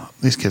 so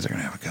these kids are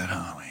gonna have a good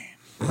Halloween.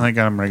 And I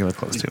got them regular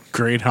clothes too.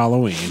 Great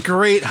Halloween.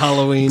 Great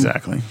Halloween.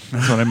 Exactly.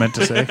 That's what I meant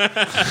to say.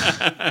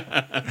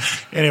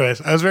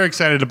 Anyways, I was very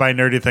excited to buy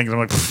nerdy things. I'm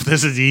like,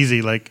 this is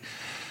easy. Like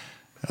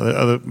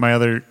my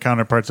other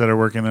counterparts that are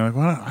working, they're like,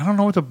 well, I don't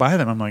know what to buy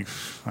them. I'm like,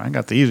 I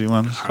got the easy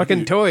ones.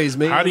 Fucking toys,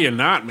 man. How do you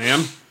not,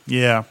 man?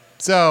 Yeah.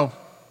 So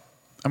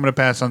I'm gonna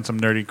pass on some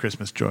nerdy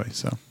Christmas joy.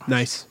 So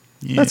Nice.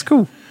 yeah. That's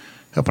cool.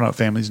 Helping out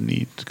families in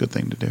need. It's a good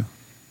thing to do.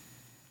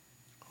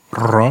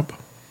 Rob?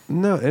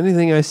 No,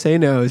 anything I say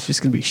now is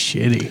just gonna be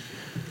shitty.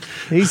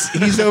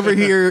 He's over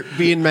here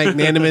being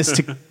magnanimous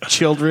to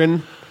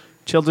children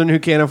who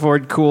can't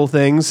afford cool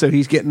things, so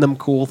he's getting them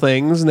cool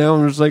things. Now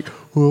I'm just like,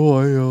 well,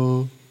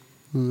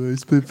 I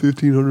spent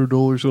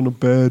 $1,500 on a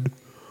bed,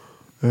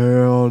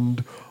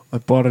 and I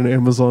bought an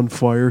Amazon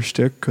Fire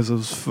Stick because I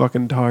was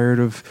fucking tired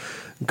of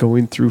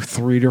going through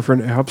 3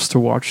 different apps to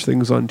watch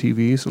things on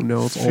TV. So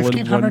now it's all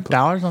in one.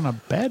 $1,500 on a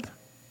bed?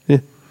 Yeah,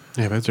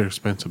 Yeah, beds are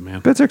expensive,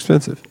 man. beds are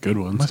expensive. Good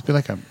ones. Must be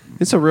like a.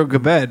 It's a real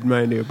good bed,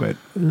 mind you, but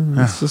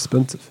it's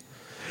expensive.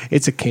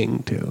 It's a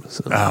king too.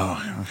 So.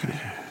 Oh, okay.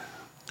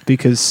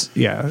 Because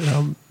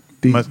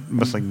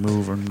Must like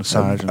move or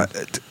massage.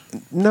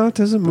 no, it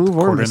doesn't move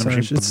or Quarter in the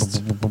massage.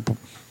 machine.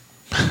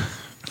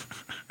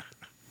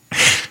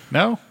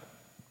 No.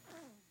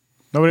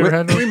 Nobody ever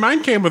had I mean,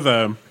 mine came with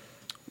a.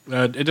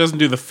 It doesn't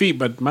do the feet,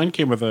 but mine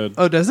came with a.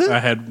 Oh, does it? A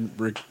head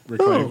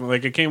reclining. Oh.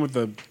 Like it came with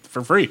the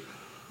for free.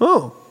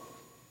 Oh,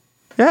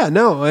 yeah.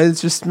 No,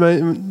 it's just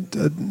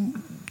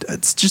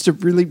it's just a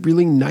really,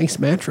 really nice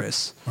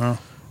mattress. Wow.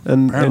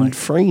 And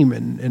frame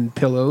and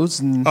pillows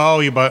and Oh,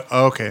 you bought.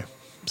 Oh, okay.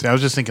 See, I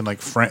was just thinking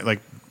like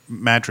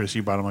mattress.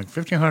 You bought them like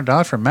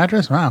 $1,500 for a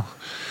mattress. Wow.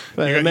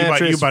 You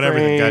bought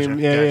everything. Gotcha.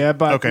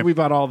 Yeah. We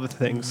bought all the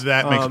things.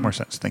 That makes more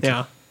sense. Thank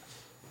you.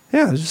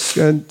 Yeah. Just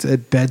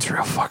bed's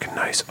real fucking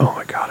nice. Oh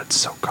my god, it's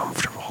so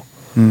comfortable.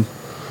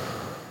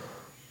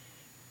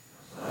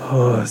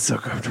 Oh, it's so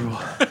comfortable.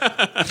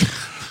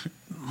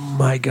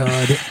 My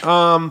god.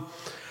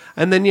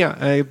 And then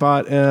I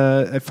bought.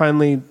 I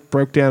finally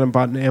broke down and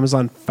bought an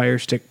Amazon Fire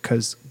Stick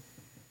because,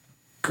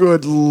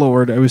 good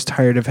lord, I was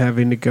tired of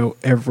having to go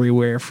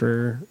everywhere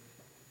for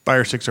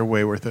Fire sticks are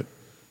way worth it.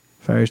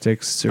 Fire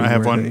Sticks. I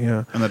have one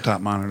Yeah. in the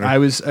top monitor.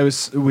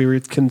 We were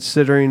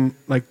considering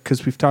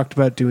because we've talked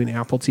about doing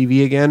Apple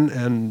TV again,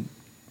 and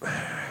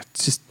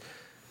it's just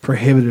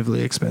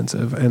prohibitively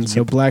expensive. And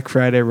so Black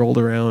Friday rolled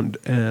around,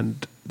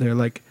 and they're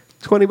like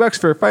 $20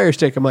 for a Fire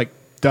Stick. I'm like,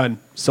 done,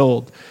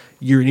 sold.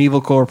 You're an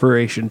evil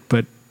corporation,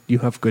 but you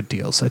have good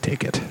deals. I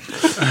take it.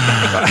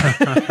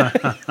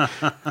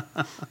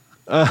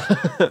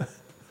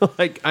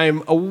 Like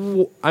I'm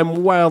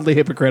wildly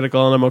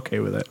hypocritical, and I'm okay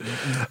with it.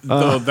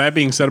 Though that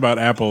being said about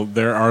Apple,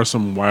 there are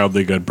some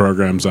wildly good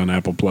programs on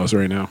Apple Plus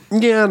right now.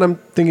 Yeah, and I'm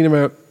thinking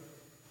about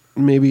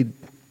maybe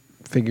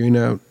figuring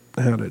out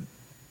how to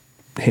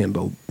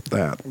handle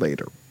that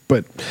later,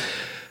 but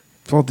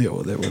I'll deal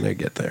with it when I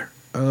get there.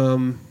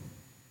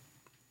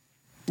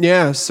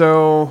 Yeah,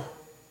 so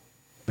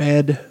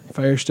bed,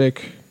 Fire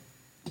Stick.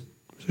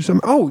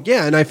 Oh,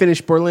 yeah, and I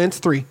finished Borderlands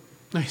 3.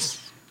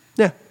 Nice.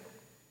 Yeah.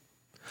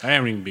 I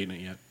haven't even beaten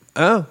it yet.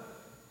 Oh.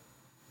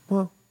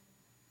 Well,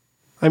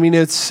 I mean,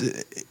 it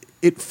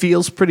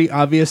feels pretty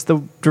obvious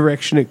the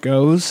direction it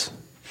goes.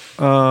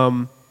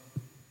 There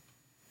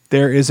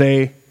is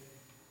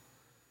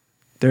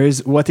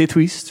what a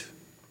twist.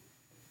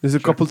 There's a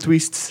couple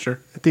twists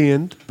at the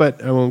end,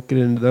 but I won't get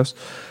into those.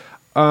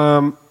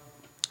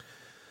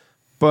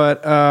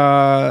 But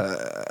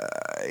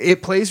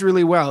it plays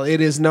really well. It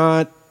is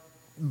not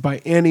by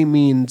any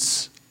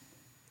means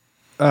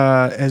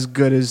as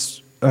good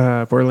as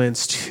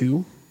Borderlands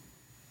 2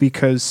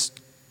 because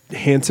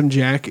Handsome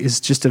Jack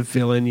is just a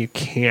villain you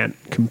can't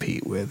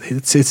compete with.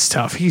 It's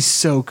tough. He's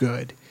so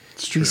good.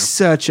 He's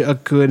such a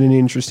good and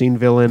interesting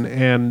villain,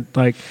 and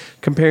like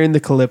comparing the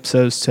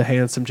Calypsos to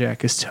Handsome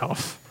Jack is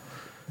tough.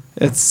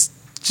 It's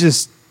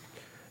just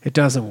it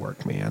doesn't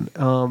work, man.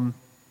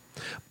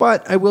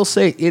 But I will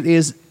say it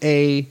is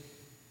a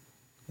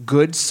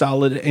good,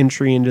 solid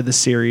entry into the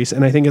series,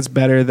 and I think it's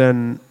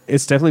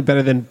definitely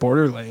better than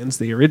Borderlands,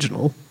 the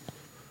original.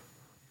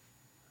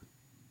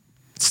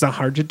 It's not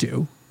hard to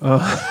do.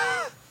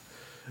 I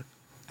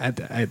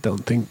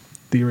don't think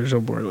the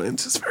original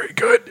Borderlands is very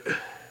good.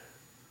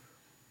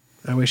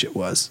 I wish it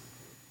was.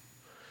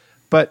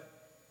 But,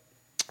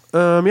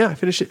 I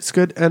finished it. It's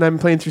good, and I'm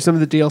playing through some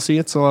of the DLC.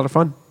 It's a lot of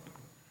fun.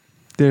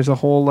 There's a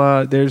whole,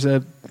 there's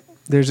a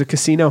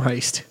casino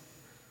heist.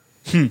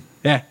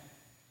 Yeah.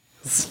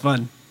 It's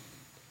fun.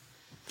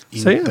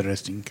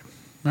 Interesting.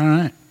 All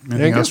right.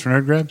 Anything else for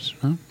Nerd Grabs?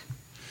 Huh?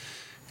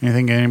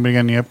 Anybody got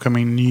any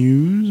upcoming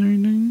news or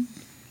anything?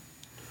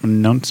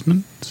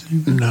 Announcements?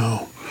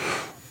 No.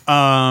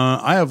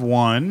 I have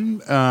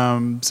one.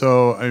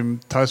 So I'm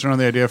tossing around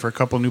the idea for a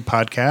couple new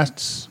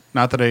podcasts.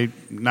 Not that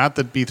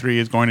B3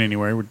 is going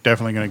anywhere. We're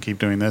definitely going to keep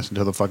doing this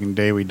until the fucking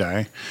day we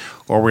die,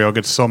 or we all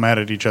get so mad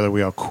at each other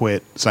we all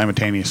quit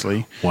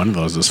simultaneously. One of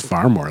those is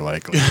far more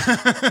likely.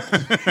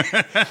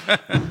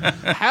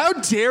 How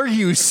dare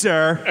you,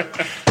 sir?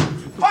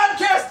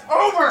 Podcast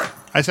over.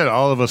 I said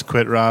all of us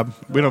quit, Rob.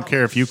 We don't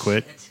care if you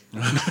quit.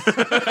 It's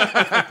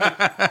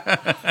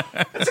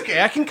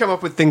okay. I can come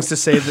up with things to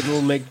say that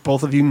will make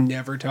both of you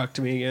never talk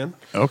to me again.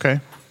 Okay.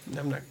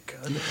 I'm not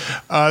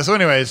gonna. So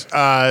anyways,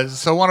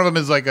 so one of them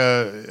is like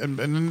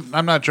and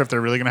I'm not sure if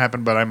they're really going to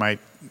happen, but I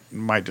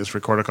might just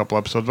record a couple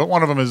episodes. But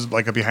one of them is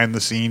like a behind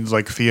the scenes,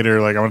 like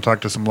theater. Like I want to talk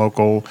to some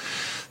local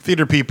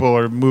theater people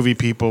or movie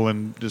people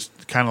and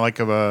just kind of like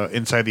a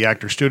inside the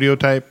actor studio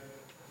type,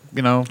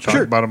 talk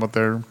about them, what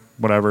their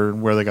whatever,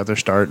 where they got their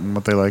start and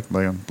what they like,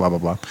 blah, blah,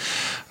 blah.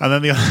 And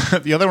then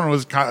the other one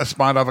was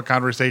spawned off a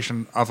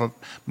conversation off of,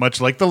 much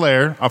like The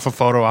Lair, off a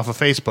photo off of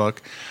Facebook,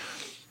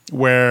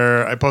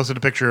 where I posted a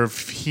picture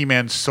of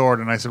He-Man's sword,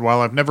 and I said,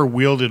 while I've never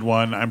wielded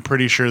one, I'm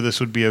pretty sure this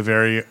would be a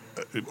very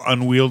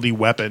unwieldy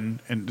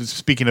weapon. And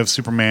speaking of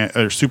Superman,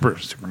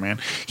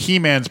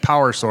 He-Man's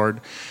power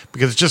sword,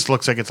 because it just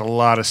looks like it's a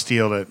lot of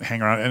steel to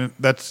hang around. And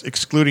that's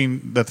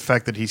excluding the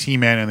fact that he's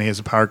He-Man and he has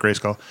a power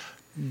Grayskull.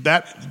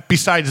 That,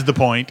 besides the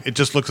point, it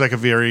just looks like a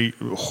very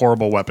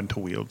horrible weapon to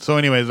wield. So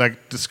anyways, I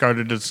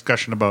discarded a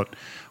discussion about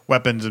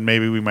weapons, and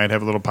maybe we might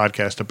have a little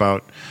podcast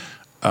about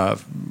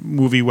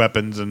movie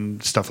weapons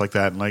and stuff like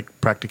that, and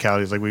like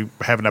practicalities. Like we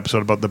have an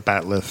episode about the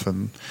Batlith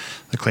and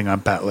the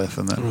Klingon Batlith.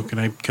 And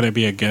Can I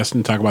be a guest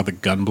and talk about the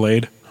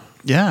Gunblade?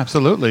 Yeah,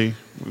 absolutely.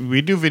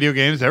 We do video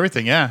games,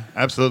 everything. Yeah,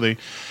 absolutely.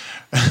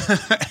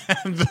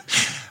 And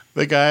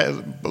the guy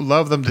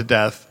love them to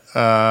death.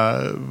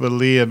 But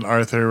Lee and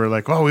Arthur were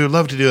like, "Oh, we would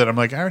love to do that." I'm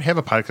like, "I already have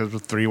a podcast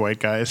with 3 white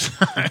guys."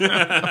 I'm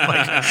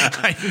like,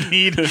 I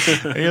need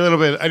a little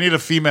bit. I need a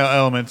female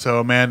element. So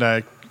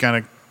Amanda kind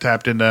of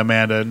tapped into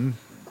Amanda, and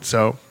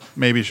so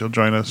maybe she'll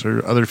join us,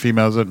 or other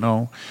females that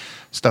know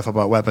stuff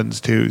about weapons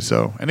too.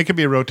 So, and it could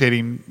be a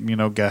rotating,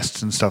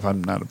 guests and stuff. I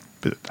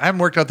haven't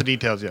worked out the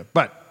details yet,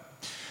 but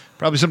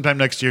probably sometime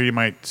next year you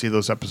might see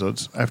those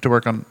episodes. I have to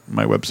work on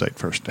my website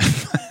first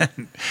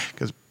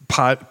because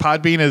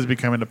Podbean is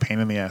becoming a pain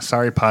in the ass.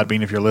 Sorry,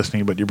 Podbean, if you're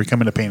listening, but you're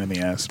becoming a pain in the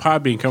ass.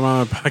 Podbean, come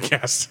on a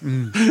podcast.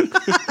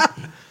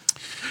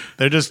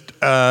 They're just.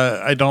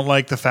 I don't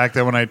like the fact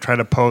that when I try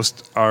to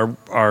post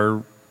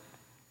our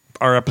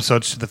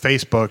episodes to the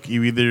Facebook,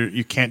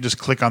 you can't just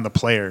click on the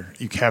player.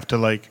 You have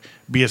to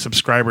be a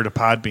subscriber to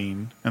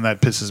Podbean, and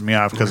that pisses me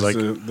off because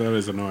that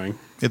is annoying.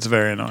 It's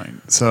very annoying.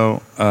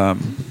 So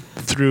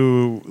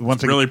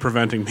Really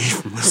preventing me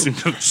from listening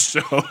to the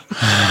show.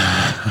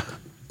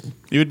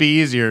 It would be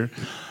easier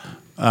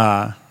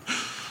because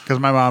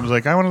my mom's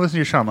like, I want to listen to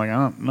your show. I'm like, I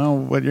don't know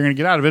what you're going to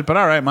get out of it, but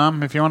all right,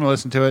 Mom, if you want to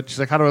listen to it. She's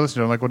like, how do I listen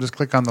to it? I'm like, well, just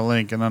click on the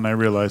link. And then I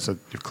realized that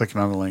if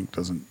clicking on the link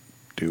doesn't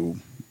do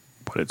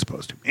what it's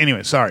supposed to.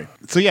 Anyway, sorry.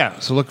 So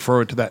look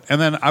forward to that. And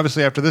then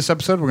obviously after this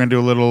episode, we're going to do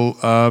a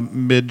little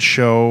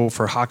mid-show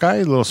for Hawkeye,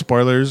 a little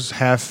spoilers,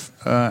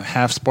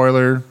 half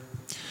spoiler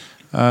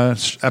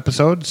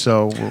episode.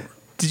 So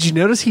did you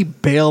notice he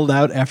bailed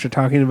out after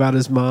talking about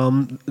his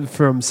mom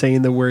from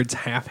saying the words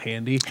half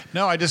handy?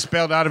 No, I just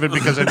bailed out of it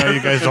because I know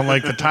you guys don't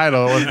like the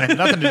title. It had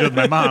nothing to do with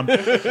my mom.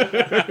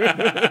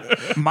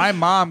 My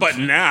mom. But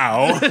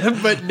now.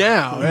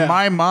 Yeah.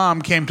 My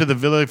mom came to the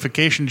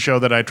vilification show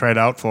that I tried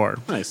out for.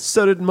 Nice.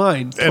 So did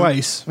mine,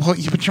 twice. Well,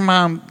 but your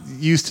mom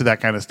used to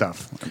that kind of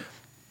stuff.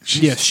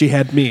 Yes, she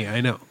had me,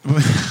 I know.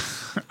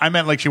 I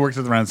meant like she worked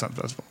at the Renaissance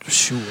Festival.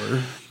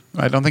 Sure.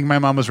 I don't think my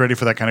mom was ready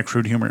for that kind of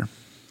crude humor.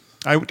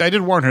 I did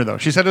warn her, though.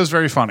 She said it was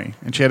very funny,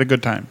 and she had a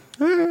good time.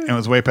 And it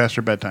was way past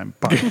her bedtime.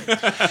 But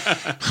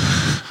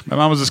my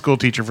mom was a school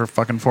teacher for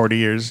fucking 40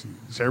 years.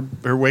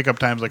 Her wake-up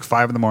time's like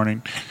 5 in the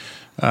morning.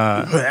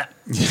 Right.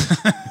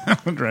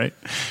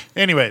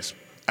 Anyways,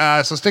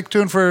 so stay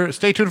tuned for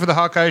the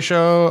Hawkeye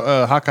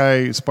show,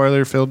 Hawkeye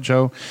spoiler-filled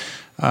show.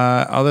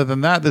 Other than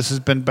that, this has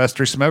been Best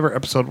Threesome Ever,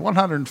 episode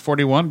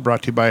 141,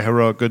 brought to you by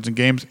Heroic Goods and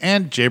Games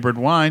and Jaybird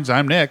Wines.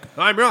 I'm Nick.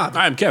 I'm Rob.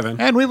 I'm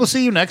Kevin. And we will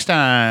see you next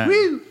time.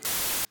 Woo!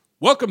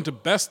 Welcome to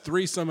Best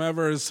Threesome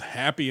Ever's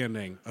Happy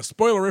Ending, a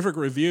spoilerific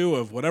review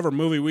of whatever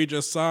movie we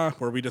just saw,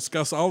 where we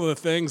discuss all of the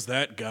things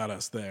that got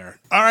us there.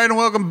 All right, and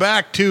welcome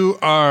back to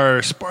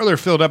our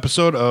spoiler-filled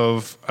episode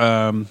of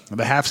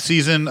the half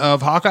season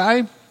of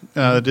Hawkeye,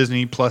 the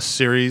Disney Plus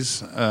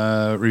series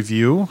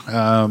review,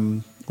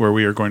 where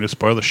we are going to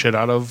spoil the shit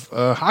out of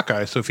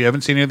Hawkeye. So if you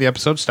haven't seen any of the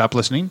episodes, stop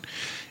listening.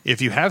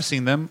 If you have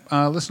seen them,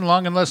 listen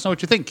along and let us know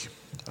what you think.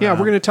 Yeah,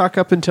 we're going to talk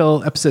up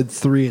until episode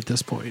 3 at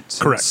this point.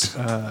 Correct.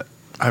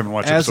 I haven't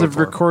watched as episode of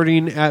 4.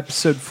 Recording,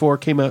 episode 4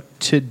 came out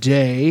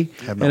today,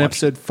 and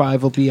episode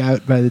 5 will be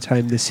out by the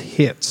time this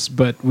hits,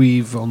 but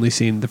we've only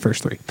seen the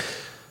first 3.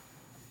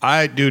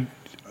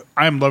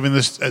 I'm loving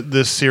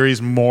this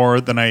series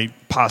more than I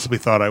possibly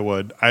thought I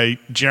would.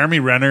 Jeremy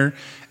Renner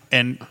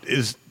and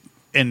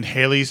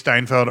Haley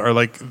Steinfeld are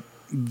like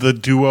the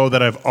duo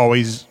that I've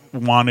always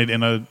wanted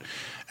in a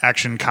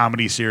action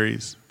comedy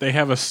series. They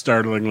have a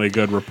startlingly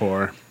good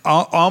rapport.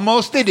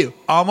 Almost, They do.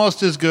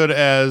 almost as good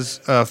as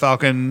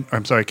Captain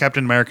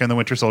America and the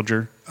Winter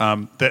Soldier.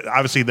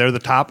 Obviously, they're the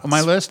top of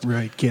my list.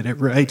 Right, get it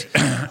right.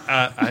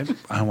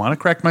 I want to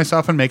correct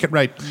myself and make it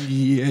right.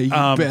 Yeah,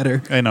 you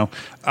better. I know,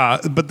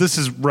 but this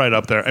is right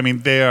up there. I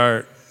mean, they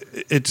are.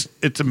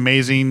 It's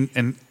amazing,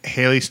 and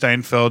Haley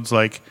Steinfeld's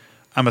like,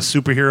 I'm a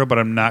superhero, but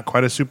I'm not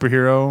quite a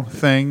superhero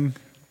thing.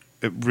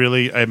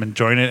 I'm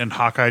enjoying it, and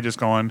Hawkeye just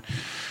going,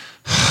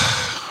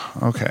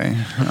 okay.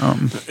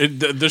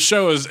 The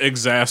show is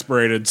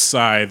exasperated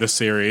Psy, the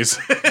series.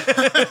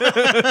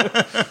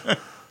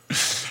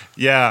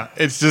 Yeah,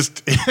 it's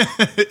just,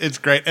 it's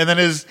great. And then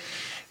his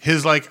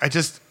like,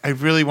 I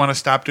really want to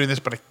stop doing this,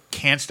 but I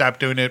can't stop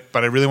doing it.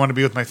 But I really want to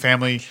be with my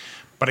family,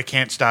 but I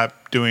can't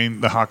stop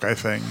doing the Hawkeye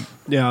thing.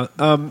 Yeah.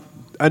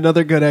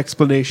 Another good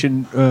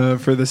explanation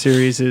for the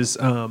series is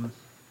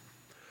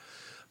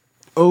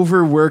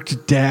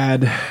overworked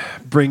dad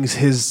brings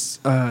his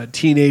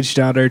teenage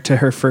daughter to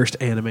her first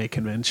anime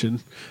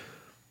convention.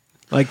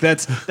 Like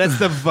that's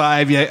the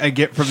vibe I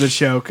get from the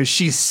show because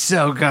she's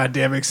so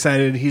goddamn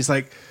excited. And he's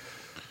like,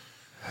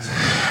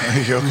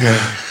 Okay.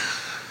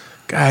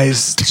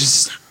 guys,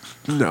 just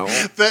no.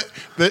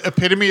 The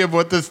epitome of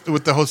what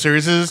the whole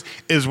series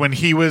is when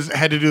he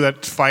had to do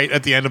that fight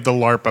at the end of the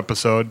LARP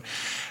episode,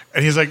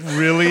 and he's like,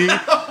 really?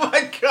 Oh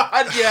my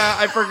god, yeah,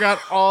 I forgot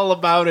all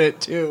about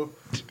it too.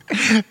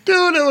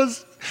 Dude,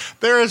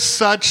 there's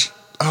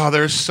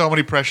so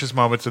many precious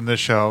moments in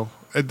this show.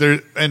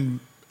 And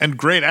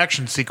great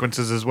action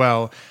sequences as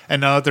well.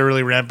 And now that they're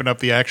really ramping up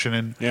the action,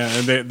 and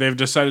they've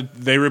decided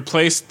they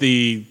replaced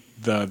the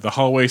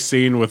hallway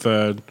scene with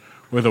a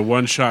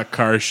one-shot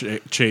car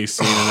chase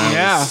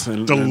scene.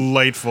 And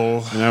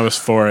delightful. And I was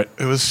for it.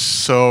 It was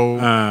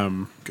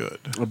so good.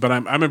 But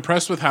I'm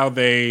impressed with how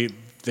they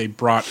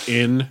brought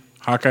in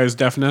Hawkeye's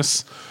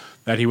deafness.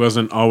 That he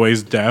wasn't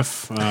always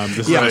deaf. This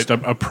is just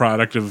a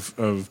product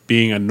of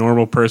being a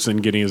normal person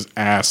getting his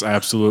ass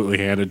absolutely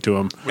handed to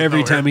him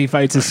Every time he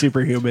fights a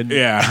superhuman.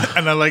 Yeah,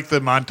 and I like the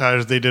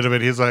montage they did of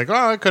it. He's like,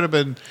 "Oh, it could have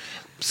been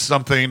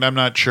something. I'm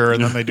not sure."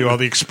 And then they do all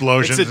the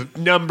explosions. It's a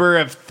number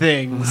of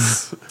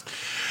things.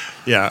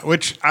 Yeah,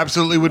 which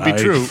absolutely would be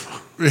true.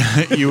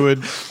 You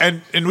would,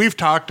 and we've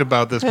talked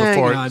about this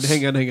before.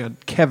 Hang on.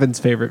 Kevin's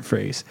favorite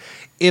phrase: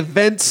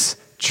 events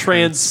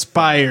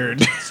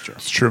transpired.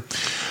 It's true.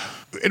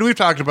 And we've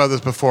talked about this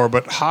before,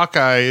 but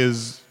Hawkeye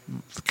is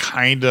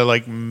kind of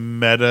like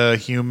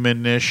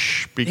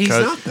meta-human-ish because He's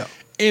not though.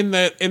 In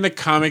the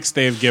comics,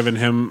 they've given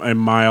him a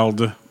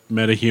mild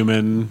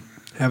meta-human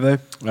Have they?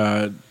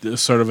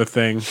 Sort of a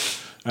thing.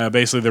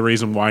 Basically, the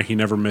reason why he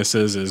never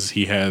misses is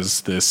he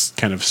has this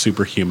kind of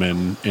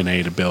superhuman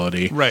innate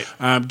ability. Right.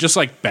 Just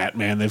like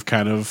Batman, they've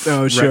kind of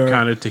sure.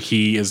 retconned to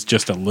he is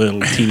just a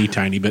little teeny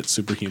tiny bit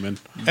superhuman.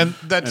 And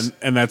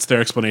that's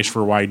their explanation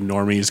for why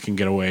normies can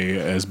get away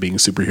as being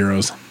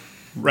superheroes.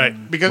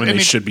 Right. Because when they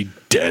should be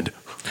dead.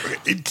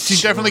 He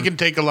definitely can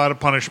take a lot of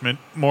punishment,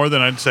 more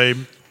than I'd say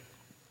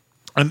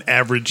an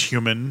average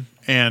human.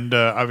 And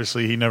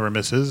obviously he never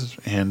misses,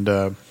 and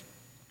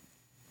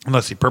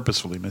unless he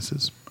purposefully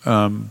misses.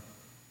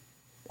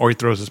 Or he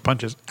throws his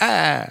punches.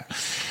 Ah!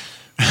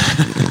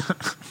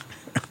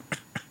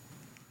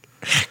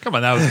 Come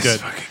on, that was good.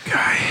 Fucking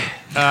guy.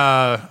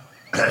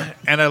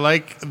 And I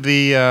like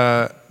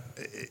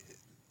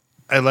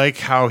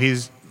how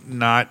he's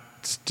not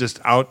just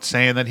out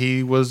saying that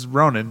he was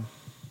Ronin.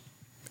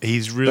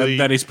 He's really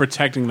that he's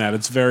protecting that.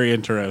 It's very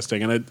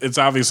interesting, and it's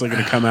obviously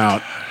going to come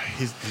out.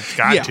 He's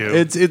got to.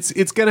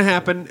 It's going to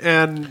happen,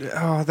 and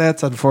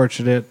that's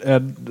unfortunate,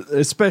 and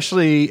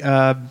especially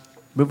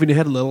moving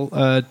ahead a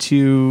little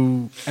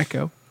to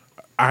Echo.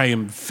 I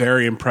am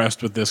very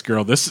impressed with this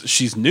girl.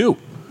 She's new.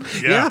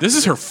 Yeah. This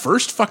is her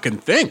first fucking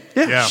thing.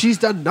 Yeah. She's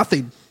done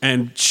nothing.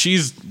 And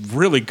she's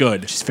really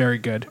good. She's very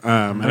good.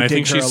 And I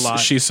think her a lot.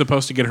 she's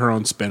supposed to get her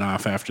own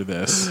spin-off after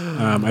this.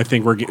 I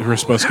think we're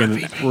supposed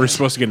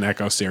to get an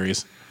Echo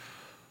series.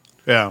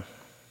 Yeah.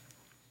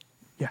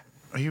 Yeah.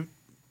 Are you?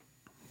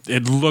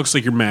 It looks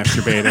like you're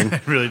masturbating.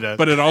 It really does.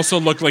 But it also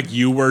looked like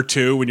you were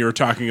too when you were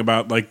talking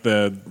about like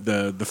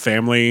the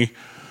family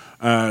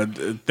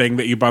thing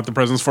that you bought the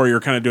presents for. You were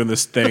kind of doing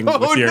this thing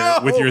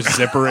with your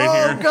zipper in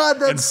here. Oh God,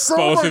 that's and so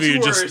both much of you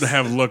worse. just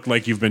have looked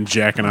like you've been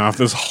jacking off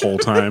this whole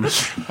time.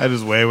 That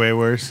is way, way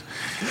worse.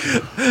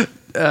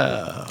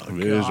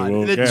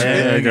 Visual The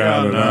gag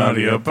on an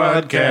audio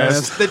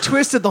podcast. The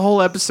twist of the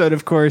whole episode,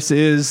 of course,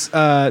 is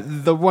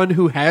the one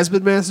who has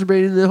been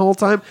masturbating the whole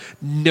time.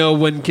 No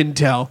one can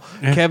tell.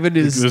 Kevin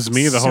is It was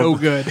me the so whole-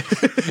 good.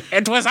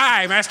 It was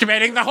I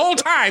masturbating the whole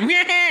time.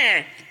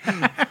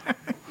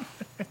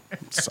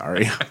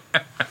 Sorry.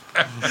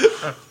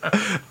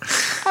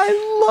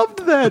 I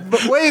loved that.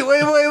 But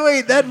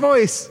wait. That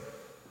voice.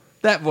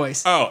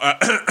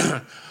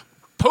 Oh,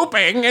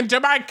 pooping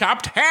into my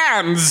cupped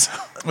hands.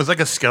 It was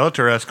like a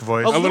Skeletor-esque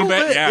voice. little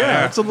bit,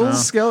 yeah. It's a little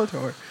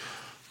Skeletor.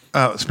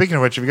 Speaking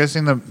of which, have you guys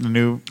seen the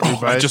new?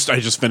 I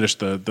just finished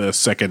the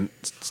second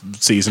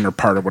season or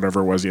part of whatever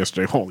it was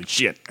yesterday. Holy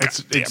shit!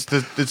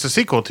 It's a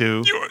sequel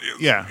to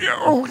yeah.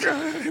 Oh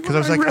god! Because I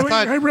was like, I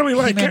thought I really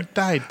like He-Man it.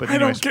 died, but I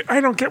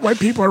don't get why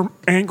people are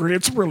angry.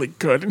 It's really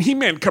good, and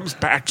He-Man comes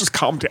back. Just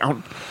calm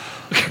down.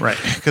 right.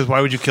 Because why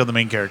would you kill the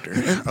main character?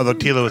 Although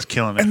Tila was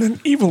killing it. And then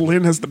Evil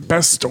Lynn has the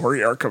best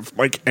story arc of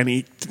like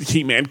any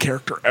He-Man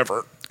character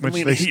ever. Which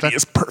Lena they Headey stuck-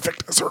 is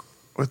perfect as her.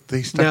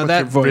 They stuck Now with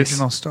that the voice.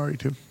 original story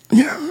too.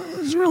 Yeah,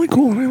 it's really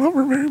cool, and I love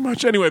her very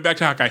much. Anyway, back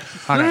to Hawkeye.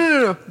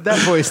 No. That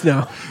voice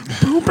now.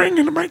 Pooping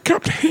into my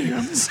cupped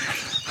hands.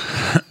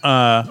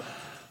 I'm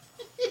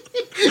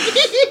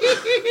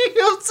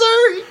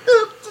sorry.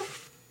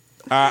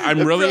 I'm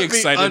really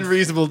excited.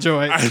 Unreasonable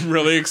joy. I'm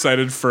really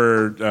excited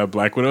for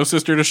Black Widow's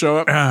sister to show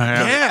up.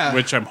 Yeah.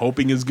 Which I'm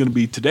hoping is going to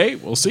be today.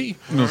 We'll see.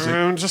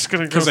 I'm just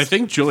gonna Because I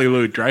think Julie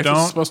Louis-Dreyfus Don't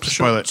is supposed to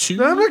show spoil up it. too.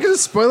 No, I'm not gonna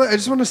spoil it. I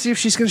just want to see if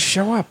she's gonna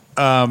show up.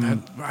 I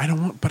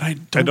don't want, but I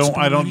don't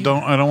want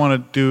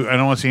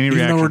to see any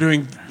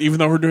reaction. Even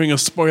though we're doing a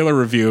spoiler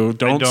review,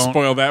 don't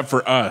spoil that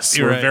for us.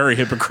 You're We're right. very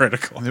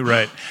hypocritical.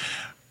 Right.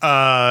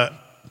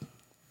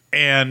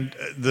 And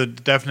the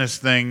deafness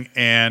thing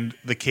and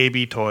the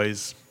KB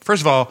toys.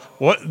 First of all,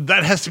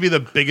 that has to be the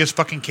biggest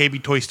fucking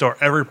KB toy store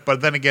ever. But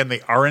then again, they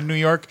are in New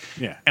York.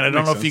 Yeah, And I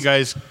don't makes know if you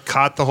guys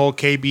caught the whole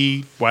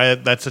KB, why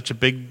that's such a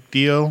big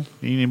deal.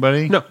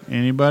 Anybody? No.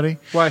 Anybody?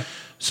 Why?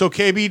 So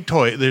KB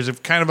toy, there's a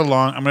kind of a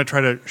long, I'm going to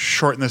try to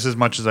shorten this as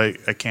much as I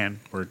can.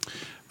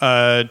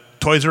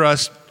 Toys R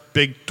Us,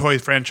 big toy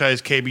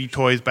franchise, KB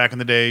toys back in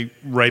the day,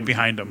 right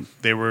behind them.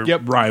 They were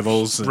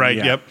Rivals. and- right.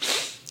 yeah. Yep,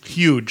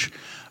 huge.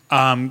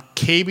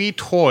 KB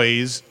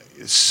Toys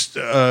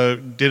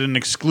did an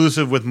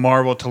exclusive with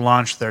Marvel to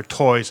launch their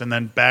toys, and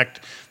then backed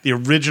the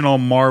original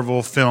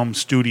Marvel Film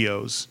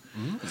Studios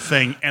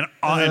thing, and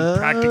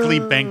practically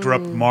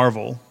bankrupt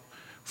Marvel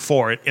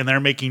for it. And they're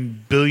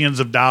making billions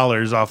of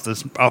dollars off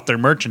their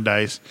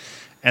merchandise,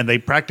 and they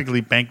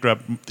practically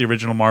bankrupt the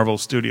original Marvel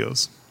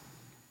Studios.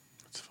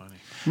 That's funny.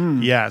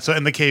 Yeah. So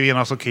and the KB and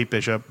also Kate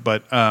Bishop,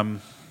 but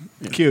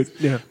Cute.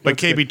 Yeah. But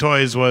that's KB good.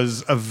 Toys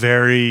was a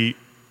very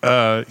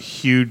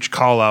huge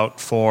call out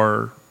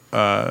for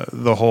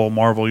the whole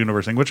Marvel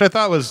Universe thing, which I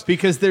thought was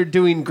Because they're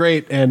doing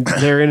great and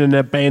they're in an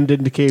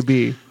abandoned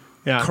KB.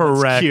 Yeah.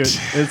 Correct.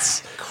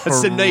 That's cute.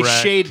 That's a nice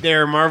Correct. shade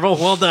there, Marvel.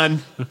 Well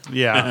done.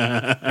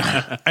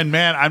 yeah. And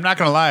man, I'm not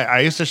gonna lie, I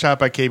used to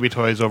shop at KB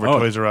Toys over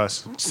Toys R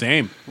Us.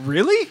 Same.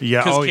 Really?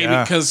 Yeah. Oh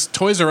yeah. Because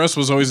Toys R Us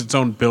was always its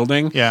own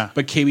building. Yeah.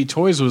 But KB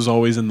Toys was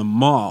always in the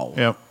mall.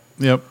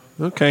 Yep.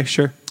 Okay,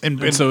 sure.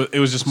 And so it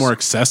was just more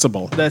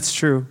accessible. That's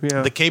true.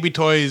 Yeah. The KB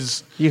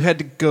Toys, You had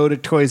to go to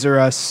Toys R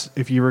Us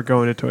if you were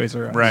going to Toys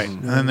R Us. right?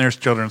 And then there's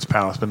Children's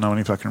Palace, but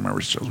nobody fucking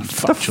remembers Children's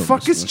Palace. The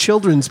fuck is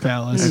Children's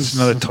Palace? It's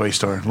another toy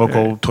store,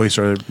 local toy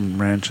store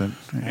ranch.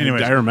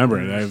 Anyways, I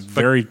remember it. I have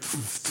very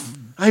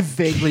I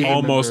vaguely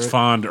almost remember it.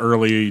 fond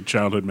early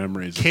childhood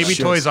memories. of KB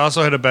that. Toys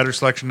also had a better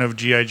selection of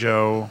G.I.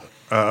 Joe,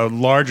 a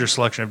larger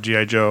selection of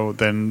G.I. Joe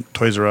than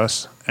Toys R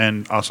Us.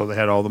 And also they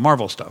had all the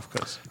Marvel stuff.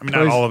 Not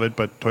Toys- all of it,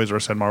 but Toys R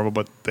Us had Marvel,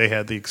 but they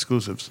had the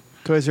exclusives.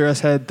 Toys R Us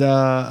had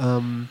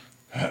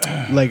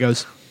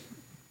Legos.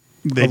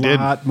 They a did.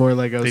 lot more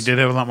Legos. They did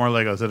have a lot more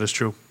Legos. That is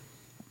true.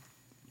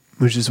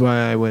 Which is why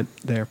I went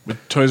there.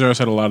 Toys R Us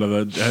had a lot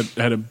of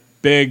had a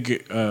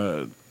big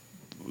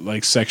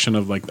like section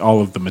of like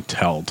all of the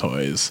Mattel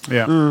toys.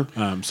 Yeah.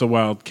 So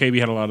while KB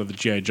had a lot of the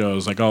G.I.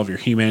 Joes, like all of your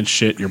He-Man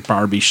shit, your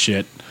Barbie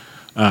shit,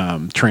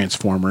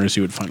 Transformers,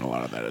 you would find a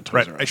lot of that at Toys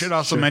Right. R Us. I should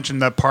also mention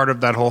that part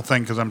of that whole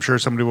thing, because I'm sure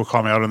somebody will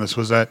call me out on this,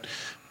 was that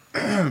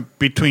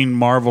between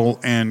Marvel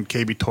and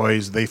KB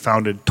Toys, they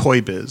founded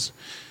Toy Biz.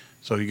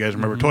 So you guys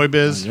remember Toy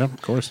Biz? Yeah,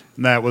 of course.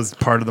 And that was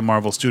part of the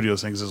Marvel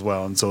Studios things as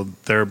well. And so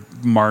their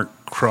Mark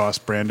Cross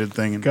branded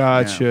thing. And,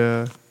 Gotcha.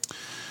 yeah.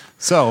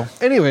 So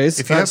Anyways,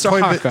 if you have so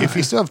Hawkeye. if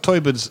you still have Toy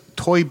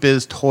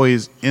Biz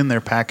toys in their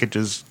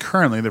packages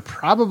currently, they're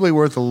probably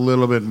worth a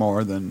little bit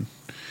more than.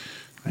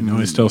 I know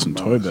I still have some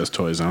Toy Biz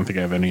toys. I don't think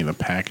I have any of the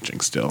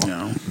packaging still.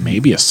 No.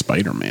 Maybe a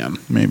Spider-Man.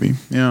 Maybe,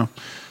 yeah.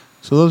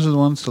 So those are the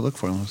ones to look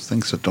for. Those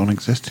things that don't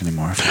exist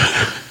anymore.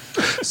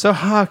 So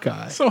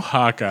Hawkeye. So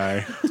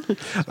Hawkeye.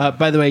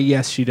 By the way,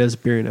 yes, she does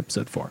appear in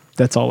episode 4.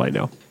 That's all I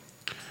know.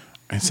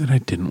 I said I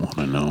didn't want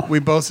to know. We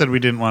both said we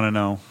didn't want to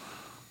know.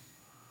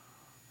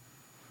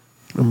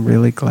 I'm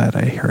really glad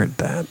I heard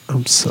that.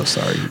 I'm so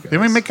sorry, you guys.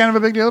 Didn't we make kind of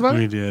a big deal about it?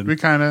 We did. We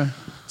kind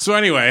of. So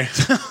anyway,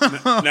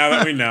 now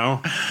that we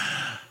know,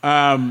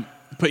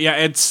 but yeah,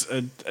 it's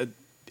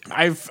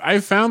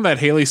I've found that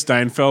Haley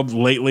Steinfeld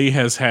lately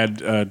has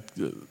had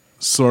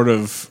sort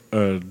of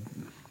a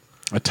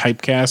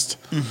typecast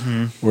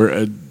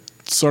where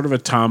sort of a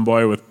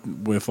tomboy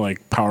with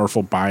like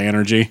powerful bi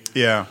energy.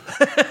 Yeah.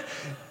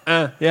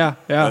 Yeah.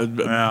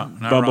 Not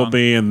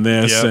Bumblebee and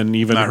this, Yep, and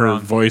even not her wrong.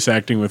 voice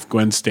acting with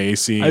Gwen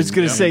Stacy. I was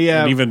gonna and- say,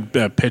 yeah. and even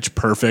Pitch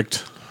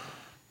Perfect.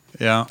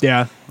 Yeah.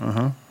 Yeah.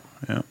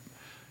 Yeah.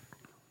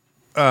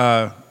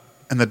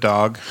 And the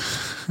dog.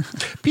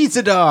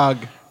 Pizza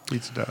Dog.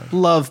 Pizza dog.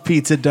 Love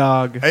Pizza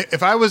Dog.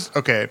 If I was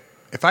okay,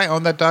 If I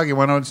owned that dog, you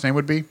want to know what its name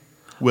would be?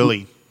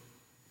 Willie.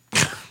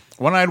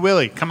 One-eyed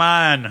Willie. Come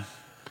on.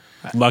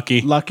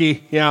 Lucky.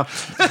 Yeah.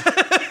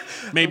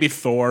 Maybe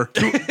Thor.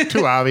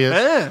 Too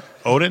obvious.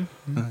 Odin.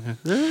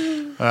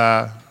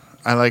 I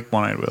like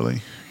One-eyed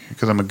Willie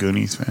because I'm a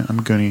Goonies fan. I'm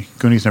a Goonie.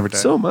 Goonies never died.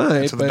 So am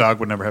I, So the dog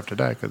would never have to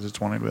die because it's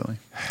One-eyed Willie.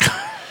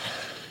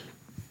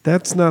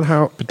 That's not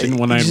how. But didn't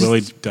One-eyed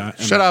Willie die?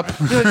 Shut up.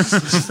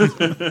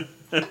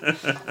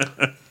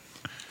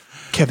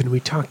 Kevin, we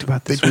talked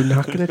about this. We're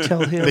not going to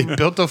tell him. They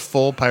built a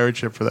full pirate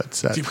ship for that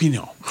set. We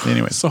know.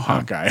 Anyway, So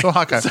Hawkeye.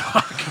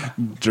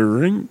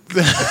 Drink.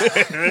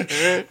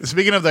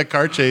 Speaking of that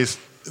car chase,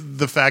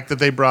 the fact that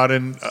they brought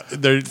in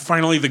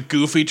Finally, the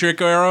goofy trick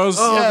arrows.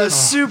 the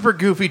super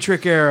goofy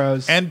trick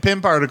arrows. and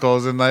pin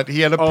particles, and that he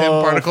had a pin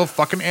particle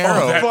fucking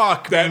arrow.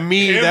 Fuck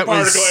me, pin that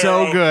was particle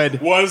so arrow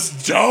good.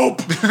 Was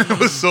dope. It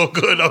was so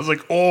good. I was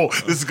like, "Oh,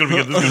 this is gonna be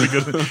good. This is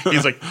gonna be good."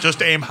 He's like,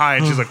 "Just aim high,"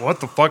 and she's like, "What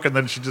the fuck?" And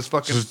then she just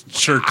fucking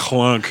Sure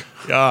clunk.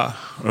 yeah.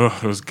 Oh,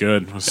 it was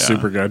good. It was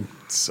super good.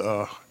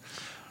 So,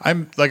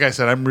 I'm like I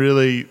said, I'm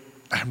really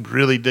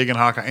digging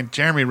Hawkeye, and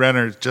Jeremy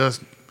Renner is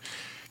just.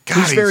 God,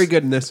 He's very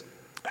good in this.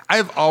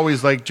 I've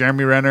always liked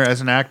Jeremy Renner as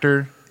an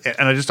actor,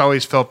 and I just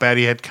always felt bad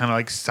he had kind of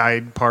like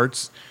side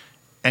parts.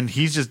 And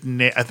he's just,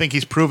 I think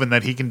he's proven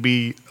that he can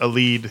be a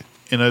lead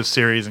in a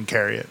series and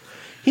carry it.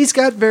 He's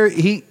got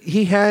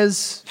he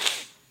has.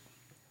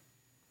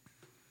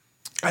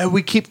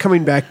 We keep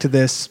coming back to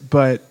this,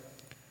 but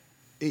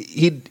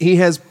he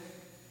has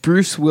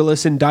Bruce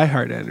Willis and Die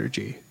Hard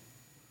energy.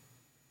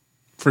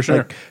 For sure.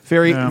 Like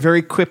very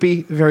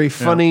quippy, very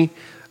funny,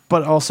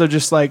 but also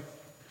just like.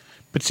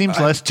 But seems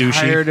less douchey.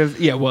 Tired of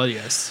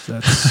yes,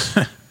 that's.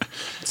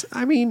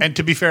 I mean, And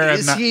to be fair,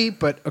 is he?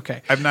 But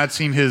okay. I've not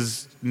seen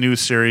his new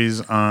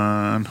series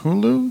on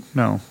Hulu.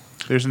 No,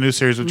 there's a new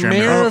series with Jeremy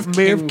Mayor Renner. of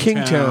Mayor of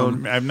Kingtown.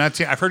 Kingtown. I've not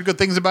seen. I've heard good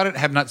things about it.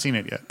 Have not seen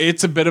it yet.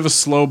 It's a bit of a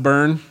slow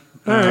burn.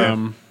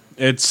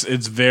 It's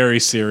very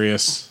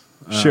serious.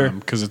 Sure.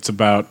 Because it's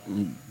about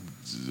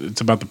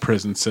the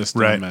prison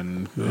system Right.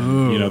 and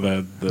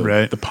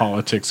the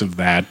politics of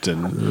that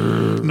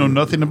and Know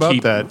nothing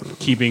about that.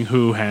 keeping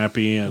who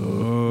happy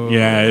and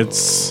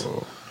it's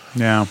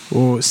Yeah.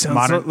 Oh, it sounds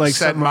Modern, like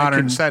set something I modern,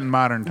 can- set in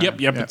modern. Time. yep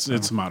Yeah.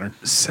 it's modern.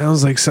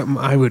 sounds like something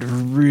I would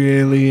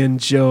really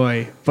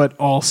enjoy, but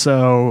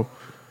also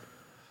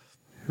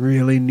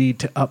really need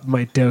to up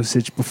my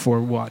dosage before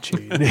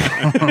watching.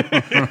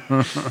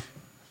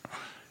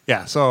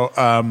 Yeah. So,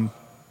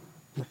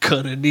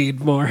 Gonna need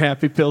more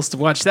happy pills to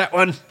watch that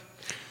one.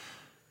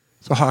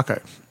 so Hawkeye.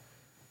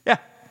 Yeah,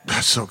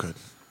 That's so good.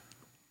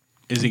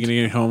 Is he going to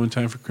get home in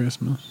time for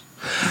Christmas?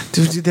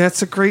 dude,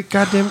 that's a great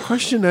goddamn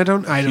question. I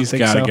don't He's think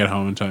got to so. get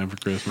home in time for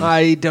Christmas.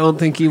 I don't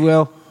think he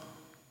will.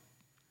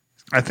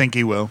 I think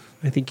he will.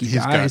 I think he He's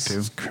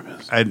dies. got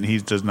to. And he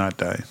does not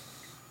die.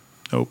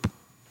 Nope.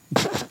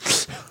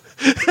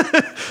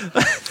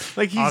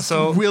 Like he's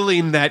Also-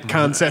 willing that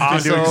concept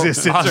into Also,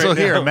 existence. also right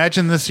here, now.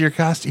 imagine this. Your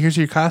here's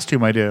your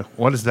costume idea.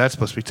 What is that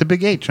supposed to be? It's a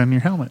big H on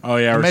your helmet. Oh,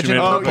 yeah, where she Imagine made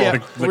Oh purple. yeah,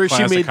 The where she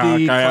classic made the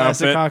Hawkeye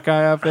classic outfit.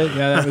 Hawkeye outfit.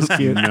 Yeah, that was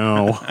cute.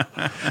 No.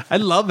 I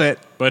love it.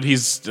 But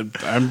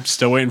I'm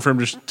still waiting for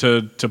him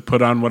to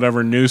put on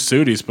whatever new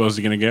suit he's supposed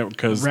to get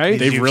because Right?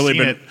 they've You've really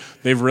seen been it.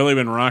 they've really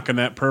been rocking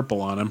that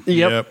purple on him.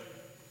 Yep.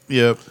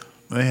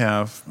 They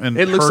have. And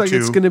It looks her like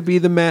it's too. going to be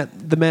the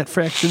Matt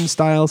Fraction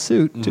style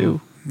suit too.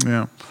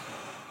 Yeah.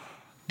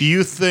 Do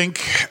you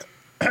think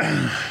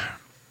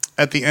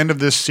at the end of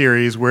this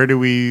series, where do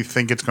we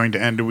think it's going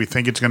to end? Do we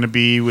think it's going to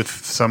be with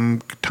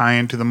some tie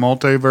into the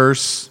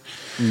multiverse?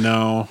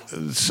 No,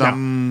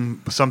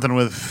 Something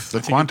with the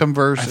quantum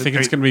verse? I think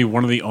it's going to be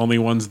one of the only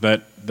ones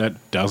that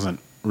doesn't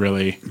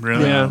really.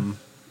 Really? Yeah.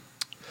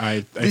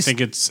 I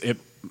think it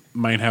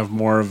might have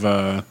more of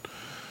a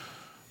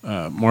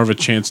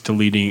chance to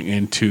leading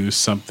into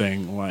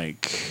something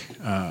like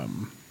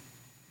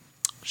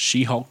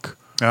She-Hulk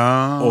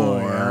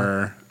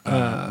or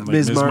like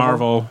Ms. Ms.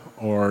 Marvel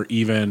or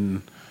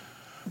even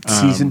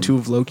Season 2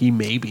 of Loki,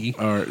 maybe.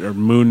 or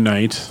Moon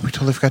Knight. We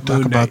totally forgot to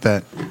talk about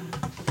that.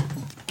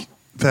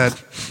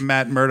 That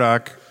Matt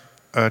Murdock,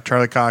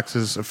 Charlie Cox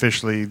is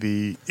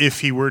officially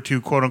if he were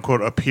to quote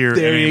unquote appear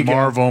There in you a go.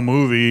 Marvel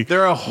movie,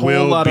 There are a whole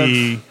will lot of-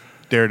 be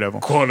Daredevil.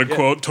 "Quote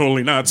unquote,"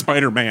 totally not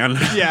Spider-Man.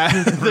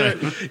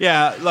 Yeah,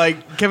 yeah.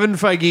 Like Kevin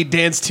Feige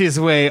danced his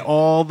way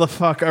all the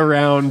fuck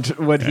around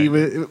what he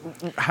was,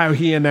 how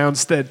he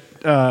announced that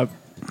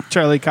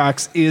Charlie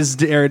Cox is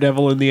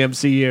Daredevil in the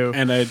MCU.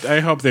 And I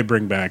hope they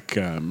bring back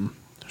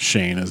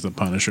Shane as the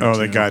Punisher. Oh,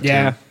 they too. got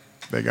Yeah. to.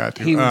 They got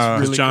to. He was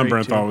 'Cause really John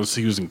great, Bernthal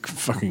too. was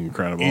fucking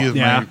incredible. he is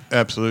Yeah. my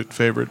absolute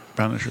favorite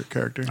Punisher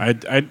character.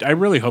 I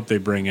really hope they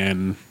bring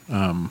in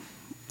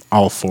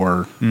all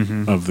four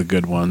of the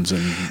good ones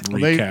and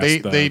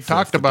recast. They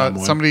talked about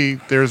somebody.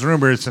 There's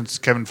rumors since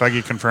Kevin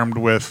Feige confirmed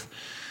with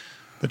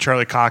the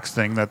Charlie Cox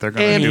thing that they're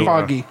going And to do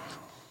Foggy.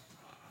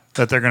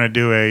 that they're going to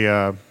do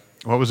a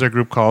what was their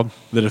group called?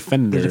 the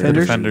Defenders. The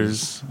Defenders?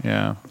 Defenders.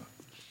 Yeah,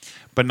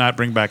 but not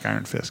bring back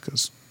Iron Fist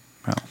because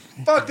well,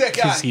 Fuck that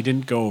guy. Because he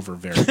didn't go over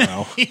very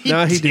well.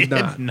 No, he did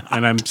not. And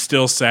I'm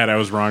still sad I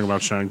was wrong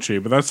about Shang-Chi,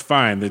 but that's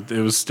fine. It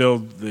was still,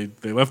 they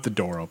left the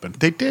door open.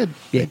 They did.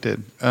 Yeah. They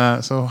did.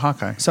 So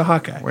Hawkeye.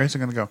 Where's it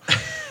going to go?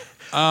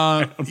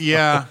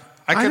 Yeah.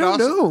 I don't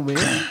know,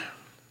 man.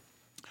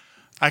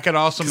 I could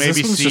also maybe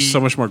this one's see. just so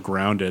much more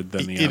grounded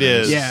than the It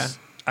others. is. Yeah.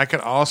 I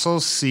could also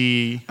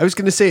see. I was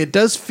going to say, it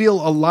does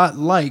feel a lot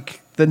like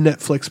the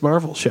Netflix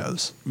Marvel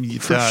shows.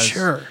 It For does.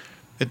 sure.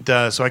 It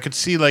does. So I could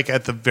see like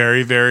at the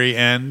very, very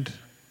end,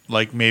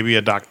 like maybe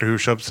a Doctor Who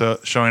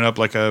showing up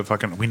like a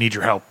fucking, we need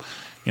your help,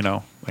 like,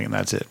 and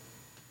that's it.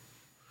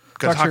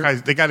 Because Hawkeye,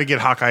 they got to get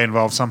Hawkeye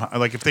involved somehow.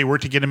 Like if they were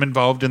to get him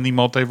involved in the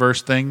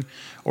multiverse thing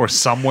or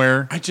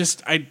somewhere.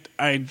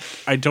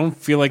 I don't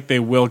feel like they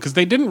will, because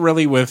they didn't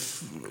really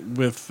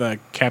with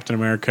Captain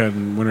America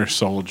and Winter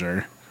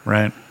Soldier.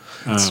 Right.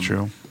 That's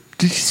true.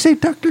 Did you say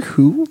Doctor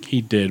Who? He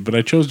did, but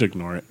I chose to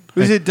ignore it.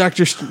 Was it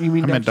Doctor? You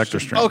mean I meant Doctor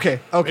Strange. Okay.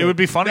 It would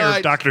be funnier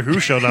if Doctor Who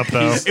showed up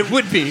though. It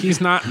would be.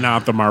 He's not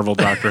the Marvel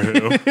Doctor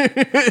Who.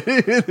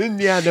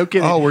 Yeah, no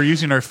kidding. Oh, we're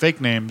using our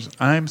fake names.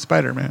 I'm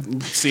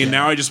Spider-Man. See,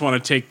 now I just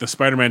want to take the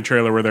Spider-Man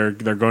trailer where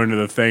they're going to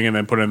the thing and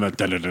then put in the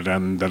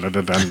dun-dun-dun,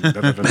 dun-dun-dun,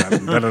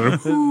 dun-dun-dun, dun-dun-dun.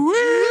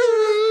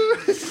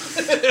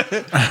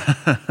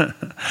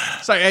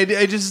 Sorry,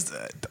 I just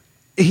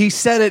he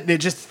said it and it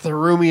just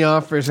threw me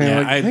off for a second. Yeah,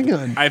 Like, hang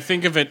on. I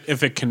think if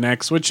it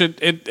connects, which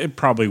it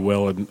probably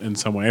will in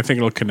some way. I think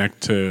it'll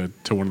connect to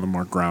one of the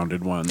more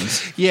grounded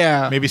ones.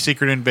 Yeah, Maybe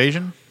Secret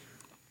Invasion?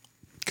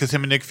 Because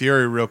him and Nick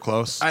Fury are real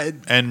close.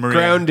 And Maria.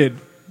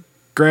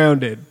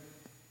 Grounded.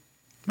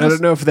 I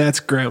don't know if that's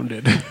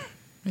grounded.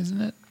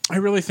 Isn't it? I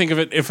really think of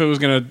it if it was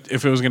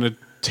gonna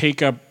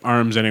take up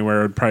arms anywhere,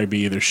 it would probably be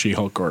either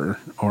She-Hulk or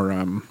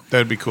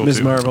That'd be cool Ms.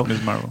 too. Marvel.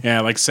 Ms. Marvel. yeah,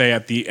 like say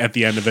at the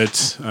end of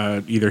it,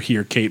 either he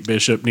or Kate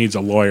Bishop needs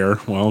a lawyer.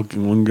 Well,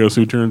 guess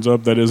who turns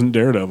up? That isn't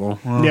Daredevil.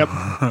 Yep.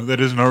 That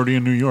isn't already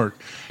in New York.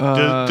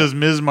 Does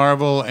Ms.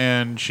 Marvel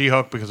and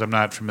She-Hulk, because I'm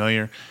not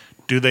familiar,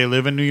 do they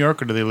live in New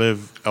York or do they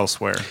live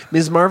elsewhere?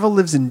 Ms. Marvel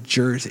lives in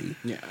Jersey.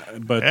 Yeah,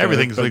 but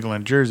Everything's legal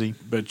in Jersey.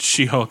 But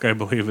She-Hulk, I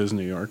believe, is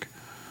New York.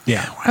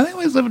 Yeah, Why do they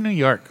always live in New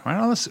York? Why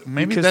don't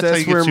maybe because that's how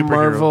you that's where get superhero.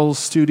 Marvel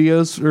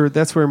Studios, or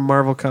that's where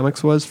Marvel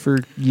Comics was for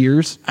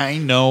years. I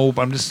know,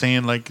 but I'm just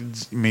saying, like,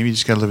 maybe you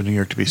just gotta live in New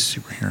York to be a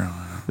superhero.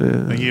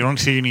 Like, you don't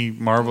see any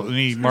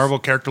Marvel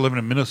character living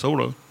in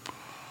Minnesota.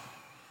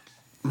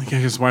 I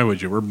guess why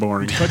would you? We're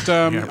boring. But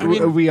I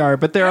mean, We are,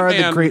 but there are the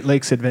Ant-Man- Great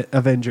Lakes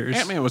Avengers.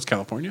 Ant-Man was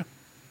California.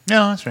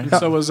 No, that's right. And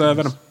so was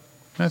Venom.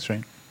 That's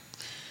right.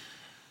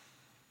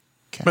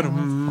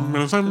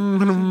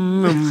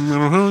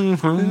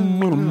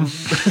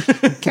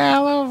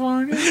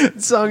 California. That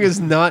song is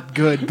not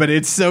good, but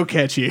it's so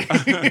catchy.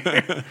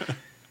 It's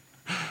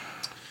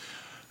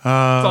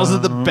also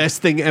the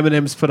best thing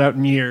Eminem's put out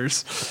in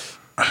years.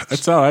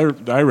 That's all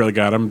I really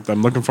got. I'm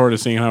looking forward to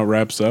seeing how it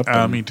wraps up.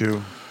 and Me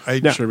too.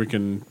 I'm sure we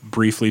can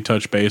briefly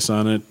touch base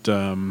on it.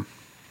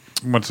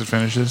 Once it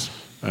finishes.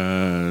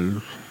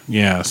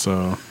 Yeah,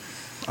 so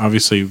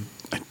obviously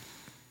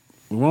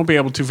we won't be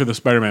able to for the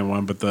Spider-Man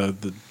one, but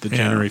the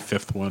January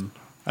 5th one.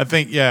 I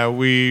think,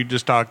 we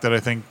just talked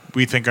that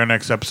we think our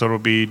next episode will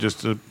be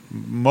just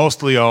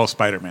mostly all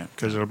Spider-Man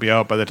because it'll be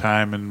out by the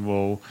time and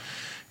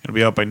it'll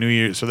be out by New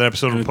Year's. So that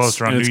episode will post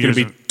around New It's Year's.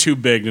 going to be too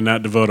big to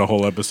not devote a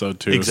whole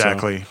episode to.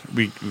 Exactly.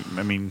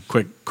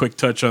 So quick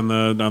touch on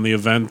the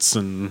events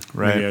and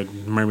Right.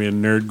 maybe a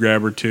nerd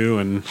grab or two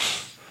and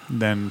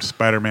then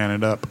Spider-Man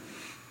it up.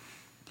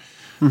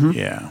 Mm-hmm.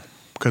 Yeah,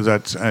 because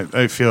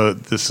I feel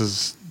that this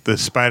is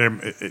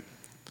the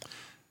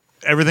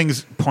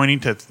everything's pointing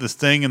to this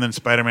thing, and then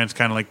Spider-Man's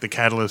kind of like the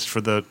catalyst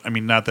for the. I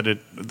mean, not that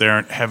they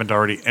haven't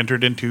already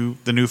entered into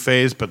the new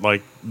phase, but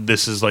like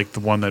this is like the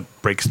one that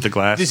breaks the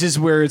glass. This is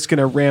where it's going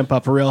to ramp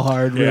up real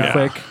hard, real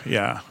quick.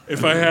 Yeah.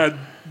 if I had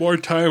more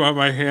time on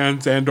my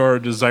hands and or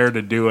a desire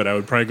to do it, I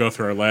would probably go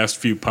through our last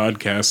few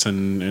podcasts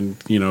and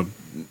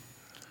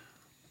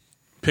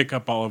pick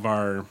up all of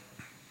our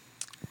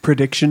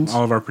Predictions.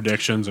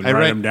 and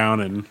write them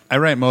down. And I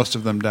write most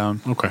of them down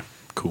okay,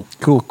 cool.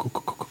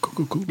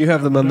 Cool. You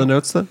have them on the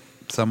notes then?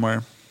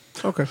 somewhere.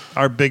 Okay.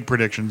 Our big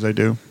predictions, I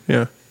do.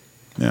 Yeah.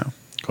 Yeah.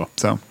 Cool.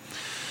 So,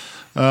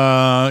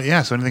 so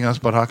anything else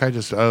about Hawkeye?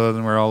 Just other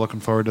than we're all looking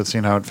forward to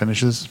seeing how it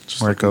finishes,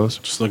 where it goes.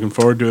 Just looking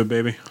forward to it,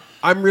 baby.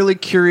 I'm really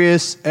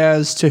curious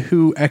as to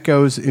who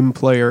Echo's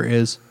employer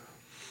is.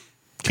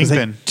 'Cause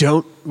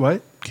Kingpin.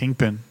 What?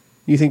 Kingpin.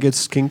 You think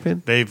it's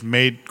Kingpin? They've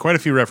made quite a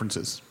few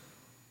references.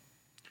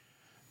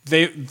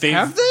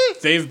 Have they?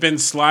 They've been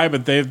sly,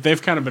 but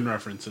they've kind of been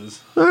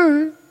references.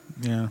 Yeah.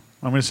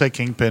 I'm going to say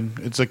Kingpin.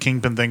 It's a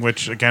Kingpin thing,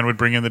 which again would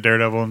bring in the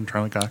Daredevil and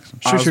Charlie Cox.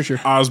 Sure.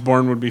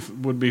 Osborn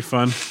would be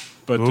fun,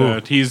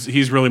 but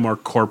he's really more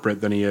corporate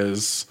than he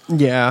is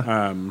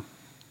Yeah.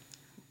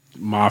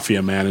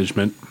 mafia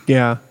management.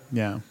 Yeah.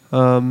 Yeah.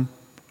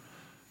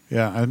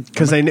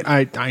 Because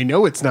I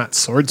know it's not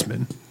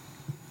Swordsman.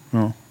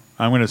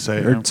 I'm going to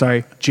say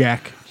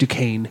Jack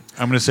Duquesne.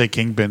 I'm going to say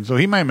Kingpin. So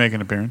he might make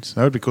an appearance.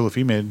 That would be cool if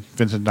he made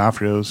Vincent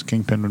D'Onofrio's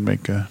Kingpin would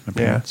make an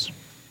appearance.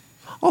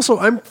 Also,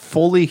 I'm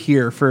fully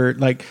here for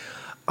like.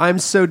 I'm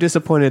so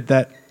disappointed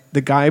that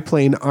the guy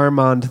playing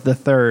Armand the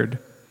Third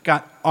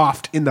got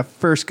offed in the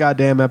first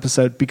goddamn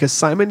episode because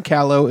Simon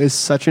Callow is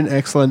such an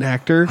excellent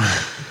actor.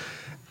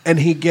 And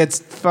he gets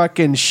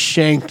fucking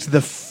shanked by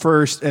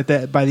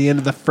the end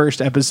of the first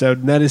episode,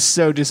 and that is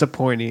so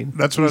disappointing.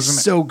 That's what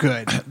He's so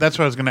good. That's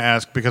what I was going to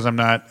ask because I'm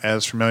not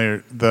as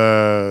familiar.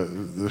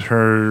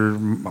 Her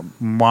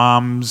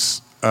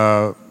mom's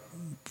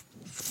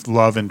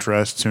love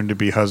interest, soon to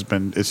be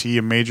husband, is he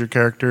a major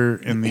character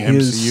in the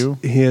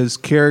MCU? His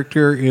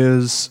character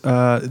is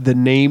the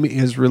name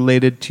is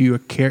related to a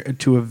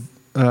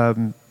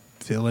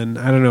villain.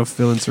 I don't know if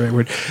villain's the right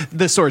word.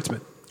 The Swordsman.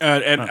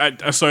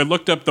 So I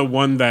looked up the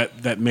one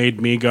that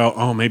made me go,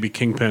 oh, maybe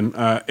Kingpin.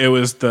 It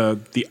was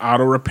the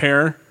auto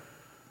repair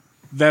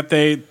that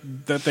they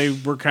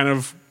were kind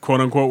of quote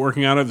unquote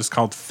working out of. It's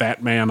called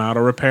Fat Man Auto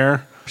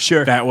Repair.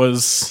 Sure, that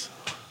was.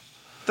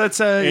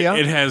 That's yeah.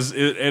 It has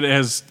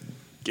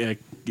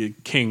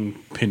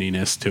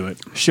Kingpinniness to it.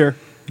 Sure.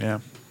 Yeah.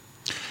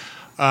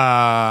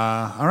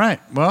 All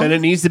right. Well, then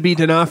it needs to be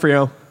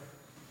D'Onofrio.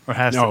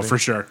 For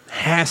sure.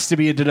 Has to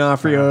be a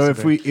D'Onofrio.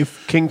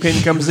 If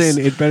Kingpin comes in,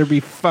 it better be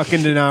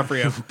fucking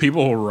D'Onofrio.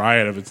 People will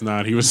riot if it's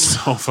not. He was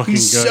so fucking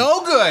He's good.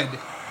 so good.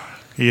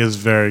 He is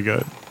very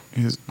good.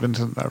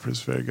 Vincent D'Onofrio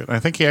is very good. I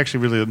think he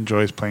actually really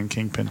enjoys playing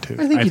Kingpin too.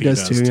 I think he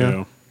does too.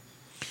 Yeah.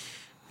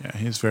 Yeah,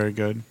 he's very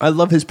good. I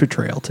love his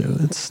portrayal too.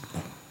 It's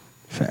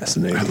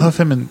fascinating. I love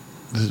him in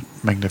The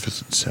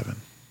Magnificent Seven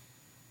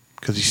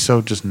because he's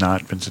so just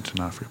not Vincent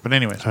D'Onofrio. But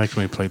anyways, I like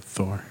when he played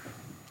Thor.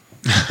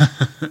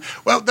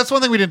 Well, that's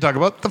one thing we didn't talk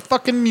about. The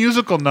fucking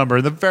musical number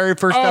in the very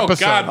first episode.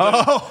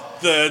 God,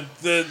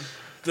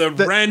 the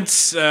Rent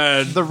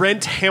the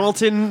Rent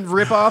Hamilton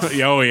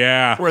ripoff. Oh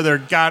yeah, where they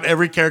got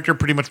every character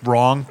pretty much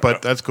wrong,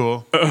 but that's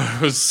cool.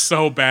 It was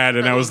so bad,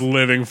 and I was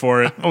living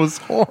for it. It was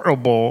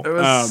horrible. It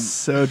was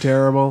so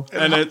terrible,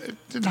 and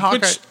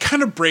which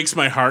kind of breaks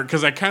my heart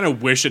because I kind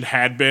of wish it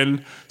had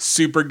been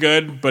super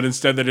good, but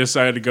instead they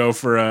decided to go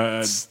for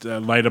a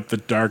light up the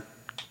dark.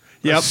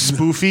 Yep,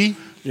 spoofy.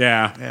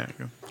 Yeah.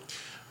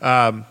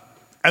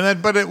 And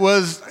then, but it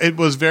was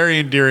very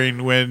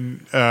endearing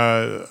when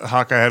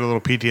Hawkeye had a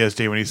little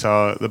PTSD when he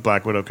saw the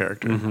Black Widow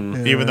character,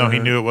 even though he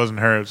knew it wasn't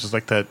her. It's just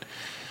like that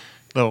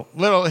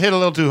little hit a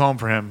little too home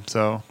for him.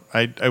 So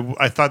I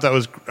thought that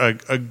was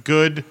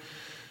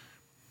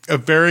a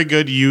very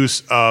good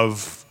use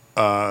of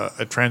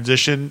a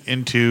transition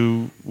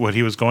into what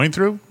he was going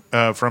through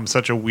from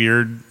such a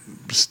weird,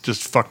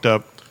 just fucked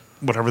up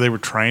whatever they were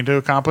trying to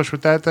accomplish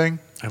with that thing.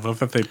 I love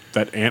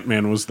that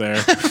Ant-Man was there.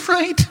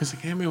 Right. It's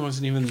like Ant-Man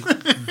wasn't even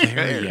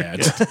there yet.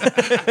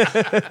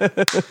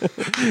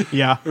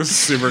 Yeah. It was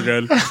super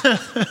good.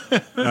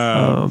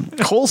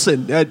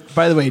 Coulson,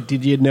 by the way,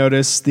 did you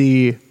notice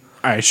the...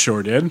 I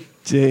sure did.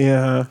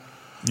 Yeah.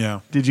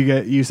 Did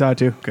you saw it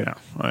too? Good. Yeah.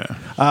 Oh,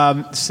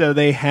 yeah. So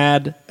they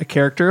had a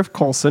character of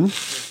Coulson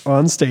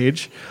on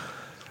stage.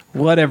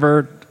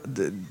 Whatever.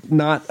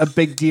 Not a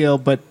big deal,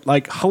 but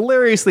like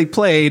hilariously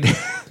played...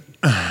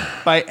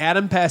 by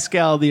Adam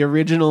Pascal, the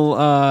original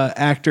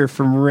actor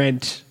from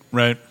Rent,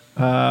 right?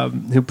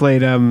 Who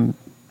played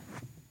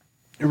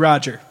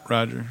Roger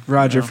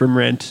from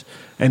Rent,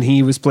 and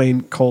he was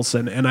playing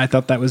Coulson, and I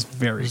thought that was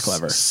very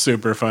clever,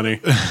 super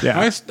funny.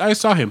 Yeah, I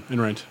saw him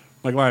in Rent,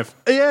 like live.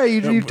 Yeah,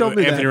 you told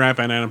me Anthony that. Rapp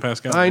and Adam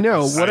Pascal. I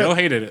know. I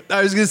hated it.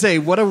 I was gonna say,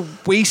 what a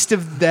waste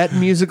of that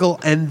musical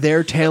and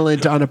their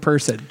talent on a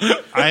person.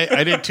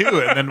 I did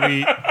too, and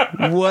then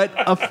what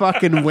a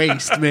fucking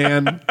waste,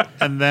 man.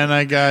 And then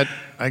I got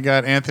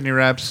Anthony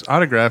Rapp's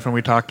autograph, and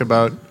we talked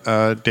about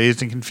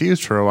Dazed and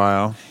Confused for a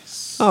while.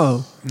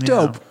 Oh,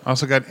 dope. Yeah.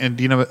 Also got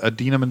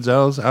Adina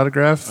Menzel's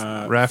autograph,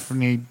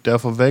 Rafni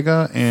Delfo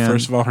Vega, and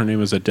first of all, her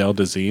name is Adele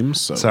Dazeem.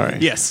 So sorry,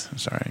 yes,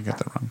 sorry, I got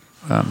that wrong.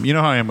 You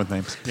know how I am with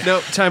names. Yeah. No,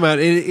 time out.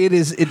 It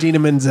is Idina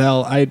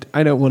Menzel. I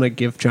don't want to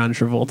give John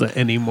Travolta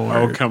any more.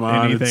 Oh, come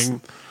on.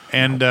 Anything.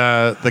 And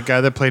the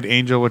guy that played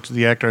Angel, which is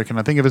the actor, I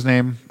cannot think of his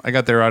name. I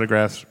got their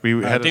autographs.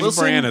 We had David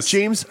Boreanaz.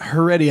 James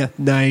Heredia.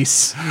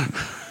 Nice.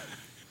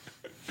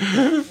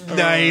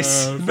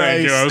 Nice.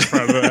 Thank you. I was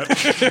proud of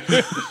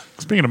that.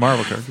 Speaking of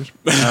Marvel characters,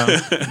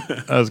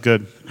 that was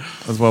good.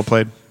 That was well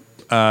played.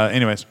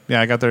 Anyways,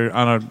 yeah, I got there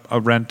on a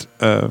Rent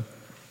bill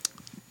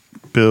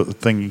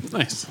thingy.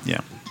 Nice. Yeah.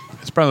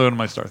 It's probably one of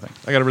my star things.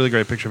 I got a really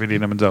great picture of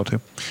Idina Menzel,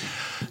 too.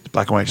 It's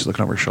black and white. She's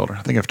looking over her shoulder.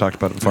 I think I've talked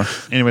about it before.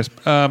 Anyways.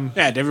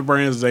 Yeah, David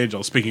Boreanaz is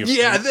Angel. Speaking of...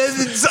 Yeah,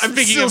 I'm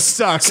still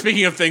stuck.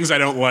 Speaking of things I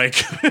don't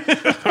like.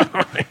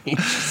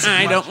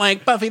 I don't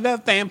like Buffy the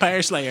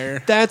Vampire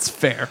Slayer. That's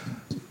fair.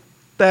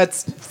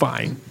 That's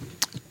fine.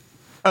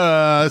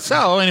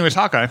 So, anyways,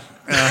 Hawkeye.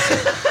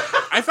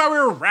 I thought we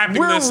were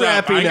wrapping this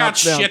up. I got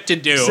shit to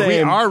do. We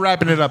are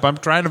wrapping it up. I'm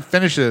trying to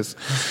finish this.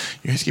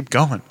 You guys keep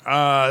going.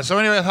 So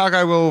anyway,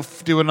 Hawkeye will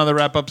do another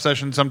wrap-up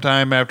session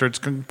sometime after it's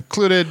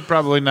concluded.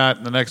 Probably not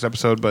in the next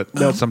episode, but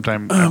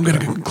sometime. I'm going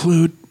to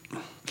conclude.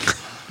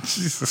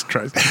 Jesus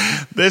Christ.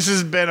 This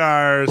has been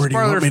our... Where do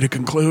you want me to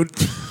conclude?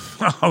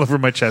 all over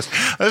my chest.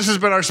 This has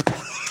been our...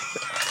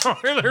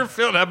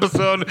 spoiler-filled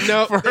episode.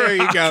 No, there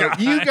you go.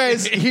 You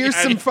guys, here's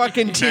some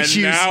fucking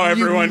tissues. now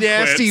everyone you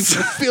nasty,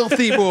 quits.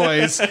 filthy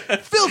boys.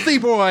 Filthy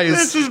boys.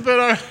 This has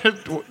been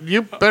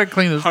you better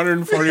clean this.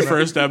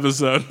 141st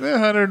episode.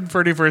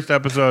 131st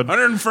episode.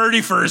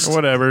 131st.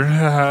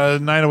 Whatever.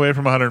 9 away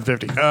from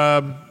 150.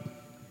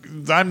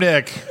 I'm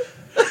Nick.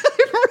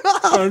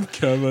 I'm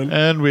Kevin.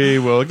 And we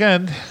will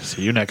again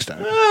see you next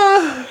time.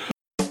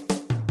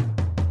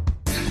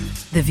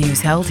 The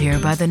views held here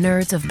by the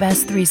nerds of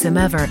Best Threesome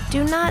Ever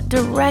do not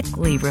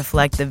directly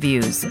reflect the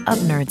views of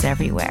nerds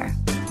everywhere.